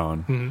kind of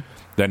tone.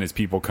 Then as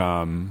people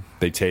come,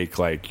 they take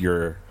like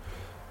your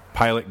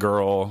pilot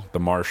girl, the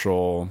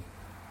marshal,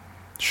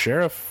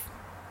 sheriff,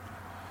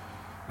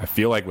 I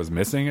feel like was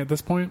missing at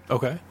this point.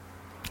 Okay.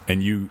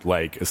 And you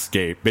like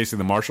escape. Basically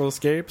the marshal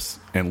escapes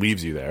and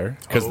leaves you there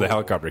because the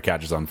helicopter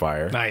catches on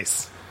fire.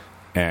 Nice.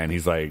 And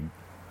he's like,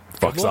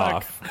 fucks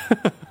off.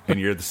 And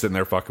you're sitting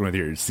there fucking with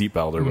your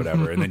seatbelt or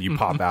whatever. And then you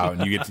pop out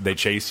and they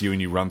chase you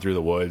and you run through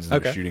the woods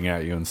and they're shooting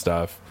at you and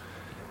stuff.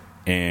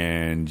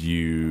 And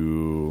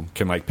you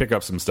can like pick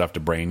up some stuff to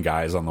brain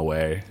guys on the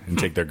way and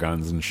take their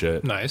guns and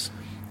shit. Nice.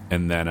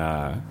 And then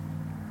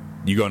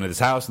you go into this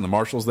house and the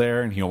marshal's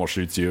there and he almost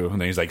shoots you. And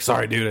then he's like,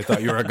 sorry, dude, I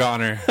thought you were a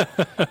goner.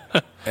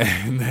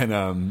 And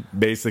then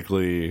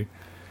basically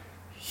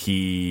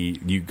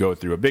you go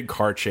through a big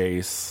car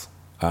chase,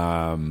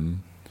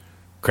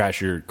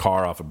 crash your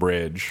car off a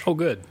bridge. Oh,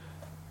 good.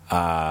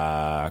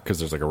 Because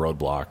there's like a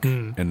roadblock.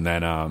 And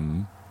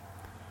then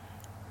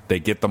they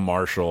get the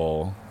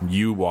marshal.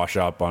 You wash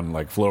up on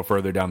like flow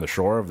further down the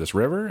shore of this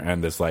river,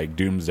 and this like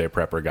doomsday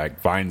prepper guy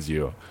finds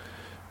you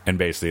and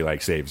basically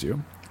like saves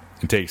you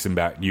and takes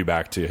you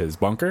back to his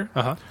bunker.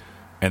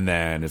 And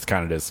then it's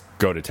kind of just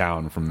go to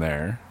town from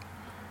there.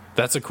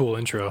 That's a cool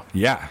intro.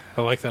 Yeah,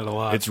 I like that a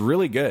lot. it's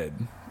really good,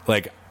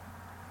 like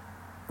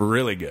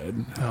really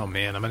good. Oh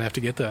man, I'm gonna have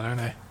to get that,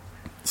 aren't I?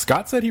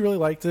 Scott said he really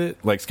liked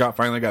it. Like Scott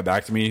finally got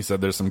back to me. He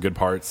said there's some good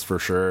parts for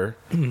sure.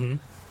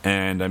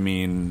 And I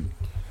mean,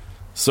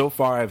 so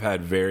far I've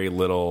had very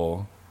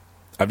little.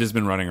 I've just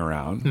been running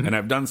around and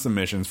I've done some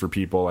missions for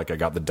people. Like I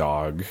got the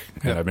dog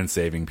and I've been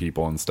saving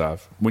people and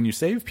stuff. When you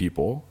save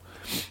people,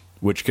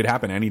 which could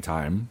happen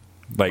anytime,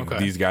 like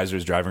these guys are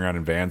just driving around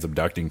in vans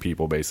abducting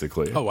people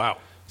basically. Oh wow.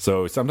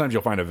 So sometimes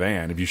you'll find a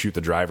van. If you shoot the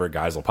driver,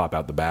 guys will pop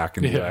out the back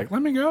and be like,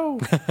 let me go.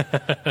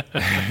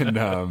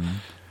 And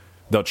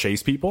they'll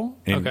chase people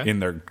in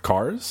their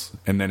cars.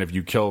 And then if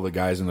you kill the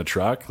guys in the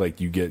truck,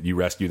 like you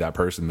rescue that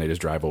person, they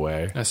just drive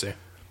away. I see.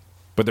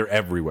 But they're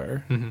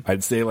everywhere.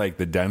 I'd say like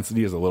the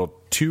density is a little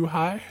too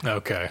high.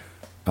 Okay.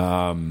 I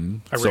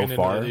ran into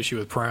that issue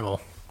with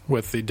Primal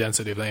with the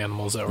density of the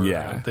animals that were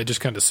around. They just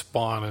kind of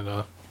spawn in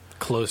a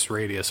close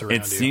radius around you.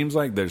 It seems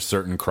like there's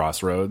certain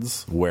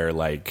crossroads where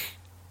like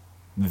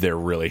they're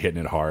really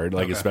hitting it hard.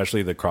 Like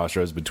especially the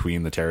crossroads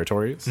between the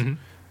territories.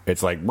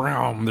 It's like,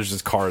 there's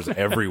just cars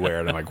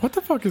everywhere. And I'm like, what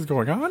the fuck is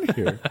going on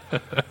here?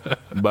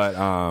 But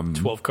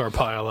 12-car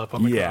pile up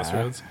on the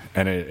crossroads.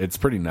 And it's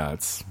pretty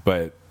nuts.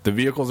 But the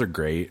vehicles are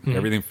great.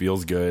 Everything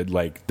feels good.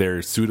 Like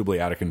they're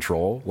suitably out of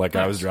control. Like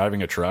I was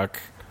driving a truck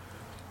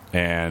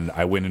and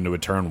I went into a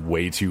turn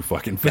way too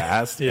fucking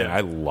fast and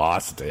I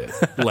lost it.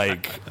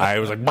 Like I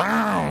was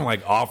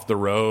like off the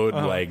road,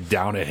 like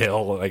down a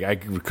hill. Like I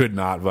could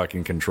not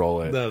fucking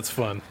control it. That's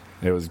fun.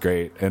 It was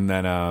great. And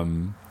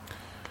then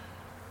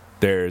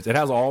it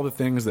has all the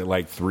things that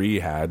like 3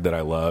 had that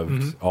I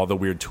loved, all the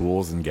weird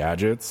tools and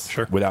gadgets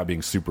without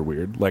being super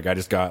weird. Like I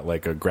just got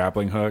like a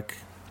grappling hook,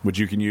 which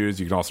you can use.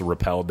 You can also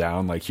rappel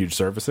down like huge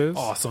surfaces.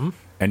 Awesome.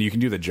 And you can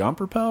do the jump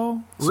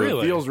rappel. So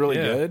really? It feels really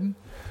good.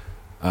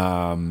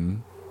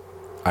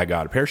 I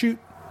got a parachute.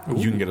 Ooh.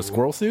 You can get a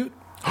squirrel suit.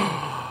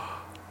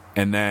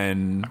 And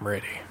then I'm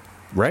ready.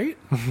 Right?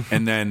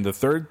 And then the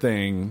third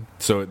thing,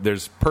 so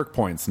there's perk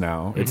points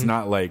now. It's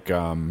not like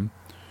in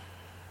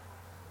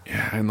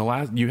the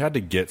last you had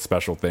to get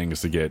special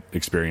things to get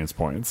experience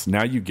points.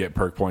 Now you get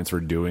perk points for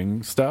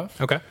doing stuff.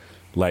 Okay.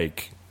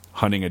 Like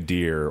hunting a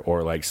deer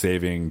or like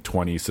saving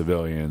 20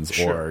 civilians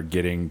or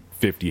getting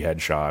 50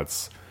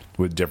 headshots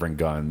with different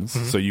guns.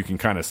 So you can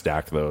kind of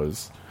stack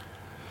those.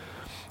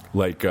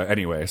 Like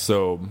anyway,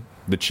 so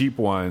the cheap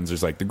ones,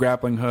 there's like the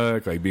grappling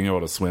hook, like being able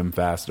to swim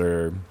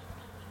faster,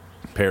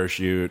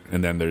 parachute,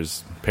 and then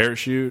there's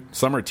parachute.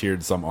 Some are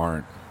tiered, some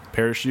aren't.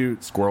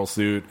 Parachute, squirrel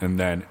suit, and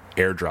then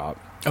airdrop.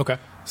 Okay.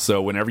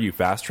 So whenever you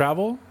fast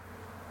travel,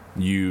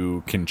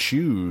 you can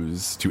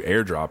choose to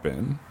airdrop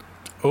in.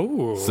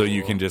 Oh. So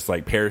you can just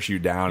like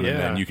parachute down and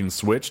then you can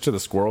switch to the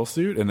squirrel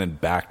suit and then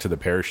back to the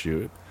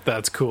parachute.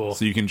 That's cool.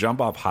 So you can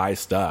jump off high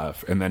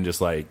stuff and then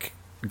just like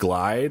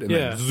glide and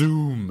then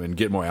zoom and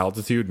get more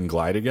altitude and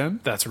glide again.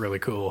 That's really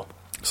cool.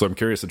 So I'm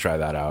curious to try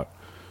that out.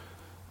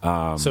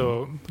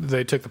 So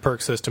they took the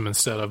perk system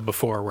instead of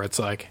before where it's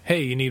like,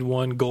 hey, you need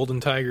 1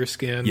 golden tiger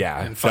skin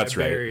and 5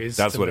 berries.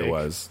 That's what it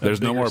was. There's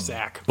no more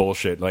sack.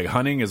 Bullshit. Like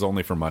hunting is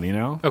only for money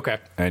now. Okay.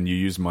 And you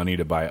use money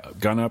to buy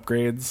gun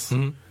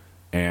upgrades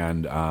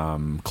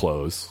and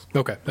clothes.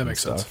 Okay, that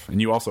makes sense.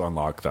 And you also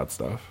unlock that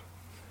stuff.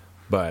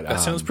 But that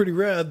sounds pretty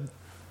rad.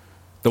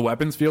 The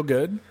weapons feel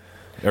good.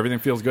 Everything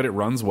feels good. It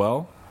runs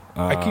well.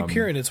 I keep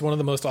hearing it's one of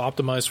the most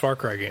optimized Far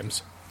Cry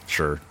games.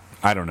 Sure.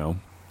 I don't know.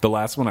 The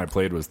last one I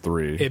played was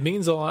 3. It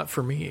means a lot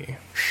for me.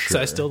 Because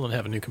I still don't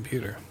have a new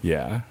computer.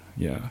 Yeah.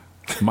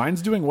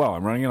 Mine's doing well.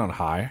 I'm running it on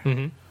high,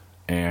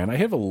 and I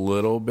have a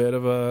little bit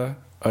of a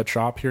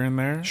chop here and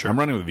there. Sure. I'm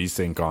running with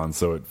VSync on,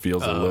 so it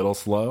feels a little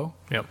slow.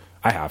 Yep.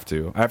 I have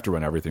to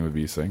run everything with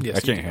VSync. Yes, I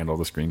can't handle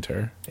the screen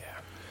tear. Yeah.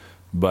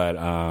 But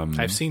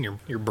I've seen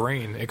your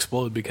brain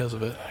explode because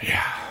of it.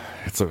 yeah,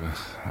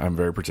 I'm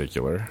very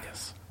particular.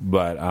 Yes.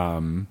 But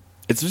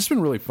it's just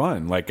been really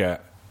fun. Like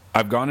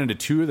I've gone into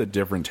 2 of the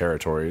different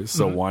territories.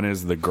 So one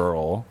is the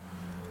girl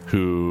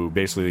who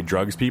basically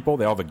drugs people.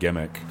 They all have a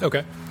gimmick.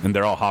 Okay. And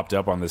they're all hopped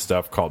up on this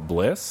stuff called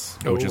bliss,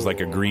 which is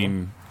like a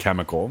green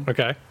chemical.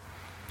 Okay.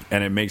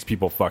 And it makes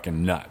people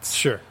fucking nuts.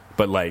 Sure.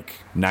 But like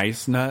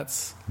nice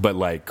nuts, but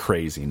like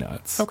crazy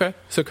nuts. Okay.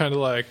 So kind of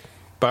like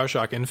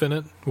BioShock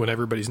Infinite, when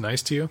everybody's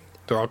nice to you.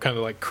 They're all kind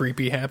of like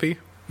creepy happy.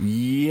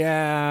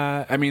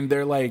 Yeah. I mean,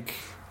 they're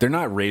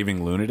not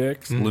raving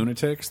lunatics.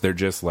 They're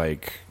just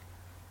like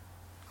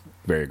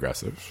very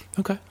aggressive.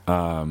 Okay.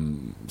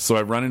 So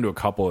I've run into a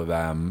couple of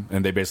them,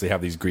 and they basically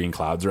have these green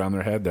clouds around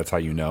their head. That's how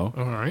you know.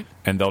 All right.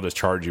 And they'll just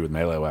charge you with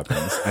melee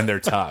weapons, and they're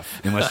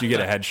tough unless you get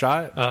a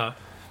headshot.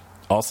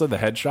 Also, the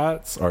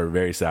headshots are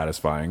very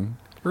satisfying.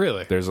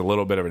 Really? There's a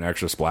little bit of an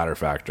extra splatter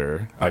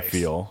factor, Nice. I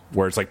feel,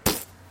 where it's like,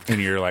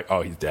 and you're like,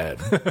 oh, he's dead.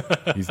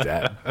 He's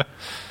dead.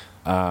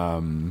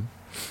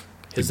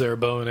 Is there a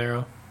bow and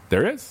arrow?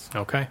 There is.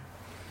 Okay.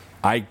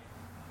 I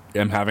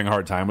am having a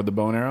hard time with the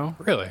bow and arrow.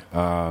 Really?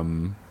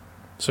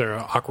 Is there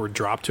an awkward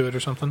drop to it or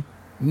something?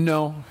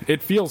 No,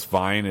 it feels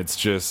fine. It's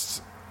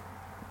just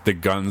the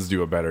guns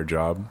do a better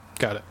job.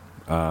 Got it.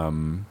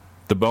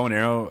 The bow and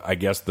arrow, I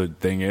guess the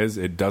thing is,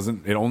 it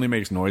only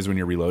makes noise when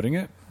you're reloading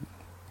it,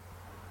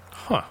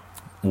 Huh.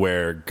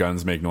 where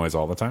guns make noise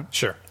all the time.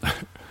 Sure.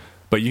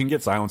 But you can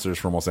get silencers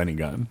for almost any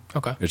gun.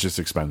 Okay. It's just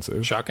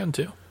expensive. Shotgun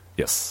too?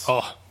 Yes.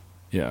 Oh.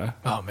 Yeah.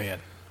 Oh, man.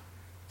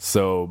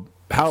 So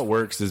how it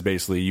works is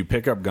basically you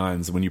pick up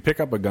guns. When you pick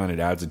up a gun, it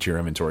adds it to your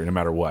inventory no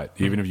matter what,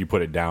 even if you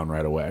put it down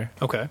right away.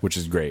 Okay. Which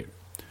is great.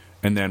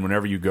 And then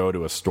whenever you go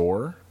to a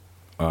store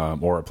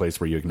or a place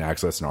where you can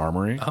access an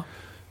armory,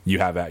 you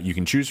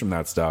can choose from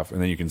that stuff, and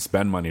then you can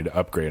spend money to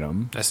upgrade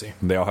them. I see.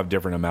 And they all have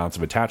different amounts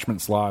of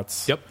attachment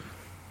slots. Yep.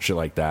 Shit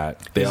like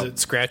that. Is it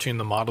scratching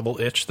the moddable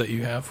itch that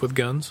you have with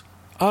guns?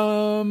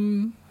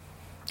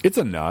 It's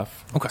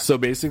enough. Okay. So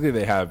basically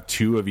they have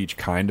 2 of each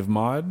kind of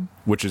mod,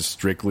 which is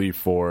strictly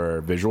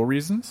for visual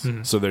reasons.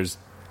 So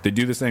they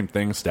do the same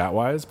thing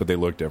stat-wise, but they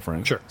look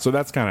different. Sure. So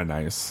that's kind of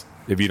nice.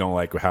 If you don't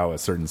like how a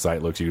certain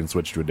site looks, you can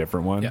switch to a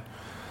different one. Yeah.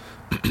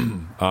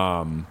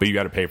 But you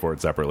got to pay for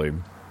it separately.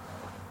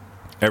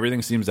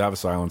 Everything seems to have a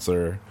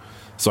silencer.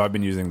 So I've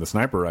been using the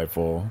sniper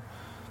rifle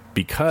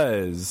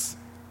because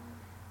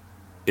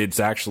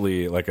it's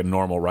actually like a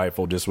normal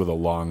rifle just with a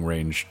long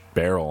range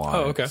barrel on it.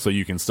 Oh, okay. So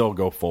you can still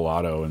go full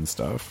auto and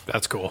stuff.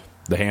 That's cool.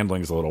 The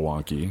handling's a little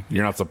wonky.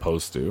 You're not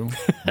supposed to,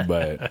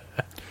 but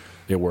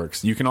it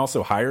works. You can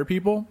also hire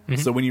people.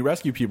 So when you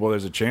rescue people,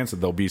 there's a chance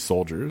that they'll be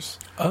soldiers.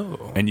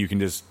 Oh. And you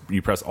can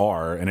you press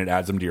R and it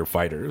adds them to your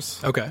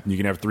fighters. Okay. You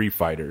can have 3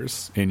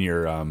 fighters in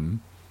your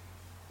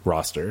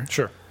roster.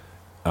 Sure.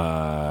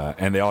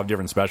 And they all have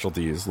different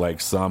specialties. Like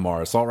some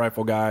are assault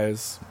rifle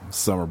guys,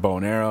 some are bow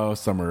and arrow,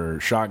 some are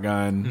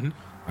shotgun.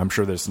 I'm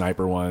sure there's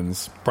sniper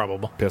ones,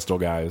 Probable. pistol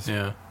guys.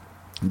 Yeah.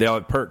 They all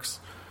have perks.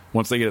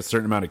 Once they get a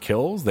certain amount of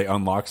kills, they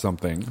unlock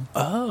something.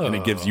 Oh. And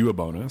it gives you a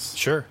bonus.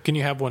 Sure. Can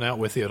you have one out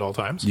with you at all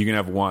times? You can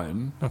have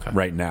 1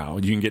 right now.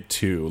 You can get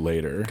 2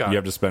 later. Got you it.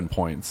 have to spend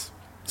points.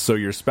 So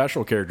your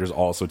special characters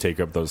also take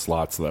up those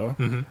slots, though.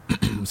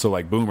 So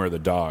like Boomer the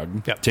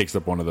dog takes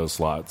up one of those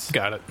slots.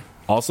 Got it.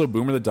 Also,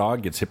 Boomer the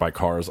dog gets hit by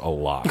cars a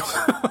lot.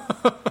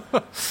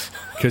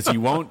 Because he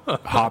won't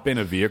hop in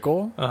a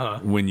vehicle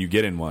when you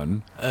get in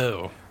one.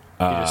 Oh.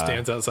 He just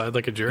stands outside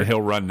like a jerk. And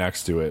he'll run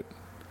next to it.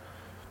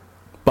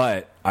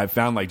 But I've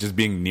found, like, just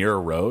being near a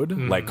road,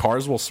 like,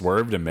 cars will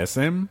swerve to miss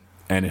him,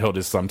 and he'll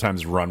just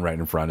sometimes run right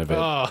in front of it.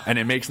 And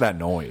it makes that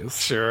noise.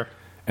 Sure.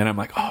 And I'm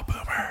like, oh,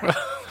 Boomer.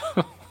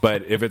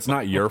 But if it's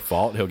not your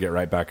fault, he'll get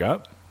right back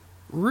up.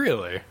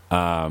 Really?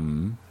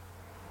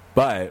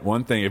 But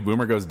one thing, if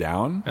Boomer goes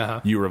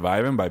down, you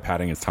revive him by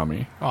patting his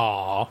tummy.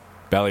 Aw.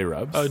 Belly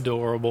rubs.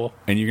 Adorable.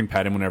 And you can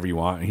pet him whenever you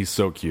want. And he's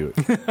so cute.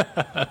 So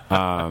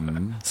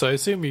I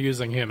assume you're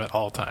using him at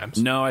all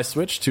times. No, I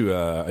switched to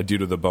a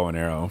dude with a bow and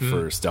arrow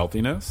for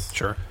stealthiness.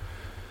 Sure.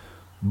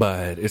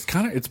 But it's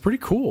pretty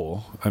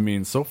cool. I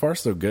mean, so far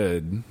so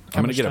good.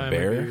 I'm gonna get a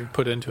bear. Have you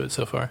put into it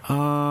so far?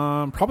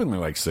 Probably only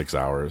like 6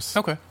 hours.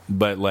 Okay.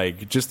 But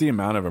like just the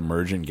amount of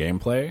emergent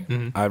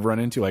gameplay I've run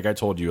into. Like I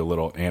told you a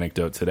little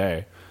anecdote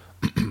today.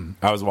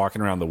 I was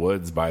walking around the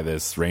woods by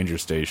this ranger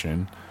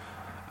station.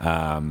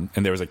 And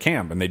there was a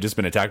camp, and they'd just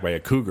been attacked by a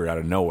cougar out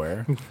of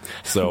nowhere.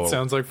 So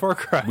sounds like Far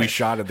Cry. we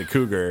shot at the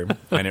cougar,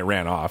 and it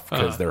ran off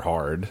because they're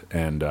hard,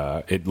 and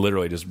it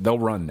literally they'll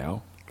run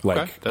now,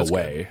 like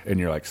away, and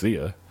you're like, see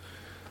ya.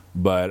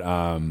 But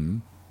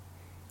and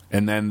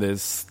then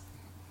this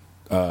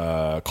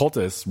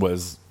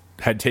cultist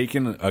had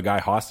taken a guy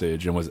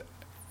hostage and was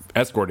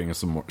escorting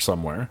him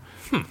somewhere.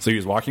 So he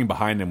was walking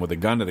behind him with a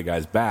gun to the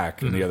guy's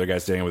back, and the other guy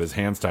standing with his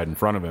hands tied in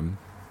front of him.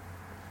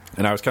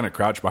 And I was kind of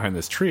crouched behind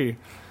this tree,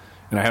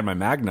 And I had my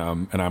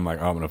Magnum, and I'm like,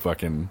 oh, I'm going to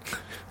fucking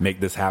make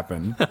this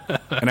happen.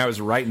 And I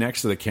was right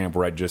next to the camp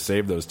where I just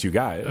saved those 2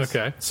 guys.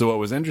 Okay. So what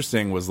was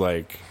interesting was,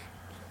 like,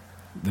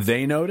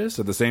 they noticed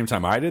at the same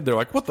time I did. They're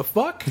like, what the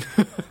fuck?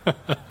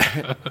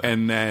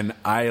 And then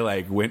I,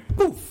 like, went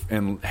poof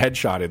and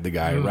headshotted the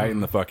guy right in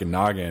the fucking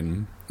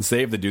noggin,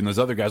 saved the dude. And those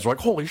other guys were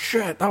like, holy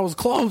shit, that was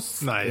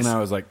close. Nice. And I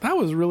was like, that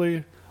was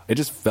really, it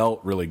just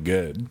felt really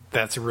good.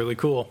 That's really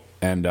cool.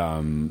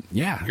 And,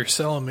 yeah. You're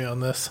selling me on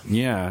this.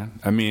 Yeah.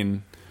 I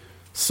mean,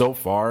 so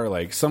far,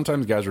 like,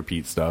 sometimes guys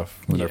repeat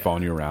stuff when they're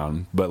following you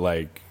around. But,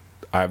 like,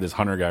 I have this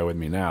hunter guy with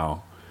me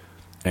now.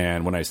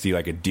 And when I see,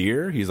 like, a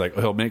deer, he's like,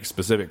 he'll make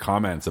specific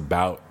comments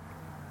about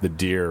the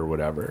deer or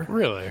whatever.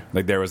 Really?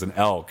 Like, there was an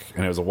elk,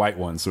 and it was a white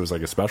one, so it was,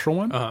 like, a special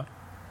one. Uh-huh.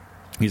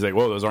 He's like,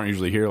 well, those aren't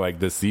usually here, like,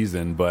 this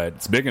season, but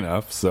it's big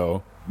enough,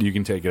 so you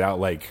can take it out,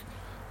 like,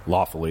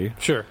 lawfully.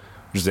 Sure.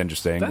 Which is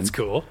interesting. That's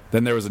cool.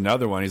 Then there was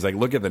another one. He's like,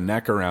 look at the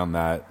neck around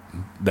that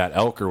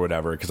elk or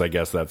whatever, because I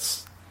guess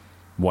that's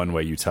one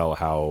way you tell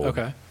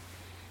how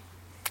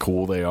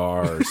cool they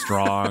are or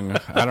strong.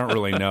 I don't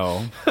really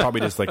know.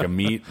 Probably just like a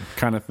meat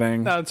kind of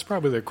thing. No, it's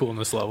probably their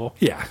coolness level.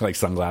 Yeah, like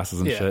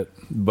sunglasses and shit.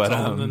 But it's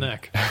all in the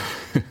neck.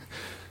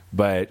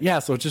 But yeah,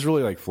 so it's just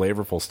really like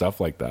flavorful stuff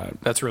like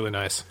that. That's really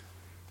nice.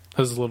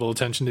 Those little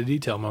attention to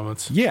detail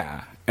moments.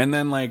 Yeah. And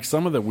then like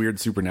some of the weird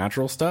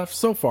supernatural stuff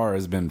so far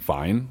has been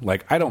fine.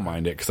 Like I don't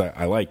mind it because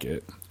I like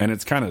it. And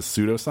it's kind of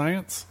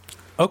pseudoscience.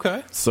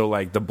 Okay. So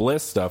like the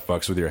bliss stuff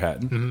fucks with your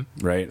head,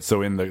 right?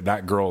 So in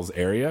that girl's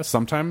area,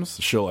 sometimes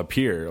she'll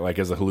appear like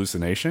as a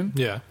hallucination.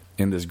 Yeah.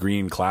 In this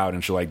green cloud,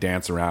 and she'll like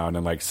dance around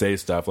and like say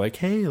stuff like,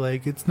 hey,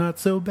 like it's not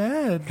so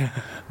bad.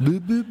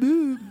 Boop, boop,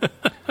 boop.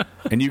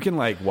 And you can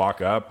like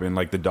walk up and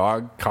like the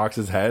dog cocks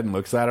his head and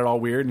looks at it all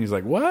weird and he's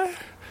like, what?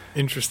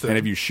 Interesting. And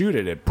if you shoot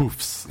it, it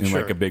poofs in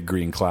like a big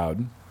green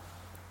cloud.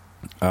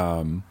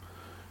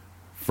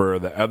 For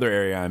the other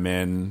area I'm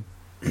in,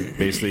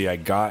 basically I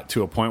got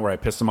to a point where I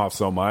pissed them off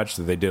so much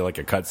that they did like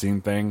a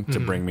cutscene thing to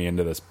bring me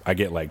into this. I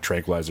get like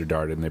tranquilizer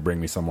darted and they bring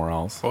me somewhere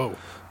else. Whoa.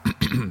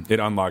 It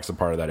unlocks a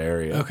part of that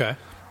area. Okay.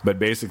 But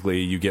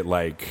basically you get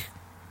like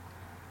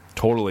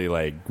totally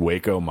like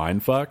Waco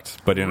mind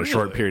fucked, but in a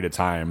short period of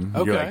time.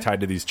 You're like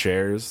tied to these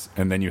chairs,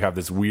 and then you have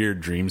this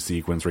weird dream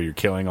sequence where you're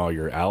killing all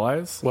your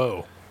allies.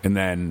 Whoa. And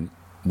then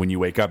when you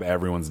wake up,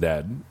 everyone's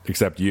dead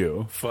except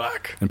you.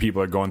 Fuck. And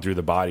people are going through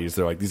the bodies.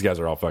 They're like, these guys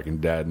are all fucking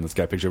dead. And this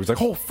guy picture was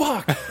like, oh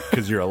fuck,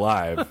 because you're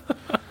alive.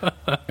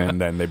 And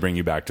then they bring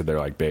you back to their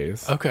like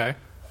base. Okay.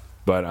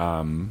 But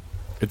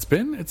it's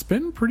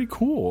been pretty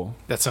cool.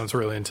 That sounds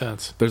really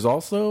intense. There's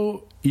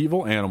also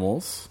evil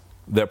animals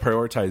that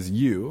prioritize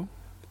you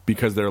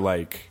because they're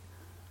like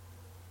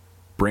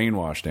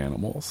brainwashed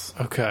animals.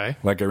 Okay.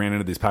 Like I ran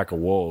into these pack of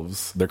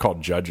wolves. They're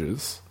called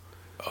judges.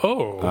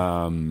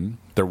 Oh.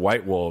 They're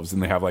white wolves,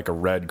 and they have like a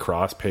red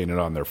cross painted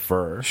on their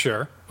fur.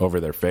 Sure.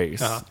 Over their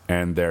face. Uh-huh.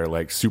 And they're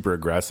like super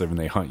aggressive, and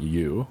they hunt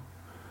you.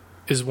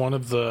 Is one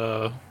of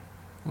the,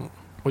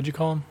 what'd you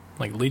call them?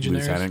 Like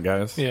legionnaires? Lieutenant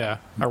guys? Yeah.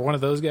 Are one of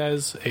those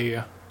guys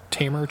a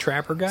tamer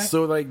trapper guy?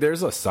 So like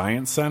there's a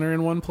science center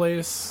in one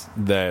place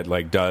that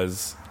like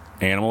does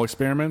animal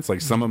experiments.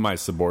 Like some of my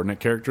subordinate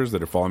characters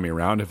that are following me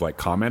around have like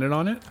commented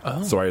on it.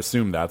 Oh. So I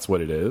assume that's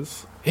what it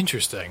is.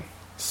 Interesting.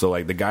 So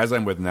like the guys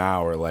I'm with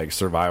now are like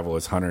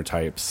survivalist hunter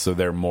types, so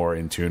they're more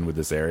in tune with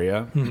this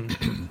area.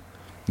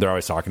 They're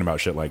always talking about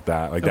shit like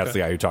that. Like that's the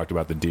guy who talked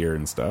about the deer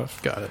and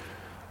stuff. Got it.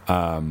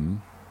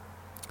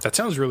 That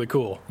sounds really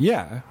cool.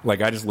 Yeah.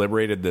 Like I just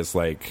liberated this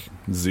like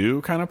zoo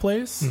kind of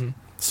place.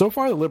 So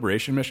far the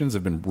liberation missions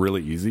have been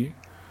really easy.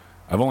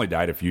 I've only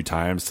died a few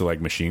times to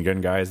like machine gun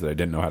guys that I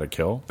didn't know how to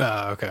kill.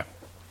 Okay.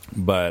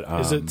 But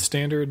is it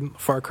standard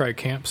Far Cry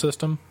camp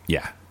system?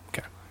 Yeah.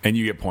 Okay. And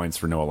you get points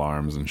for no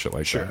alarms and shit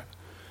like that.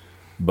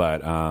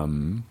 But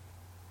also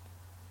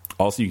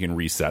you can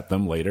reset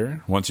them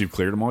later. Once you've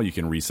cleared them all, you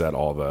can reset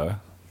all the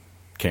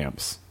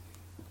camps.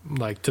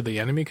 Like to the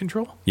enemy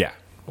control? Yeah.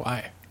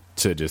 Why?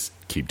 To just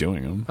keep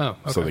doing them. Oh,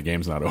 okay. So the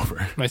game's not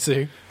over. I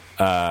see.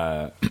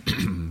 But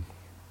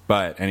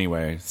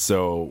anyway,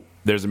 so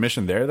there's a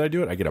mission there that I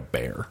do it. I get a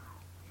bear.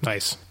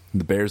 Nice.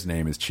 The bear's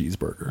name is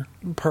Cheeseburger.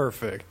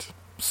 Perfect.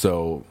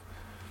 So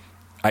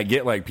I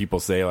get like people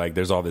say like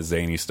there's all this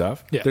zany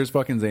stuff. Yeah. There's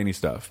fucking zany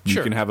stuff.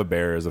 You can have a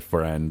bear as a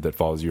friend that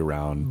follows you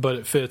around. But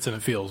it fits and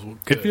it feels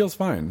good. It feels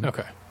fine.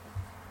 Okay.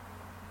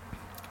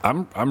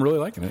 I'm really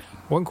liking it.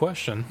 One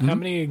question. How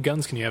many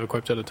guns can you have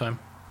equipped at a time?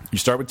 You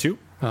start with 2.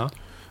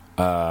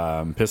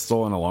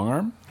 Pistol and a long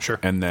arm. Sure.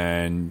 And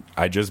then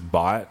I just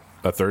bought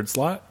a 3rd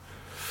slot,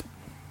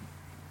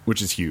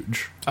 which is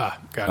huge. Got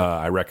it.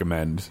 I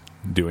recommend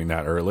doing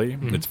that early.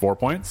 It's 4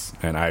 points,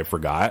 and I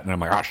forgot, and I'm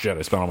like, oh shit,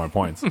 I spent all my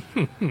points.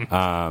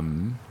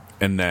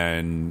 And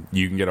then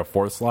you can get a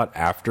 4th slot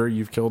after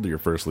you've killed your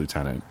first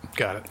lieutenant.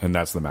 Got it. And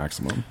that's the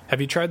maximum. Have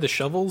you tried the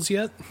shovels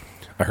yet?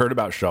 I heard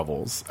about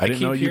shovels. I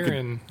didn't know you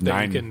could.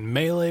 That you can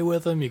melee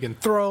with them. You can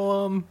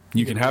throw them.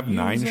 You can have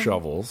 9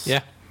 shovels.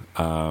 Yeah.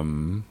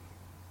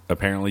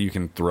 apparently you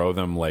can throw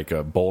them like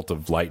a bolt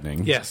of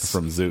lightning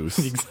from Zeus.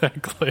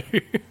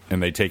 Exactly.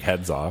 And they take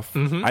heads off. I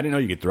didn't know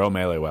you could throw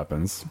melee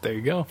weapons. There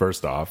you go.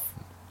 First off.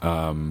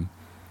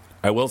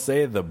 I will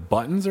say the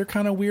buttons are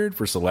kind of weird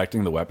for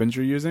selecting the weapons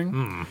you're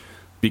using.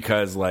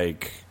 Because,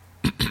 like...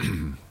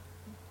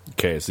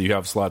 okay, so you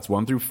have slots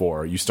 1 through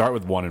 4. You start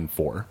with 1 and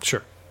 4.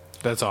 Sure.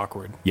 That's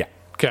awkward. Yeah.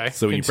 Okay.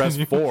 So when you press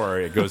 4,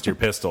 it goes to your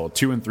pistol.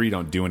 2 and 3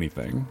 don't do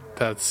anything.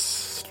 That's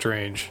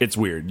strange. It's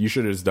weird. You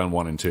should have just done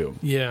 1 and 2.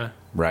 Yeah.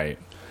 Right.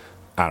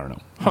 I don't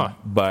know. Huh.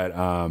 But,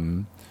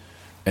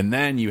 and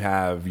then you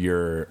have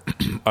your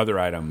other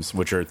items,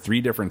 which are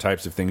 3 different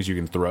types of things you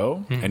can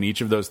throw. And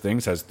each of those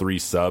things has 3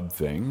 sub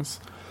things.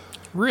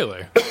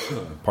 Really?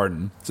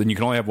 Pardon. So you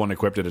can only have 1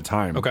 equipped at a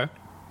time. Okay.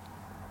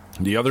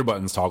 The other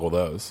buttons toggle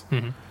those.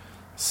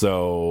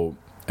 So,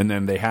 and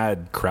then they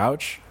had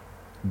crouch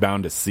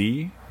bound to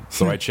C.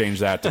 So I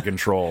changed that to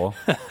control.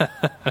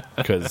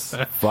 Because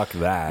fuck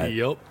that.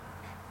 Yep.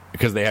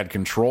 Because they had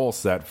control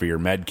set for your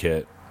med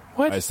kit.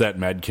 What? I set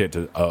med kit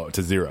to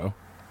 0.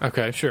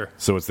 Okay, sure.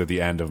 So it's at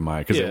the end of my,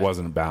 because it Yeah.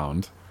 wasn't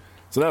bound.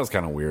 So that was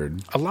kind of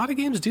weird. A lot of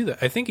games do that.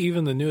 I think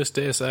even the newest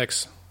Deus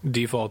Ex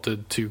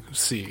defaulted to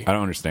C. I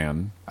don't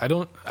understand.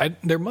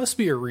 There must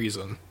be a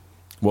reason.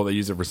 Well, they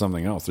use it for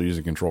something else. They're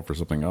using control for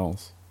something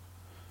else.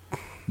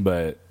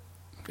 But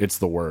it's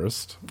the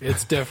worst.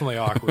 It's definitely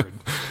awkward.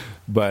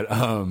 But,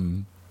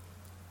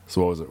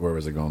 so what was it? Where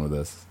was it going with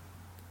this?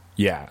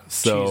 Yeah.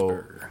 So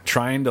Cheeseburger.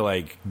 trying to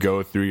like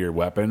go through your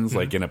weapons,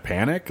 like in a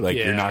panic, like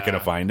you're not going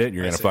to find it.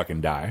 You're going to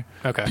fucking die.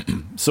 Okay.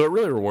 So it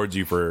really rewards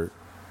you for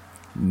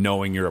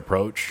knowing your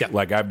approach. Yeah.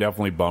 Like I've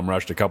definitely bum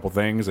rushed a couple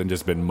things and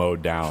just been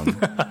mowed down.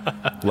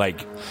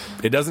 Like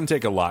it doesn't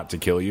take a lot to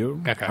kill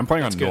you. Okay, I'm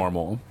playing on that's good.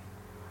 normal.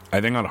 I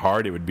think on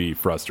hard it would be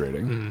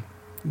frustrating.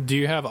 Do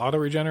you have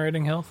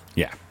auto-regenerating health?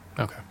 Yeah.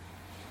 Okay.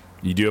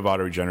 You do have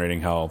auto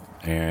regenerating health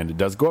and it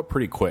does go up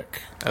pretty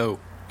quick. Oh.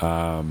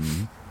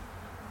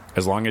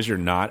 As long as you're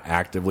not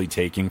actively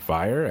taking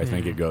fire, I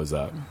think it goes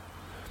up.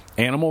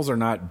 Animals are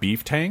not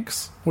beef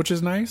tanks, which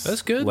is nice.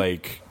 That's good.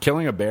 Like,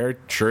 killing a bear,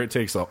 sure, it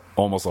takes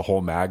almost a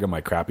whole mag of my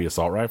crappy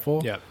assault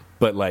rifle. Yeah.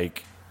 But,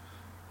 like,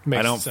 Makes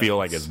I don't sense. feel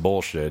like it's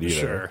bullshit either.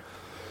 Sure.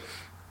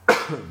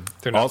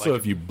 They're not Also,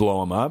 like- if you blow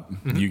them up,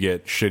 you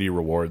get shitty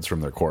rewards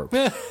from their corpse.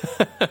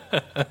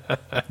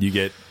 You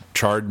get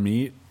charred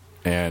meat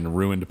and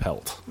ruined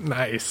pelt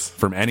nice.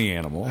 from any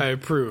animal. I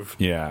approve.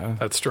 Yeah.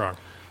 That's strong.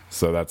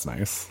 So that's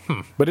nice.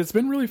 But it's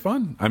been really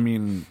fun. I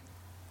mean,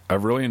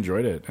 I've really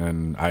enjoyed it,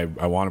 and I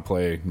want to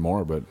play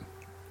more, but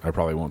I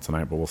probably won't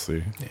tonight, but we'll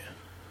see. Yeah.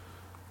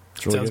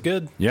 It's really Sounds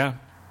good. Yeah,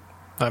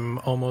 I'm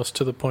almost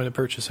to the point of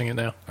purchasing it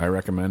now. I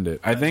recommend it.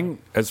 I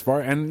think as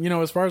far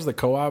as the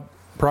co-op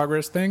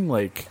progress thing,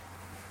 like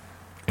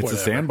it's Whatever.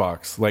 a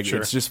sandbox. Like Sure.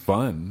 it's just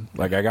fun.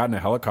 Like I got in a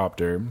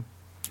helicopter.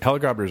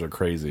 Helicopters are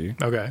crazy.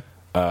 Okay.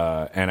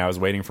 And I was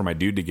waiting for my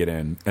dude to get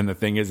in. And the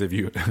thing is, if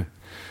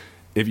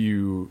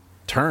you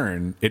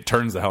turn, it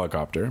turns the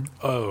helicopter.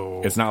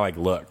 Oh. It's not like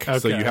look. So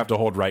Okay. you have to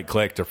hold right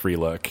click to free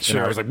look. Sure.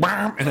 And I was like,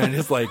 "Bam!" And I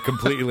just like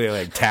completely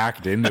like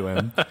tacked into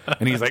him.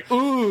 And he's like,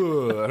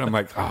 ooh. And I'm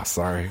like, oh,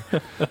 sorry.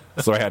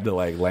 So I had to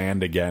like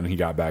land again. He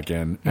got back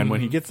in. And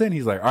when he gets in,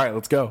 he's like, all right,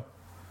 let's go.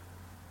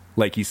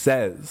 Like he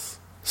says,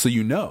 so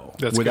you know,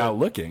 That's without good.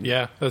 looking.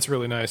 Yeah, that's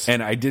really nice.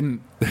 And I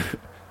didn't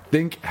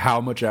think how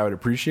much I would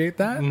appreciate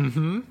that.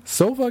 Mm-hmm.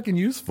 So fucking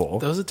useful.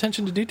 Those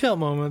attention to detail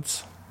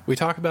moments, we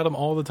talk about them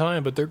all the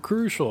time, but they're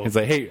crucial. It's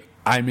like, hey,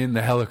 I'm in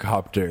the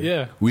helicopter.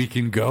 Yeah. We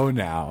can go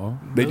now.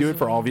 They do it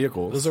for all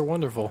vehicles. Those are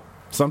wonderful.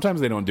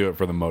 Sometimes they don't do it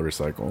for the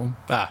motorcycle.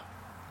 Ah,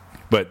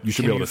 But you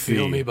should can be able you to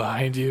feel see. me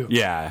behind you?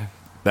 Yeah.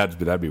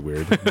 That'd be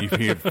weird. You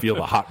can feel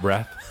the hot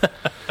breath.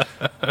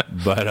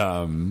 But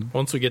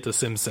Once we get to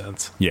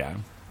SimSense, yeah.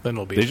 then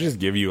we'll be They just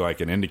give you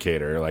like an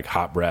indicator, like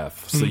hot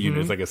breath. So you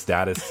it's like a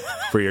status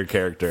for your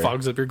character.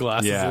 fogs up your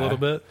glasses Yeah. a little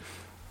bit.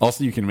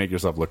 Also, you can make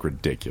yourself look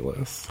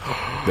ridiculous.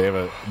 They have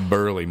a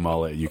burly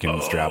mullet you can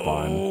strap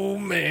on. Oh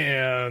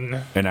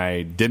man! And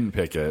I didn't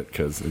pick it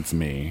because it's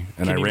me.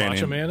 And Can I you ran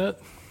Macho in. Man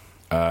it?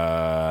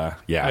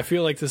 Yeah. I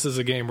feel like this is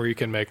a game where you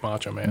can make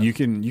Macho Man. You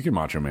can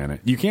Macho Man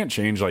it. You can't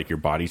change like your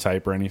body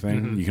type or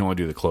anything. You can only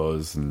do the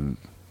clothes and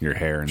your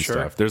hair and Sure.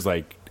 stuff. There's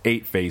like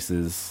 8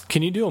 faces.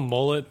 Can you do a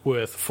mullet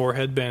with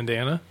forehead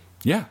bandana?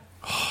 Yeah.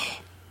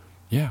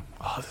 Yeah.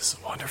 Oh, this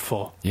is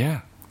wonderful.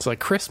 Yeah. It's like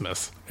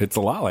Christmas. It's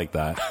a lot like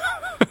that.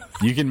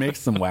 You can make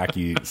some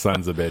wacky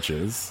sons of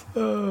bitches.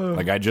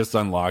 Like I just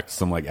unlocked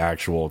some like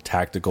actual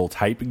tactical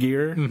type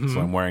gear, so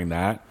I'm wearing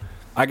that.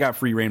 I got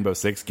free Rainbow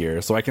Six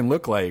gear, so I can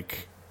look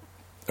like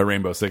a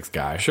Rainbow Six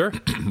guy. Sure.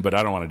 But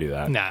I don't want to do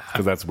that. Nah.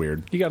 Because that's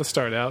weird. You got to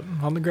start out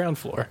on the ground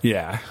floor,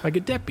 Yeah. like a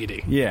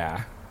deputy.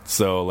 Yeah.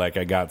 So like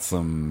I got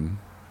some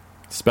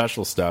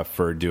special stuff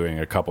for doing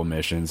a couple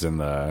missions in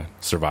the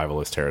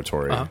survivalist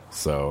territory.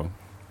 So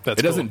That's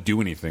it doesn't cool.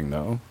 do anything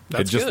though.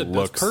 That's it just good. That's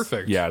looks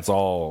perfect. Yeah, it's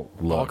all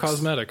looks. all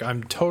cosmetic.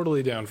 I'm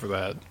totally down for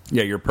that.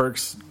 Yeah, your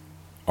perks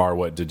are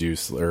what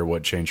deduce or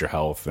what change your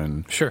health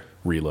and Sure.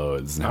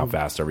 reloads and how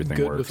fast everything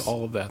good works. with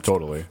all of that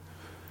Totally.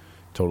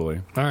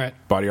 totally. All right.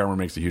 Body armor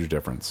makes a huge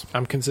difference.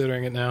 I'm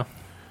considering it now.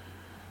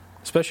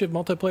 Especially if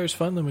multiplayer's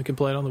fun, then we can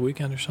play it on the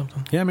weekend or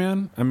something. Yeah,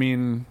 man. I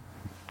mean,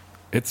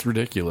 it's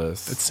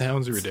ridiculous. It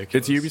sounds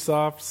ridiculous. It's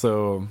Ubisoft,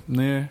 so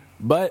nah.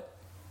 But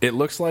it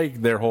looks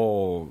like their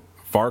whole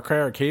Far Cry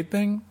arcade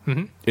thing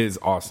is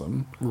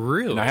awesome.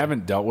 Really? And I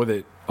haven't dealt with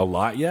it a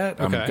lot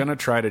yet. I'm going to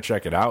try to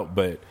check it out,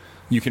 but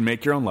you can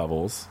make your own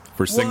levels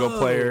for single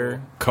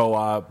player,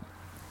 co-op,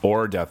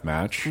 or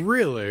deathmatch.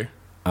 Really?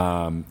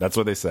 That's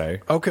what they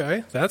say.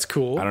 Okay, that's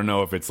cool. I don't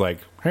know if it's like,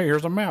 hey,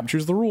 here's a map,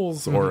 choose the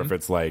rules, or if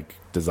it's like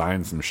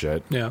design some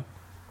shit. Yeah.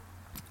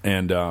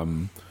 And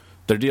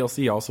their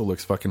DLC also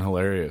looks fucking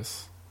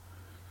hilarious.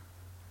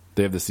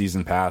 They have the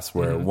season pass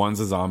where one's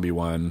a zombie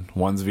one,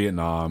 one's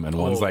Vietnam, and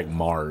one's like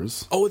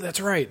Mars. Oh,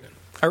 that's right.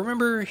 I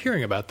remember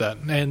hearing about that.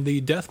 And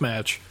the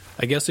deathmatch,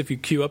 I guess if you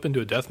queue up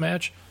into a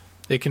deathmatch,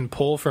 it can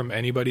pull from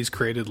anybody's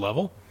created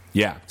level.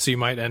 Yeah. So you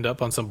might end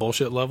up on some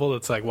bullshit level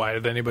that's like, why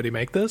did anybody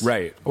make this?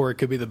 Right. Or it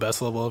could be the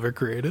best level ever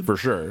created. For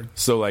sure.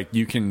 So like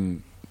you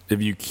can,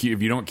 if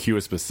you don't queue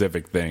a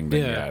specific thing,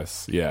 then Yeah.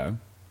 yes. Yeah.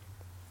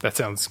 That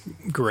sounds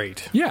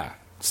great. Yeah.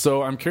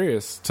 So I'm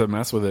curious to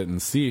mess with it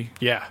and see.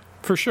 Yeah,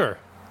 for sure.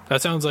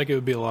 That sounds like it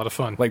would be a lot of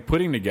fun. Like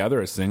putting together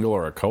a single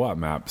or a co-op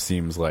map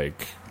seems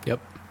like Yep.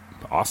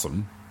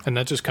 awesome. And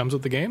that just comes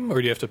with the game,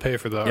 or do you have to pay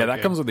for the Yeah, that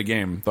arcade? comes with the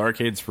game. The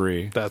arcade's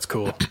free. That's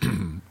cool.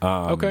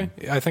 Okay,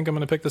 I think I'm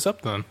going to pick this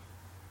up then.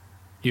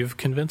 You've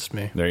convinced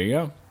me. There you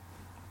go.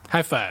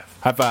 High five.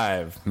 High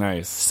five.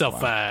 Nice.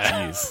 Self-five.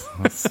 Jeez.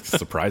 That's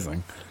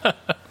surprising.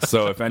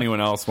 So if anyone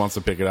else wants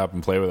to pick it up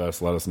and play with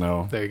us, let us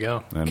know. There you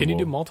go. And Can you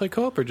do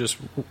multi-co-op or just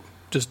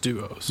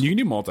duos? You can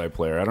do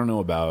multiplayer. I don't know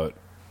about...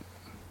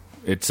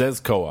 It says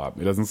co-op.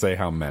 It doesn't say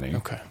how many.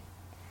 Okay.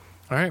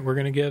 All right, we're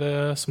going to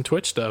get some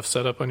Twitch stuff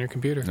set up on your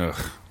computer.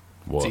 Ugh.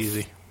 Woof. It's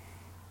easy.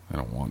 I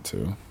don't want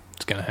to.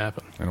 It's going to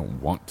happen. I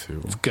don't want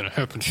to. It's going to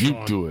happen, You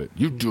Shaun. do it.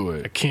 You do I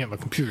it. can't. My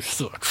computer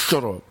sucks.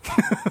 Shut up.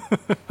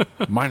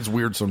 Mine's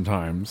weird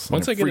sometimes. and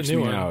Once it I get freaks a new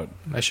me one, out.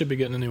 I should be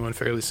getting a new one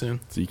fairly soon.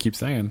 So you keep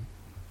saying.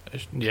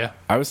 Yeah.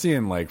 I was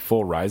seeing like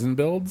full Ryzen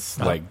builds,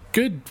 like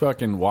good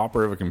fucking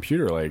whopper of a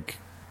computer, like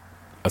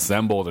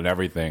assembled and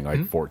everything,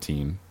 like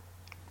 14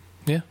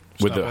 Yeah.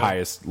 It's with not the bad.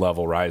 highest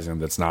level Ryzen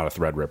that's not a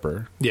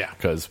Threadripper. Yeah.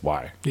 Because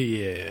why?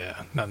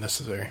 Yeah. Not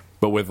necessary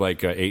But with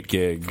like a 8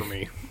 gig, for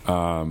me.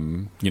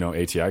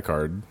 ATI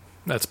card.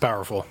 That's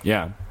powerful.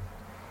 Yeah.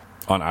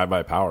 On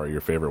iBuyPower,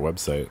 your favorite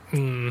website.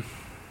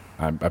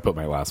 I put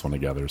my last one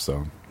together,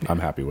 so I'm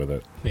happy with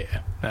it.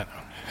 Yeah. I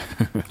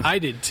know. I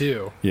did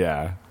too.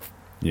 Yeah.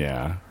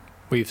 Yeah.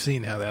 We've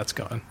seen how that's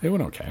gone. It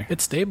went okay.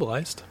 It's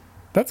stabilized.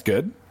 That's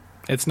good.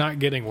 It's not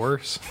getting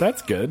worse.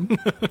 That's good.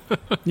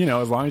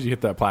 As long as you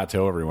hit that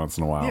plateau every once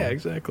in a while. Yeah,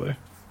 exactly.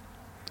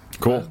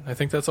 Cool. I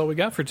think that's all we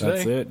got for today.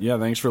 That's it. Yeah,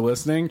 thanks for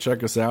listening.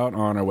 Check us out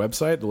on our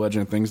website,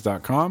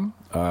 thelegendofthings.com.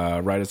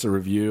 Write us a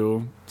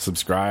review.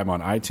 Subscribe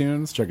on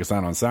iTunes. Check us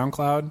out on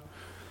SoundCloud.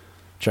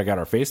 Check out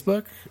our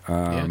Facebook.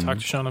 Yeah, talk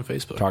to Shaun on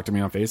Facebook. Talk to me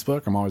on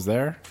Facebook. I'm always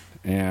there.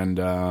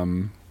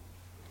 And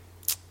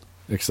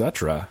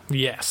etc.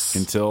 Yes.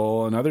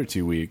 Until another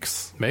 2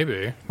 weeks.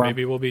 Maybe.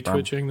 Maybe we'll be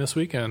twitching this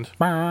weekend.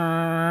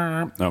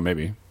 Oh,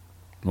 maybe.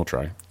 We'll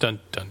try. Dun,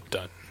 dun,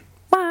 dun.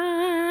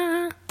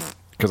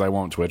 Because I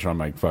won't Twitch on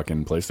my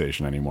fucking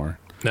PlayStation anymore.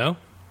 No?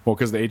 Well,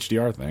 because the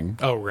HDR thing.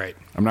 Oh, right.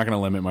 I'm not going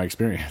to limit my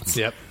experience.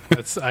 Yep.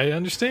 I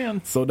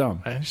understand. So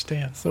dumb. I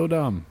understand. So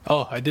dumb.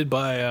 Oh, I did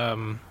buy,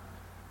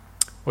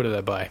 what did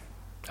I buy?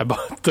 I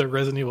bought the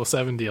Resident Evil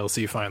 7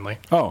 DLC finally.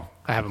 Oh.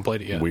 I haven't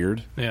played it yet.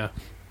 Weird. Yeah.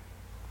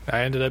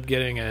 I ended up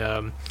getting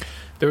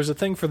there was a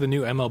thing for the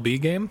new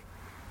MLB game.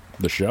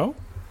 The show?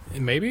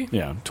 Maybe?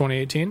 Yeah.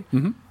 2018.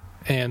 Mm-hmm.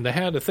 And they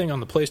had a thing on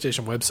the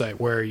PlayStation website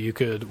where you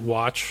could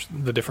watch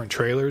the different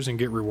trailers and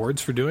get rewards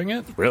for doing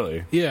it.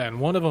 Really? Yeah, and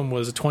one of them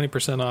was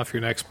 20% off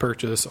your next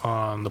purchase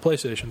on the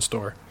PlayStation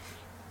Store.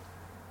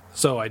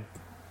 So I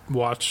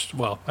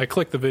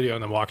clicked the video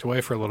and then walked away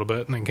for a little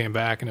bit and then came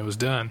back and it was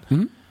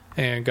done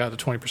and got the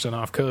 20%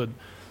 off code.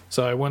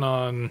 So I went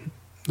on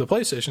the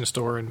PlayStation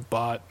Store and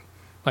bought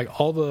like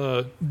all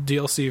the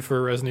DLC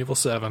for Resident Evil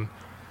 7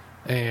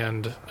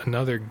 and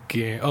another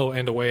game. Oh,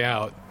 and A Way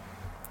Out.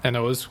 And I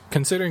was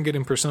considering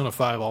getting Persona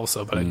 5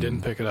 also, but I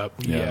didn't pick it up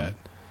yet.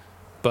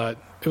 But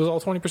it was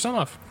all 20%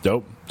 off.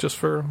 Dope. Just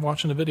for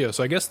watching a video.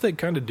 So I guess they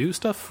kind of do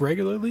stuff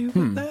regularly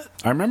with that.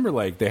 I remember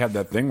like they had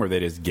that thing where they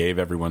just gave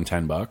everyone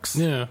 $10.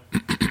 Yeah.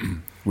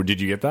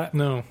 Did you get that?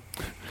 No.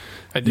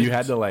 I didn't. You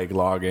had to like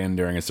log in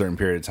during a certain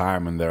period of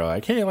time and they're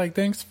like, hey, like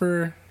thanks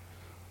for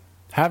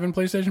having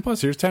PlayStation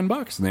Plus. Here's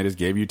 $10. And they just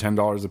gave you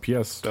 $10 a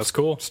PS That's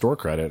cool. store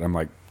credit. I'm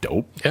like,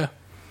 dope. Yeah.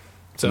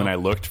 So And then I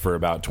looked for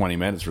about 20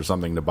 minutes for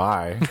something to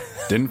buy.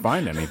 Didn't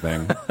find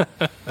anything.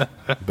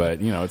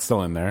 But, it's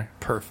still in there.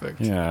 perfect.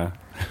 Yeah.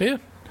 Yeah.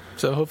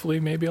 So hopefully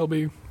maybe I'll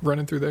be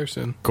running through there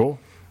soon. Cool.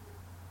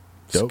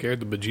 Dope. Scared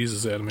the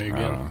bejesus out of me I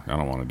again.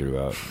 don't want to do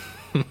that.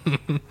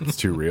 It's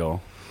too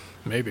real.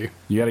 Maybe.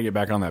 You got to get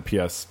back on that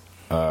PS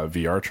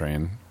VR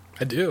train.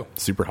 I do.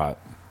 Super hot.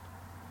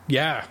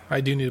 Yeah,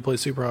 I do need to play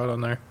Super Hot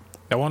on there.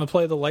 I want to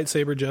play the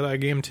Lightsaber Jedi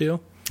game too.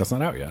 That's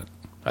not out yet.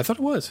 I thought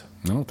it was.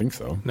 I don't think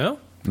so. No?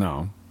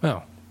 No.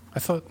 Oh. I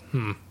thought,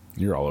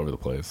 You're all over the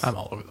place. I'm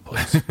all over the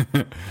place.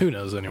 Who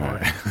knows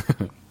anymore?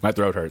 My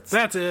throat hurts.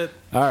 That's it.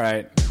 All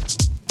right.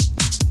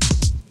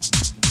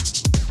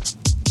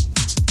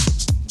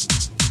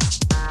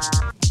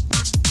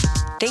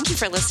 Thank you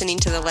for listening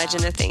to The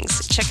Legend of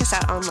Things. Check us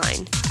out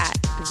online at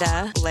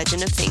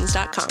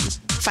thelegendofthings.com.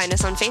 Find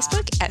us on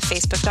Facebook at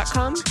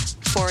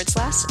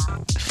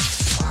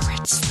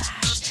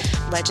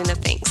facebook.com/Legend of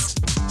Things.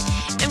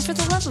 And for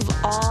the love of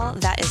all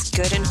that is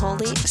good and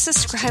holy,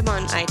 subscribe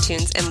on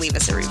iTunes and leave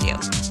us a review.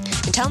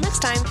 Until next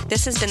time,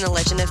 this has been The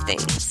Legend of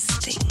Things.